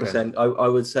 Yeah, 100%. Okay. I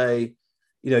would say,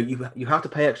 you know, you have to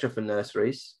pay extra for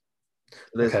nurseries.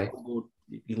 You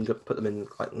can put them in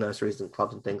like nurseries and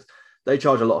clubs and things. They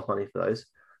charge a lot of money for those.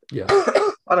 Yeah.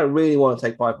 I don't really want to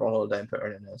take Piper on holiday and put her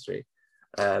in a nursery.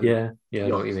 I know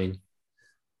what you mean.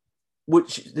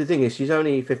 Which the thing is, she's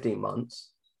only 15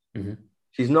 months. Mm-hmm.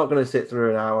 She's not going to sit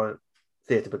through an hour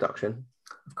theatre production.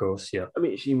 Of course, yeah. I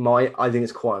mean, she might. I think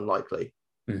it's quite unlikely,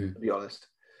 to be honest.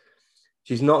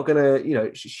 She's not going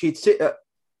to, she'd sit at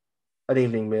an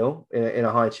evening meal in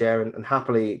a high chair and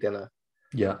happily eat dinner.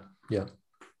 Yeah.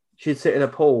 She'd sit in a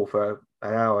pool for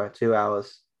an hour, 2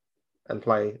 hours and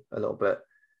play a little bit.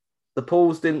 The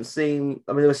pools didn't seem,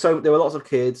 I mean, there were lots of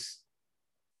kids.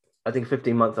 I think a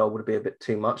 15-month-old would be a bit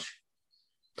too much.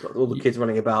 All the kids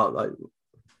running about, like.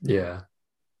 Yeah.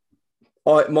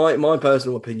 My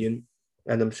personal opinion,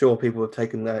 and I'm sure people have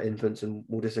taken their infants and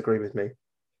will disagree with me,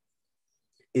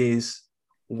 is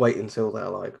wait until they're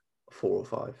like 4 or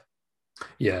 5.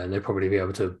 Yeah, and they'll probably be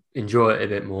able to enjoy it a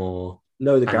bit more.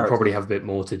 Know the and characters. Probably have a bit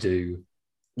more to do.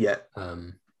 Yeah.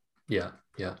 Yeah.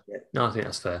 No, I think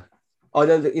that's fair. I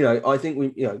don't think, I think we,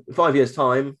 in 5 years'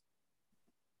 time,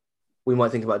 we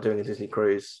might think about doing a Disney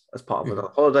cruise as part of a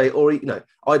holiday, or,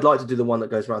 I'd like to do the one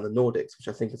that goes around the Nordics, which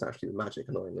I think is actually the Magic,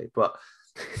 annoyingly, but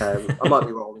I might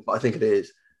be wrong, but I think it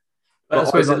is. But I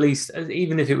suppose at least,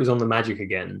 even if it was on the Magic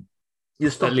again,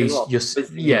 at least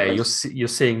you're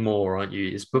seeing more, aren't you?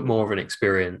 It's but more of an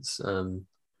experience.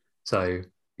 So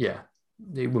yeah,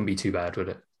 it wouldn't be too bad, would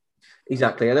it?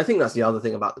 Exactly, and I think that's the other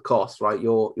thing about the cost, right?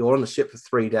 You're on the ship for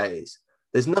 3 days.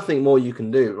 There's nothing more you can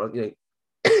do, right?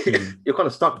 You're kind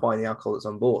of stuck buying the alcohol that's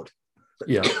on board.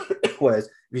 Yeah. Whereas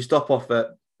if you stop off at,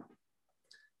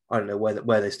 I don't know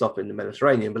where they stop in the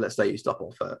Mediterranean, but let's say you stop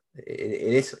off in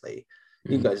Italy,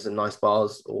 you can go to some nice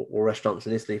bars or restaurants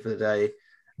in Italy for the day.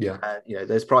 Yeah. And,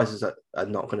 those prices are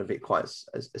not going to be quite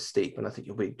as steep, and I think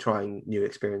you'll be trying new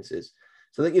experiences.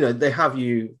 So that, they have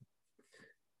you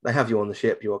on the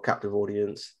ship, you're a captive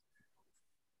audience.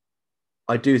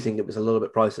 I do think it was a little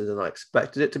bit pricier than I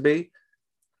expected it to be.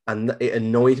 And it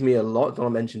annoyed me a lot. Donna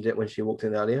mentioned it when she walked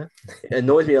in earlier. It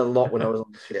annoyed me a lot when I was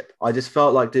on the ship. I just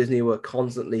felt like Disney were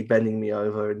constantly bending me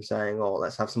over and saying, "Oh,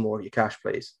 let's have some more of your cash,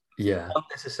 please." Yeah. Not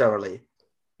necessarily.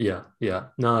 Yeah.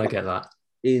 No, I get that.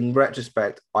 In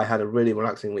retrospect, I had a really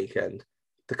relaxing weekend.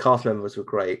 The cast members were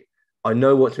great. I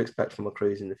know what to expect from a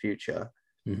cruise in the future.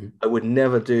 Mm-hmm. I would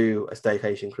never do a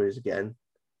staycation cruise again.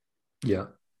 Yeah.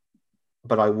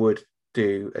 But I would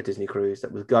do a Disney cruise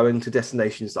that was going to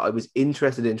destinations that I was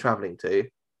interested in traveling to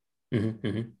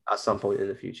at some point in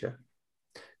the future.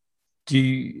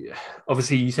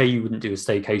 Obviously you say you wouldn't do a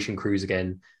staycation cruise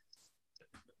again,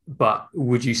 but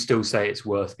would you still say it's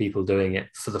worth people doing it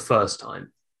for the first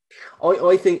time?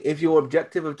 I think if your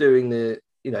objective of doing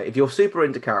if you're super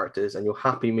into characters and you're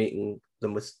happy meeting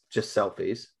them with just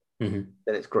selfies, then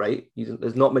it's great.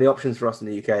 There's not many options for us in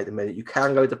the UK at the minute. You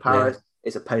can go to Paris. Yeah.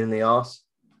 It's a pain in the arse.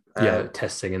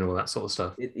 Testing and all that sort of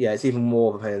stuff. It's even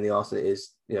more of a pain in the arse than it is.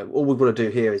 All we've got to do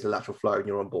here is a lateral flow and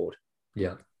you're on board.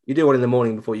 Yeah. You do one in the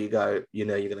morning before you go, you're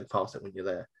going to pass it when you're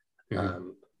there.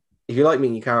 If you like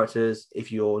meeting your characters,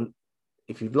 if you're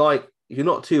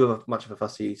not too much of a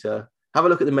fussy eater, have a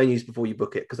look at the menus before you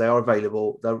book it, because they are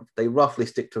available. They roughly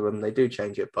stick to them. They do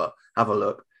change it, but have a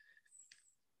look.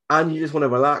 And you just want to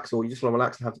relax, or you just want to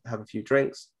relax and have a few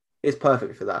drinks, it's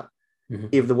perfect for that.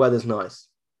 If the weather's nice.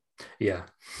 Yeah.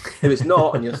 If it's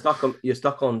not, and you're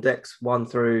stuck on decks 1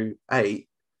 through 8.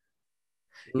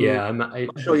 Yeah, I'm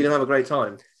sure you're gonna have a great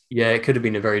time. Yeah, it could have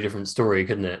been a very different story,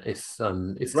 couldn't it? If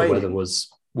the weather was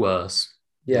worse.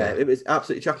 Yeah, it was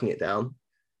absolutely chucking it down.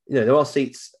 There are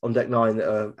seats on deck 9 that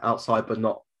are outside, but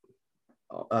not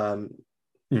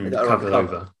covered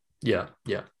over. Yeah.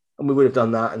 And we would have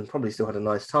done that and probably still had a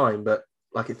nice time. But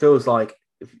it feels like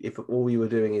if all you were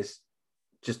doing is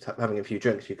just having a few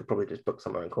drinks, you could probably just book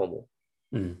somewhere in Cornwall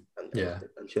and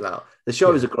chill out. The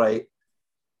shows are great.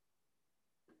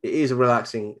 It is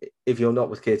relaxing. If you're not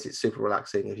with kids, it's super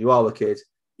relaxing. If you are with kids,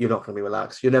 you're not going to be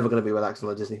relaxed. You're never going to be relaxed on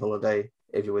a Disney holiday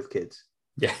if you're with kids.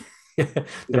 Yeah.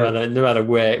 no matter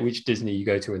which Disney you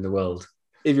go to in the world.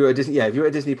 If you're at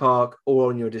a Disney park or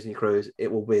on your Disney cruise,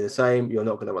 it will be the same. You're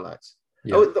not going to relax.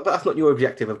 Yeah. But that's not your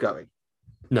objective of going.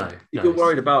 No. If you're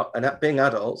worried about being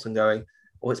adults and going,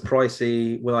 it's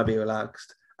pricey, will I be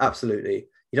relaxed? Absolutely.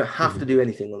 You don't have to do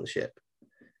anything on the ship.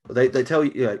 But they tell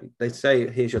you, they say,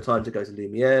 here's your time to go to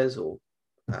Lumiere's or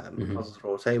Puzzles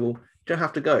for a Table. You don't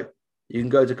have to go. You can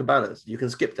go to Cabanas. You can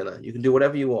skip dinner. You can do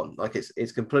whatever you want.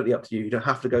 It's completely up to you. You don't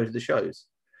have to go to the shows.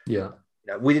 Yeah.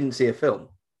 We didn't see a film.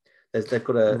 They've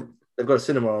got a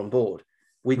cinema on board.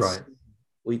 We'd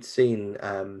seen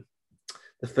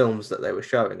the films that they were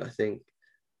showing. I think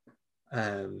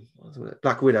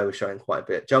Black Widow was showing quite a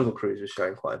bit. Jungle Cruise was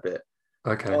showing quite a bit.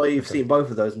 I've seen both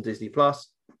of those on Disney Plus.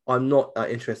 I'm not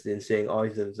interested in seeing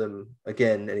either of them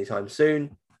again anytime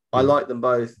soon. I like them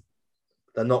both.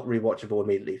 They're not rewatchable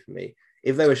immediately for me.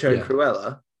 If they were showing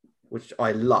Cruella, which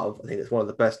I love, I think it's one of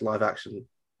the best live action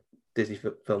Disney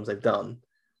films they've done.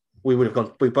 We would have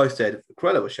gone. We both said if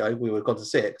Cruella was showing, we would have gone to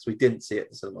see it because we didn't see it in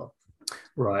the cinema.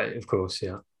 Right, of course,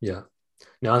 yeah.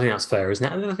 No, I think that's fair, isn't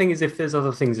it? And the thing is, if there's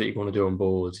other things that you want to do on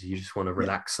board, you just want to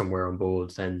relax somewhere on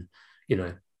board, then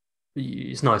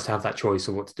it's nice to have that choice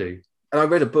of what to do. And I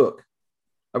read a book.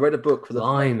 For the first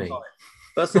time.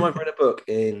 First time I've read a book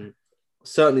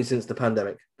certainly since the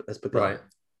pandemic has begun. Right.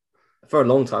 For a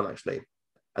long time, actually.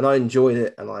 And I enjoyed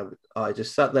it. And I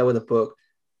just sat there with a book.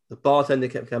 The bartender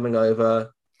kept coming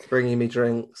over, bringing me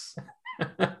drinks.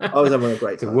 I was having a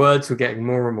great time. The words were getting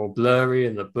more and more blurry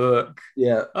in the book.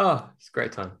 Yeah. Oh, it's a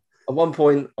great time. At one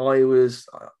point, I was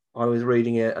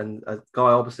reading it, and a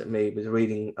guy opposite me was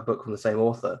reading a book from the same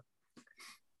author.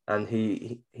 And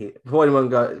he before anyone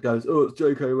goes, oh, it's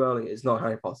J.K. Rowling. It's not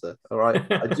Harry Potter. All right.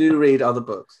 I do read other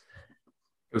books.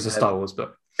 It was a Star Wars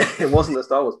book. It wasn't a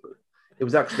Star Wars book. It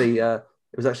was actually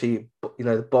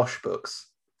the Bosch books.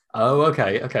 Oh,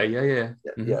 okay. Yeah.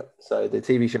 Mm-hmm. Yeah. So the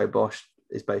TV show Bosch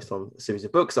is based on a series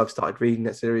of books. I've started reading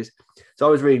that series. So I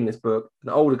was reading this book. An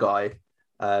older guy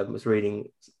was reading,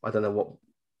 I don't know what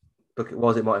book it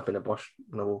was. It might have been a Bosch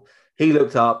novel. He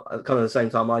looked up at kind of the same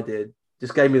time I did,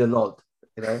 just gave me the nod,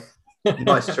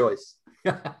 nice choice.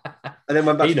 And then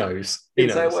went back. He knows.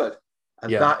 Didn't say a word.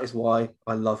 And that is why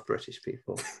I love British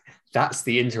people. That's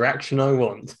the interaction I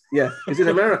want. Yeah, because in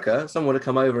America, someone would have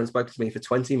come over and spoken to me for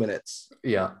 20 minutes.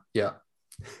 Yeah.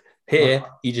 Here,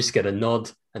 you just get a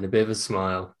nod and a bit of a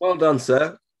smile. Well done,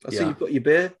 sir. I see you've got your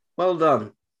beer. Well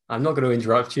done. I'm not going to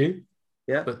interrupt you.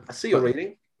 Yeah, but I see you're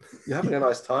reading. You're having a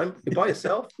nice time. You're by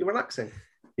yourself. You're relaxing.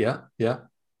 Yeah.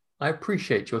 I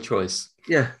appreciate your choice.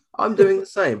 Yeah, I'm doing the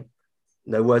same.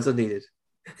 No words are needed.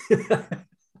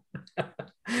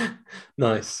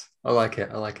 Nice. I like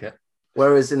it.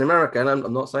 Whereas in America, and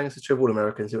I'm not saying it's a trivial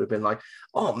Americans, it would have been like,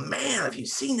 oh man, have you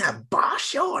seen that Bosch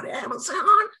show on Amazon?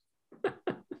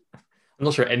 I'm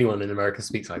not sure anyone in America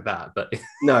speaks like that, but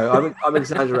no, I'm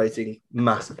exaggerating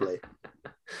massively.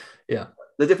 Yeah,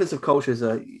 the difference of cultures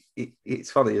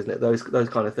it's funny, isn't it? Those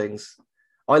kind of things.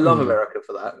 I love America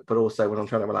for that, but also when I'm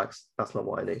trying to relax, that's not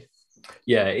what I need.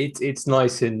 Yeah, it's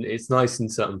nice in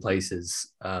certain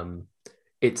places.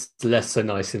 It's less so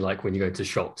nice in like when you go to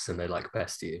shops and they like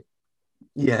pester you.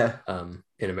 Yeah.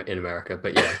 In America,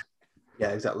 but yeah. Yeah,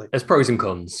 exactly. There's pros and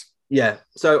cons. Yeah.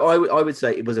 So I would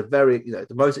say it was a very, the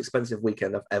most expensive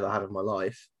weekend I've ever had of my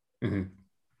life. Mm-hmm.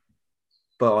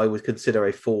 But I would consider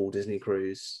a full Disney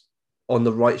cruise on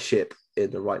the right ship in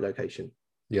the right location.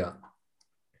 Yeah.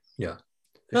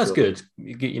 That's good.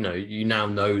 You now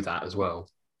know that as well.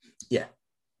 Yeah.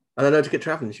 And I know to get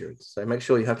travel insurance. So make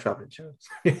sure you have travel insurance.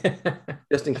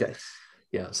 Just in case.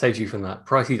 Yeah, saves you from that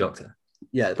pricey doctor.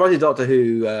 Yeah, the pricey doctor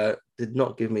who did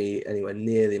not give me anywhere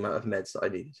near the amount of meds that I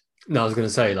needed. No, I was going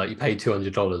to say, like, you paid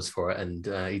 $200 for it and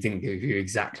he didn't give you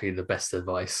exactly the best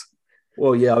advice.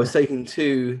 Well, yeah, I was taking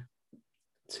two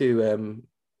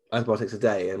antibiotics a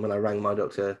day. And when I rang my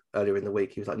doctor earlier in the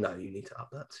week, he was like, no, you need to up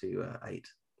that to 8.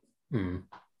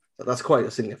 So that's quite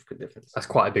a significant difference. That's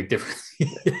quite a big difference.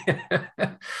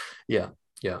 Yeah.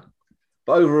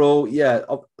 But overall,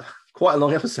 quite a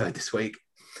long episode this week.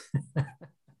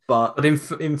 But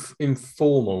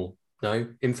informal, no?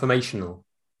 Informational.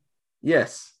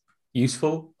 Yes.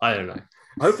 Useful? I don't know.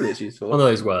 Hopefully it's useful. One of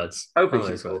those words. Hopefully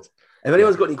it's useful. If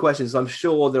anyone's got any questions, I'm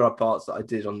sure there are parts that I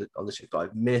did on the ship that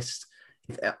I've missed.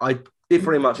 I did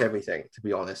pretty much everything, to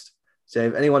be honest. So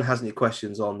if anyone has any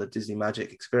questions on the Disney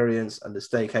Magic experience and the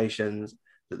staycations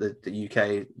that the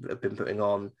UK have been putting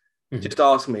on, just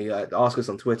ask me. Ask us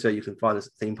on Twitter. You can find us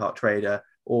at Theme Park Trader,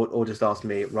 or just ask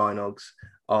me at Ryanogs,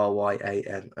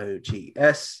 RYANOGS.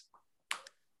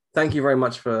 Thank you very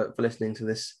much for listening to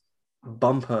this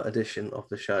bumper edition of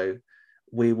the show.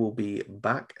 We will be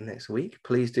back next week.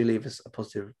 Please do leave us a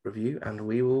positive review, and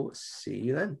we will see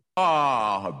you then.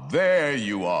 Ah, there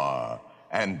you are.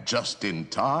 And just in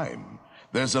time.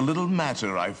 There's a little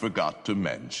matter I forgot to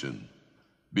mention.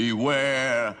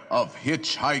 Beware of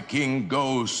hitchhiking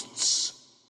ghosts.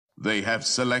 They have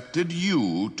selected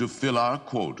you to fill our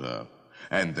quota,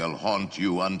 and they'll haunt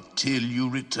you until you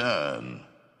return.